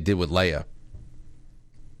Tarkin than they did with Leia.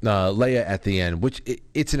 Leia at the end, which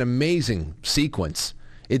it's an amazing sequence.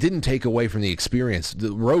 It didn't take away from the experience.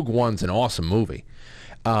 The Rogue One's an awesome movie,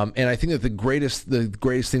 and I think that the greatest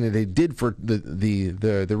thing that they did for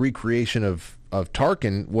the recreation of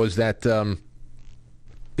Tarkin was that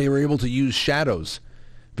they were able to use shadows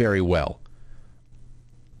very well.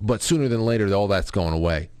 But sooner than later, all that's going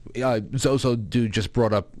away. Zozo dude just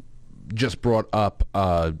brought up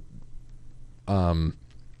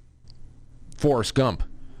Forrest Gump.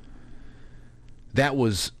 That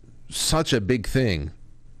was such a big thing,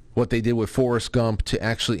 what they did with Forrest Gump to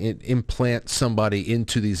actually implant somebody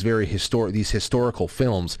into these historical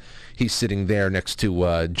films. He's sitting there next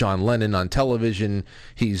to John Lennon on television.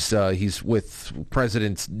 He's with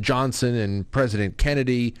President Johnson and President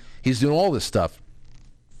Kennedy. He's doing all this stuff.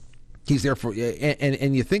 He's there for,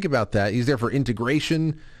 and you think about that. He's there for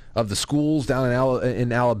integration of the schools down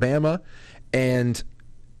in Alabama, and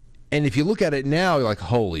if you look at it now, you're like,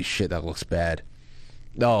 holy shit, that looks bad.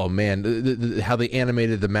 Oh man, how they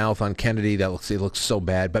animated the mouth on Kennedy, it looks so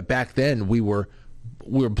bad. But back then, we were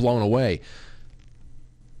blown away.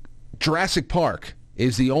 Jurassic Park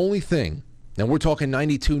is the only thing, and we're talking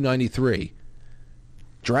 92, 93.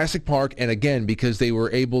 Jurassic Park, and again, because they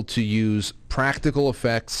were able to use practical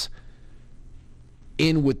effects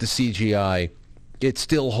in with the CGI, it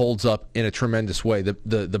still holds up in a tremendous way.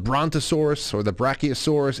 The Brontosaurus or the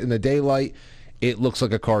Brachiosaurus in the daylight, it looks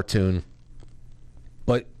like a cartoon.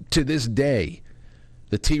 But to this day,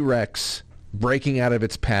 the T-Rex breaking out of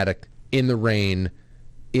its paddock in the rain,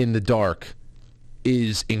 in the dark,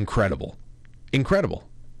 is incredible. Incredible.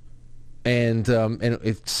 And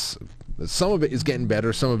it's some of it is getting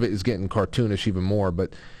better, some of it is getting cartoonish even more.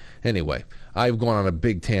 But anyway, I've gone on a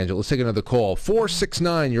big tangent. Let's take another call.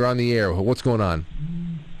 469, you're on the air. What's going on?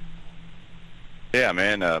 Yeah,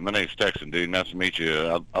 man. My name's Texan, dude. Nice to meet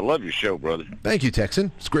you. I love your show, brother. Thank you,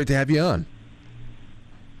 Texan. It's great to have you on.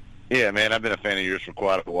 Yeah, man. I've been a fan of yours for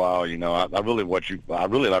quite a while. I really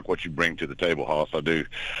like what you bring to the table, Hoss. I do.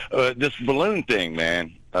 This balloon thing,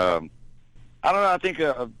 man. I don't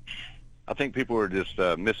know. I think people are just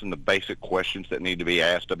missing the basic questions that need to be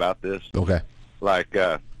asked about this. Okay. Like,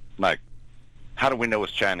 how do we know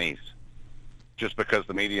it's Chinese? Just because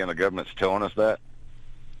the media and the government's telling us that?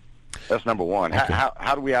 That's number one. Okay.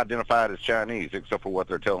 How do we identify it as Chinese except for what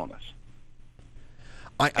they're telling us?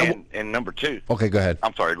 And number two. Okay, go ahead.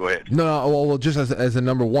 I'm sorry, go ahead. No, well, just as a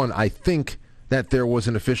number one, I think that there was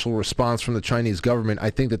an official response from the Chinese government.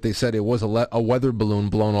 I think that they said it was a weather balloon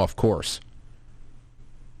blown off course.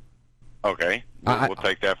 Okay, we'll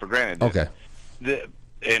take that for granted. Okay.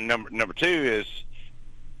 And number two is,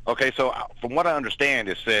 okay, so from what I understand,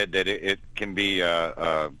 it said that it can be,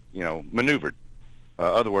 maneuvered.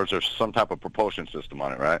 Other words, there's some type of propulsion system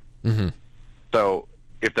on it, right? Mm-hmm. So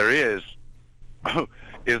if there is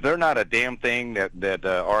there not a damn thing that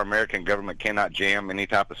our American government cannot jam any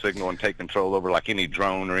type of signal and take control over, like any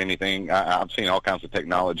drone or anything? I've seen all kinds of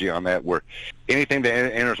technology on that where anything that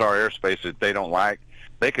enters our airspace that they don't like,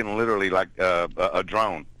 they can literally, like a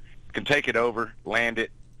drone, can take it over, land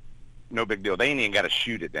it, no big deal. They ain't even got to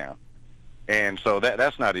shoot it down. And so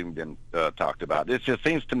that's not even been talked about. It just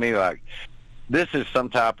seems to me like this is some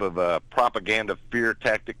type of propaganda fear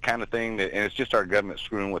tactic kind of thing, and it's just our government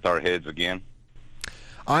screwing with our heads again.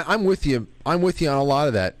 I'm with you. I'm with you on a lot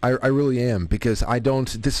of that. I really am, because I don't.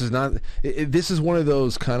 This is not. This is one of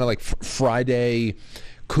those kind of like Friday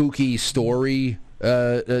kooky story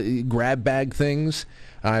grab bag things.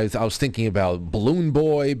 I was thinking about Balloon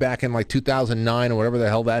Boy back in like 2009 or whatever the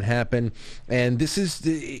hell that happened, and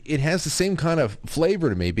it has the same kind of flavor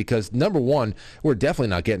to me, because number one, we're definitely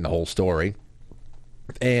not getting the whole story,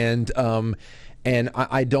 and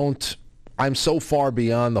I don't. I'm so far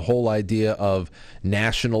beyond the whole idea of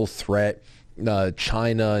national threat,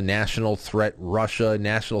 China, national threat, Russia,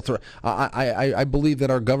 national threat. I believe that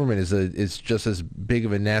our government is just as big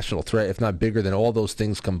of a national threat, if not bigger than all those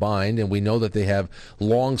things combined. And we know that they have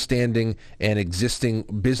long-standing and existing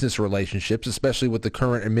business relationships, especially with the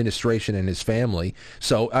current administration and his family.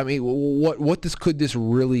 So, I mean, could this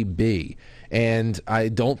really be? And I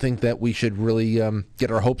don't think that we should really get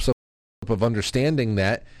our hopes up of understanding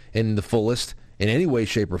that in the fullest in any way,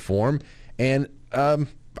 shape, or form. And I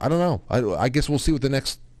don't know. I guess we'll see what the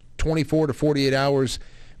next 24 to 48 hours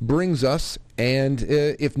brings us. And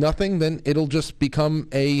if nothing, then it'll just become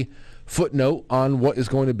a footnote on what is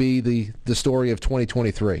going to be the story of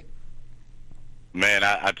 2023. Man,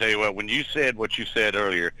 I tell you what, when you said what you said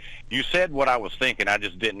earlier, you said what I was thinking. I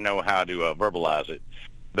just didn't know how to verbalize it.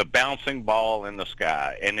 The bouncing ball in the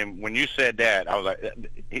sky. And then when you said that, I was like,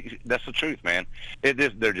 that's the truth, man.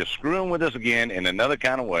 They're just screwing with us again in another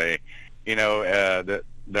kind of way. You know,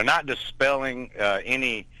 they're not dispelling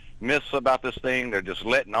any myths about this thing. They're just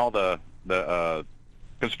letting all the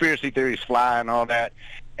conspiracy theories fly and all that.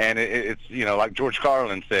 And it's, you know, like George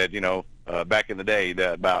Carlin said, you know, back in the day,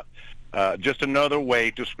 about just another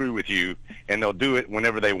way to screw with you, and they'll do it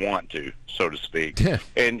whenever they want to, so to speak. Yeah.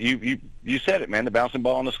 And you said it, man, the bouncing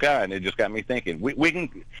ball in the sky, and it just got me thinking.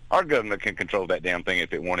 Our government can control that damn thing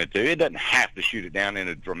if it wanted to. It doesn't have to shoot it down in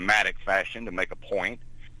a dramatic fashion to make a point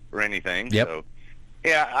or anything. Yep. So,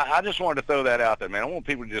 yeah, I just wanted to throw that out there, man. I want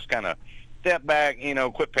people to just kind of step back, you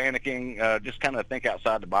know, quit panicking, just kind of think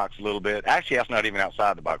outside the box a little bit. Actually, that's not even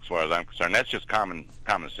outside the box as far as I'm concerned. That's just common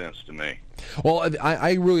sense to me. Well,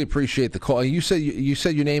 I really appreciate the call. You said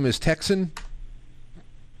your name is Texan?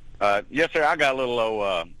 Yes, sir. I got a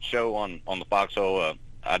little show on the Foxhole.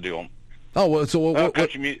 I do them. Oh, well, so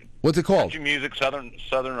what's it called? Country music,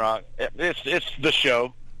 southern rock. It's The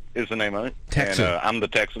Show is the name of it. Texan. And I'm the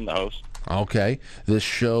Texan, the host. Okay, the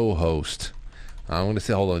show host. I want to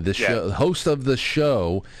say, hold on, show, host of the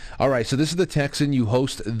show. All right, so this is the Texan. You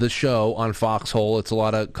host the show on Foxhole. It's a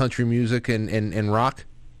lot of country music and rock.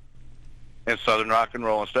 And southern rock and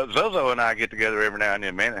roll and stuff. Zozo and I get together every now and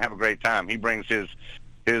then, man, and have a great time. He brings his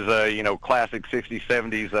classic 60s,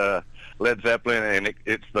 70s Led Zeppelin, and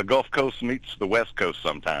it's the Gulf Coast meets the West Coast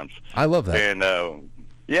sometimes. I love that. And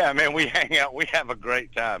yeah, man, we hang out. We have a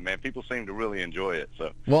great time, man. People seem to really enjoy it.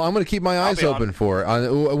 So. Well, I'm going to keep my eyes open for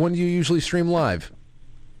it. When do you usually stream live?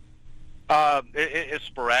 It's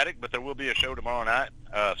sporadic, but there will be a show tomorrow night,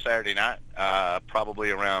 Saturday night,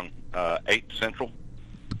 probably around 8 Central.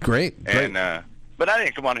 Great. And but I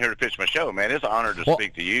didn't come on here to pitch my show, man. It's an honor to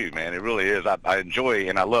speak to you, man. It really is. I enjoy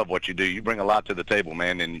and I love what you do. You bring a lot to the table,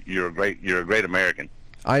 man, and you're a great American.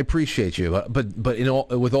 I appreciate you, but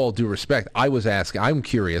with all due respect, I'm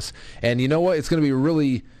curious, and you know what? It's going to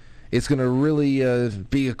really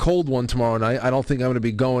be a cold one tomorrow night. I don't think I'm going to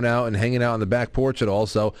be going out and hanging out on the back porch at all.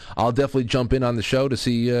 So I'll definitely jump in on the show to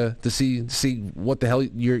see what the hell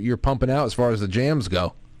you're pumping out as far as the jams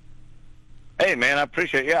go. Hey, man, I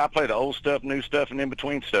appreciate it. Yeah, I play the old stuff, new stuff, and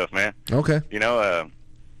in-between stuff, man. Okay. You know,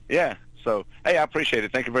 yeah. So, hey, I appreciate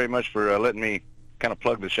it. Thank you very much for letting me kind of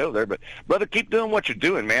plug the show there. But, brother, keep doing what you're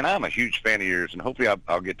doing, man. I'm a huge fan of yours, and hopefully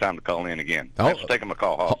I'll get time to call in again. Thanks for taking my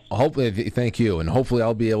call, Hoss. Hopefully, thank you. And hopefully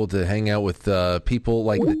I'll be able to hang out with people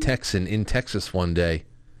like the Texan in Texas one day.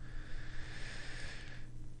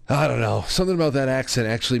 I don't know. Something about that accent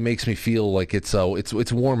actually makes me feel like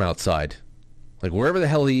it's warm outside. Like, wherever the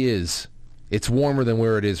hell he is, it's warmer than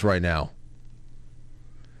where it is right now.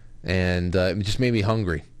 And it just made me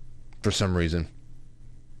hungry for some reason.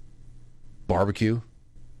 Barbecue?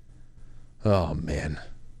 Oh, man.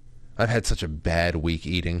 I've had such a bad week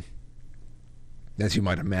eating. As you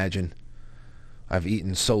might imagine. I've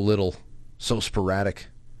eaten so little, so sporadic.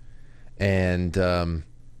 And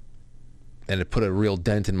it put a real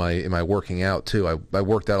dent in my working out, too. I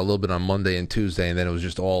worked out a little bit on Monday and Tuesday, and then it was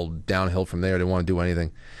just all downhill from there. I didn't want to do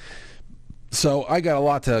anything. So I got a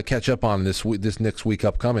lot to catch up on this next week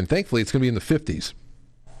upcoming. Thankfully, it's going to be in the 50s.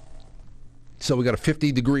 So we got a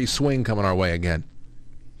 50-degree swing coming our way again.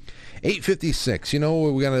 8:56. You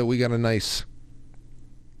know, we got a nice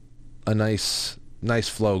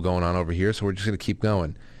flow going on over here. So we're just going to keep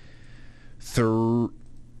going.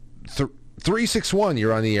 361.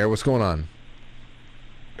 You're on the air. What's going on?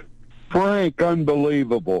 Frank,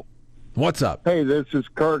 unbelievable. What's up? Hey, this is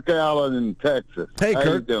Kirk Allen in Texas. Hey, How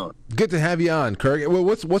Kirk. you doing? Good to have you on, Kirk.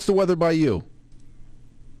 What's the weather by you?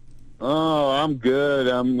 Oh, I'm good.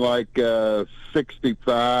 I'm like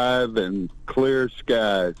 65 and clear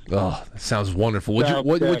skies. Oh, that sounds wonderful.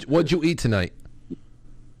 What'd you eat tonight?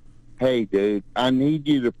 Hey, dude, I need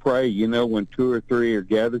you to pray. You know, when 2 or 3 are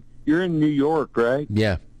gathered. You're in New York, right?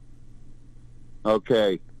 Yeah.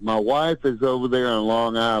 Okay. My wife is over there on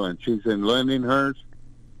Long Island. She's in Lindenhurst,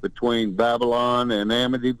 between Babylon and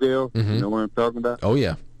Amityville. Mm-hmm. You know what I'm talking about? Oh,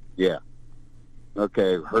 yeah. Yeah.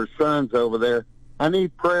 Okay, her son's over there. I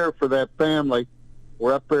need prayer for that family.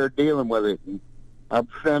 We're up there dealing with it. And I'm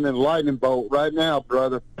sending lightning bolt right now,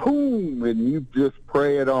 brother. Boom! And you just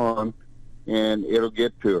pray it on, and it'll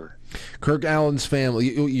get to her. Kirk Allen's family.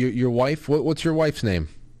 Your wife, what's your wife's name?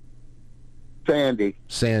 Sandy.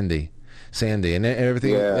 Sandy, and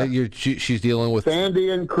everything. Yeah. She's dealing with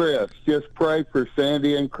Sandy and Chris. Just pray for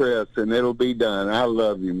Sandy and Chris, and it'll be done. I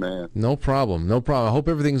love you, man. No problem. I hope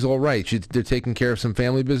everything's all right. They're taking care of some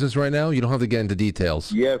family business right now. You don't have to get into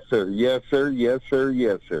details. Yes, sir. Yes, sir. Yes, sir.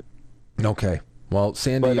 Yes, sir. Okay. Well,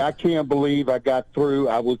 Sandy. But I can't believe I got through.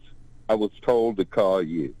 I was told to call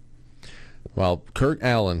you. Well, Kirk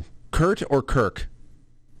Allen. Kurt or Kirk?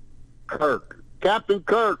 Kirk. Captain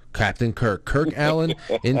Kirk. Kirk Allen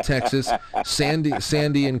in Texas.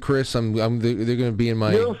 Sandy and Chris. They're going to be in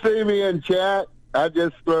my. You'll see me in chat. I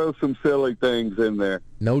just throw some silly things in there.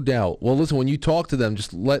 No doubt. Well, listen, when you talk to them,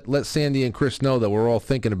 just let Sandy and Chris know that we're all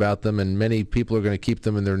thinking about them, and many people are going to keep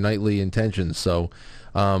them in their nightly intentions. So,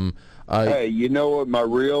 hey, you know what my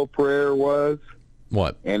real prayer was?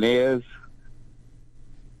 What? And is,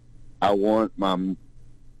 I want my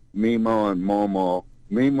Mimo and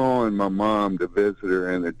my mom to visit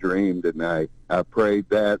her in a dream tonight. I prayed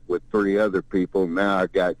that with 3 other people. Now I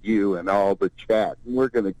got you and all the chat. And we're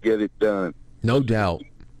going to get it done. No doubt.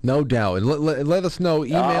 And let us know.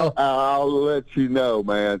 Email. I'll let you know,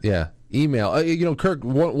 man. Yeah. Email. Kirk,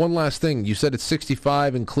 one last thing. You said it's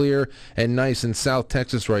 65 and clear and nice in South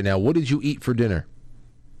Texas right now. What did you eat for dinner?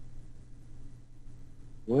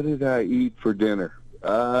 What did I eat for dinner?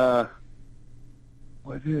 What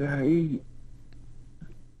did I eat?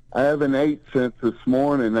 I haven't ate since this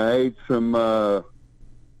morning. I ate some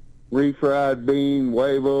refried bean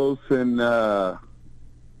huevos and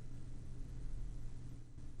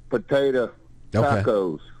potato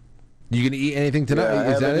tacos. You gonna eat anything tonight?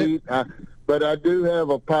 Yeah, Is that it? But I do have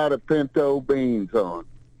a pot of pinto beans on.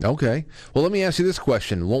 Okay. Well, let me ask you this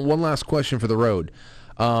question. One last question for the road.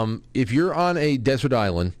 If you're on a desert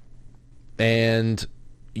island and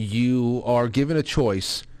you are given a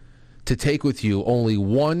choice to take with you only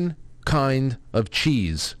one kind of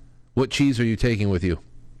cheese, what cheese are you taking with you?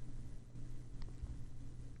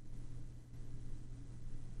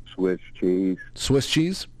 Swiss cheese. Swiss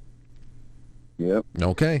cheese? Yep.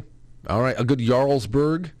 Okay. All right. A good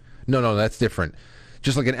Jarlsberg? No, that's different.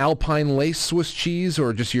 Just like an Alpine lace Swiss cheese,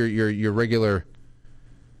 or just your regular...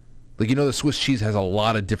 Like, the Swiss cheese has a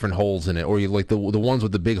lot of different holes in it, or you like the ones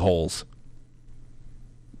with the big holes?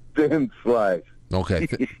 Thin slice. Okay,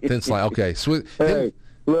 thin slice. Okay. Hey,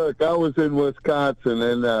 look, I was in Wisconsin,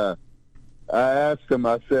 and I asked him,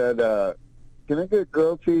 I said, can I get a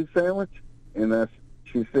grilled cheese sandwich? And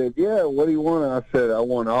she said, yeah, what do you want? I said, I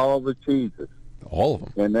want all the cheeses. All of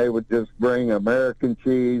them. And they would just bring American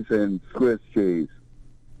cheese and Swiss cheese.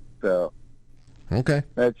 So, okay,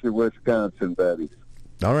 that's your Wisconsin buddies.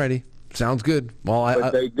 Alrighty, sounds good. Well,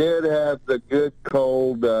 But they did have the good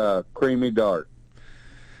cold creamy dark.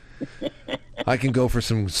 I can go for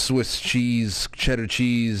some Swiss cheese, cheddar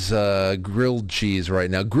cheese, grilled cheese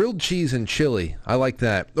right now. Grilled cheese and chili. I like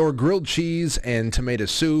that. Or grilled cheese and tomato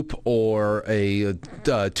soup, or a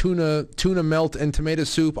tuna melt and tomato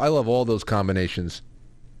soup. I love all those combinations.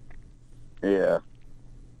 Yeah.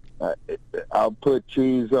 I'll put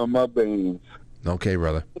cheese on my beans. Okay,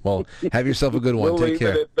 brother. Well, have yourself a good one. We'll Take leave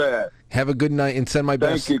care. it at that. Have a good night and send my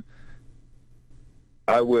best. Thank you.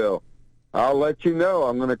 I will. I'll let you know.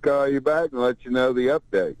 I'm going to call you back and let you know the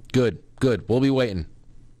update. Good. We'll be waiting.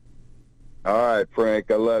 All right, Frank.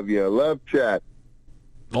 I love you. I love chat.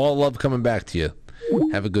 All love coming back to you.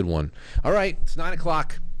 Have a good one. All right, it's 9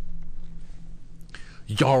 o'clock.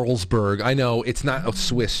 Jarlsberg. I know it's not a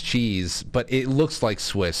Swiss cheese, but it looks like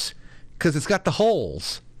Swiss because it's got the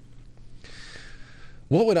holes.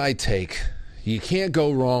 What would I take? You can't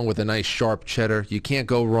go wrong with a nice sharp cheddar. You can't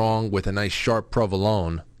go wrong with a nice sharp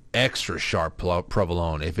provolone. Extra sharp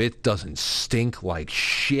provolone. If it doesn't stink like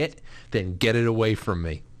shit, then get it away from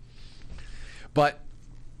me. But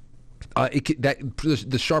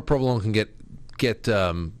the sharp provolone can get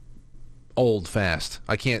old fast.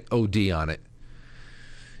 I can't OD on it.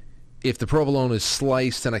 If the provolone is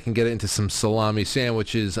sliced, then I can get it into some salami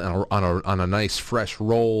sandwiches on a nice fresh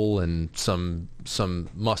roll and some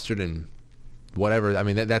mustard and whatever. I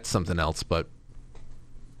mean, that's something else. But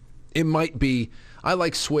it might be. I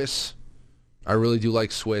like Swiss. I really do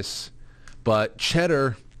like Swiss. But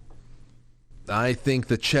cheddar, I think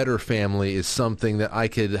the cheddar family is something that I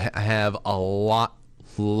could have a lot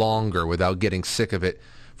longer without getting sick of it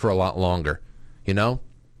for a lot longer. You know?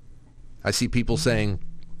 I see people saying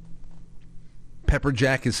pepper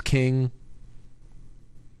jack is king.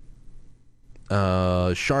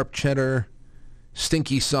 Sharp cheddar.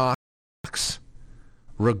 Stinky socks.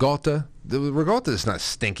 Ricotta. The ricotta is not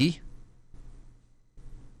stinky.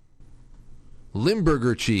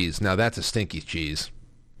 Limburger cheese. Now that's a stinky cheese.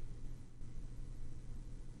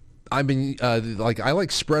 I mean, I like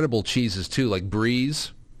spreadable cheeses too, like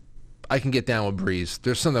Bries. I can get down with Bries.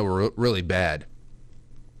 There's some that were really bad.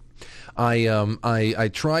 I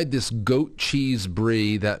tried this goat cheese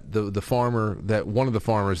brie that the farmer, that one of the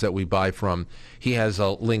farmers that we buy from, he has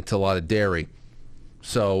a link to a lot of dairy.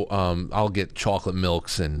 So I'll get chocolate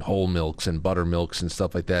milks and whole milks and buttermilks and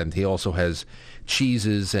stuff like that. And he also has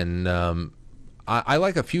cheeses, and I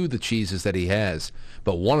like a few of the cheeses that he has,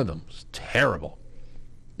 but one of them was terrible.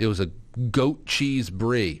 It was a goat cheese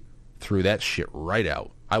brie. Threw that shit right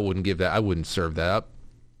out. I wouldn't serve that up.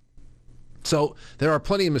 So there are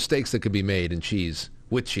plenty of mistakes that could be made in cheese,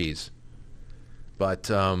 with cheese. But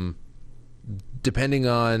depending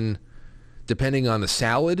on the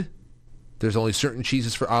salad, there's only certain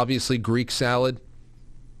cheeses for, obviously, Greek salad.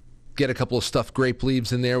 Get a couple of stuffed grape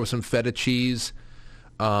leaves in there with some feta cheese.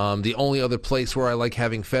 The only other place where I like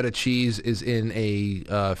having feta cheese is in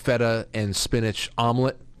a feta and spinach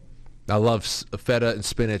omelet. I love feta and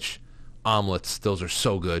spinach omelets. Those are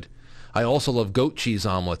so good. I also love goat cheese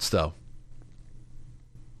omelets, though.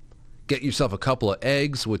 Get yourself a couple of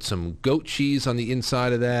eggs with some goat cheese on the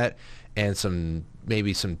inside of that, and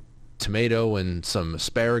maybe some tomato and some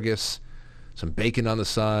asparagus, some bacon on the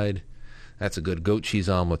side. That's a good goat cheese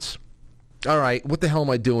omelets. All right, what the hell am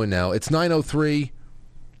I doing now? It's 9:03.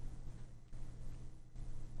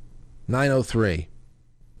 9:03.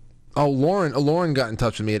 Oh, Lauren got in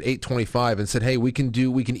touch with me at 8:25 and said, "Hey, we can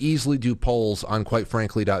easily do polls on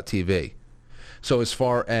quitefrankly.tv." So as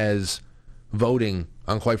far as voting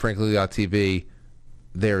on quitefrankly.tv,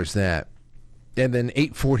 there's that. And then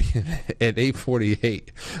 8:48,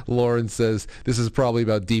 Lauren says, this is probably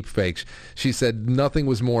about deepfakes. She said nothing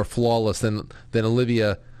was more flawless than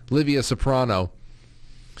Livia Soprano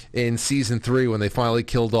in season 3 when they finally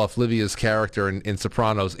killed off Livia's character in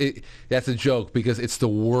Sopranos. That's a joke because it's the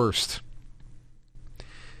worst.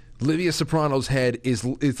 Livia Soprano's head is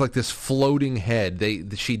like this floating head.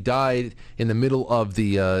 She died in the middle of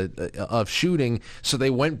the of shooting, so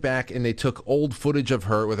they went back and they took old footage of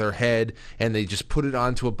her with her head and they just put it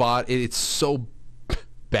onto a bot. It's so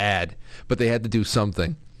bad, but they had to do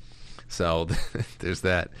something. So there's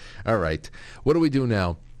that. All right, what do we do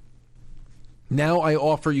now? Now I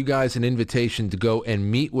offer you guys an invitation to go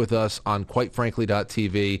and meet with us on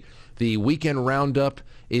quitefrankly.tv. The weekend roundup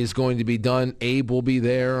is going to be done. Abe will be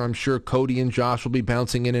there. I'm sure Cody and Josh will be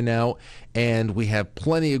bouncing in and out. And we have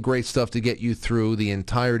plenty of great stuff to get you through the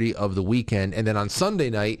entirety of the weekend. And then on Sunday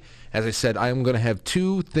night, as I said, I'm going to have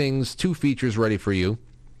two features ready for you.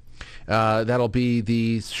 That'll be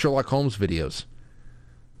the Sherlock Holmes videos.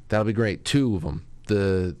 That'll be great. Two of them.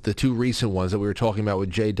 The two recent ones that we were talking about with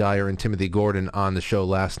Jay Dyer and Timothy Gordon on the show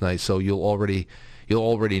last night. So you'll already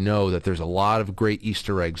know that there's a lot of great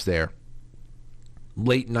Easter eggs there.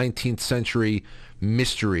 Late 19th century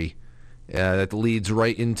mystery that leads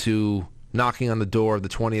right into knocking on the door of the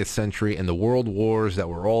 20th century and the world wars that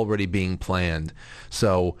were already being planned.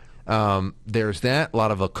 So there's that. A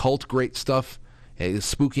lot of occult great stuff.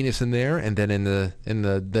 Spookiness in there, and then in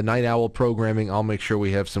the Night Owl programming, I'll make sure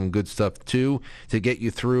we have some good stuff too to get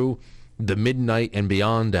you through the midnight and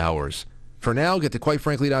beyond hours. For now, get to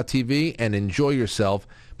quitefrankly.tv and enjoy yourself.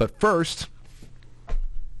 But first,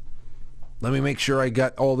 let me make sure I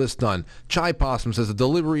got all this done. Chai Possum says a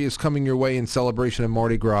delivery is coming your way in celebration of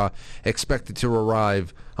Mardi Gras, expected to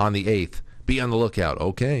arrive on the 8th. Be on the lookout.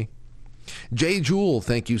 Okay. Jay Jewel,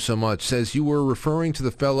 thank you so much, says you were referring to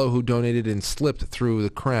the fellow who donated and slipped through the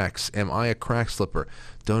cracks. Am I a crack slipper?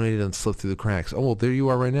 Donated and slipped through the cracks. Oh, well, there you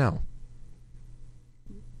are right now.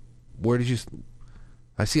 Where did you...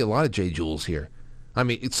 I see a lot of Jay Jewels here. I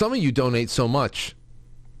mean, some of you donate so much.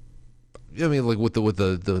 I mean, like with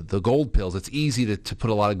the gold pills, it's easy to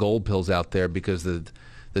put a lot of gold pills out there because the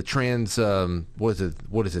trans... what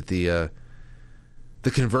is it? The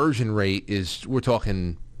conversion rate is... We're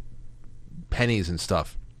talking... pennies and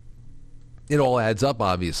stuff. It all adds up,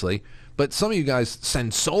 obviously. But some of you guys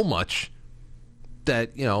send so much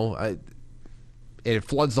that, it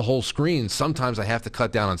floods the whole screen. Sometimes I have to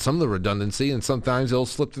cut down on some of the redundancy, and sometimes it'll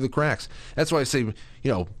slip through the cracks. That's why I say,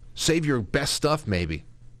 save your best stuff, maybe.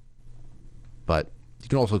 But you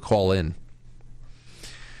can also call in.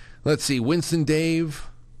 Let's see. Winston Dave.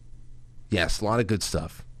 Yes, a lot of good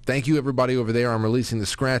stuff. Thank you, everybody over there. I'm releasing the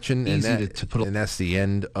scratching. And that's the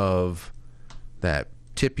end of... that.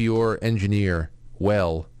 Tip your engineer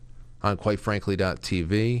well on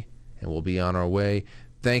quitefrankly.tv, and we'll be on our way.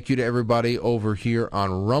 Thank you to everybody over here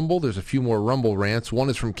on Rumble. There's a few more Rumble rants. One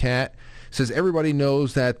is from Kat. Says, everybody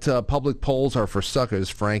knows that public polls are for suckers,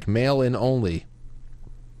 Frank. Mail-in only.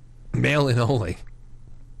 Mail-in only.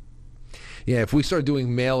 Yeah, if we start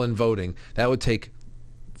doing mail-in voting, that would take,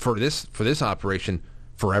 for this operation,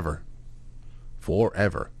 forever.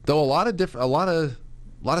 Forever. Though a lot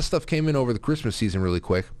of stuff came in over the Christmas season really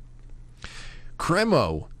quick.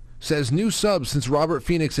 Cremo says, new subs since Robert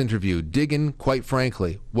Phoenix interview. Diggin', quite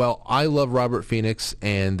frankly. Well, I love Robert Phoenix,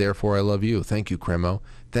 and therefore I love you. Thank you, Cremo.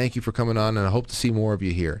 Thank you for coming on, and I hope to see more of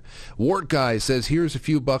you here. Wart Guy says, here's a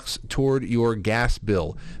few bucks toward your gas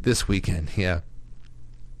bill this weekend. Yeah.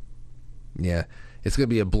 Yeah. It's going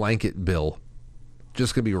to be a blanket bill.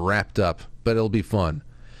 Just going to be wrapped up, but it'll be fun.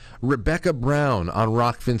 Rebecca Brown on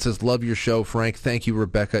Rockfin says, love your show, Frank. Thank you,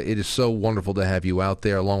 Rebecca. It is so wonderful to have you out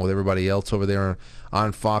there along with everybody else over there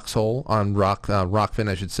on Foxhole, on Rockfin,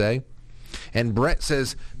 I should say. And Brett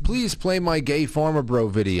says, please play my Gay Pharma Bro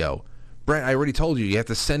video. Brett, I already told you, you have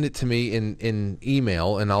to send it to me in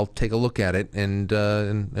email, and I'll take a look at it, and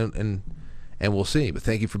we'll see. But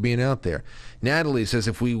thank you for being out there. Natalie says,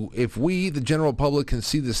 if we, the general public, can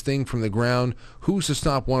see this thing from the ground, who's to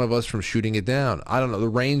stop one of us from shooting it down? I don't know. The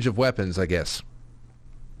range of weapons, I guess.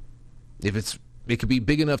 It could be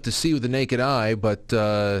big enough to see with the naked eye, but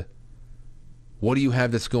what do you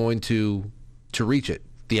have that's going to reach it?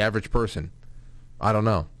 The average person? I don't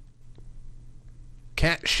know.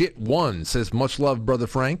 Cat Shit 1 says, much love, Brother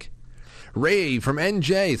Frank. Ray from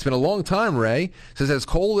NJ, it's been a long time, Ray, says, as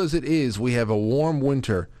cold as it is, we have a warm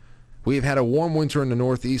winter. We have had a warm winter in the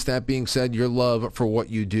Northeast. That being said, your love for what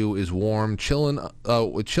you do is warm. Chilling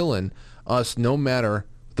us no matter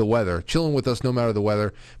the weather. Chilling with us no matter the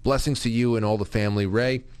weather. Blessings to you and all the family.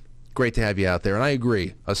 Ray, great to have you out there. And I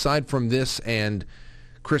agree. Aside from this and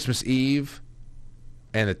Christmas Eve,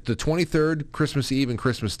 and the 23rd, Christmas Eve and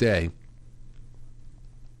Christmas Day,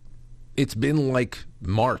 it's been like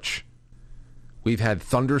March. We've had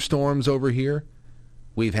thunderstorms over here.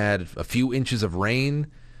 We've had a few inches of rain.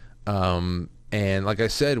 And like I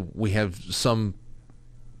said, we have some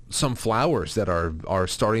flowers that are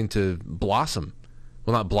starting to blossom.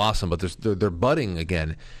 Well, not blossom, but they're budding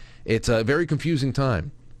again. It's a very confusing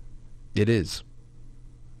time. It is.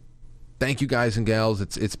 Thank you, guys and gals.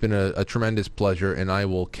 It's been a tremendous pleasure, and I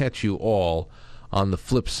will catch you all on the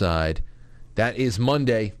flip side. That is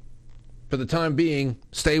Monday. For the time being,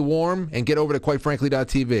 stay warm and get over to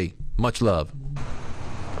quitefrankly.tv. Much love.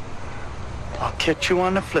 I'll catch you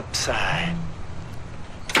on the flip side.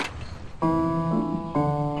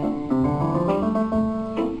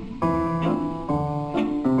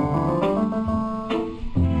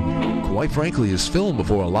 Quite Frankly is filmed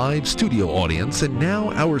before a live studio audience, and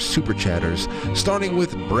now our super chatters, starting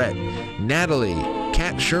with Brett, Natalie,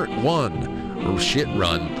 Catshirt1, Shit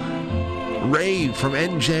Run, Ray from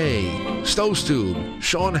NJ, Stowstube,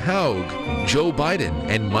 Sean Haug, Joe Biden,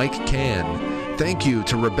 and Mike Can. Thank you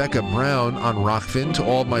to Rebecca Brown on Rockfin, to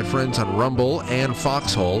all of my friends on Rumble and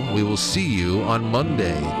Foxhole. We will see you on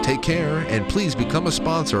Monday. Take care, and please become a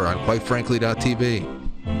sponsor on QuiteFrankly.tv.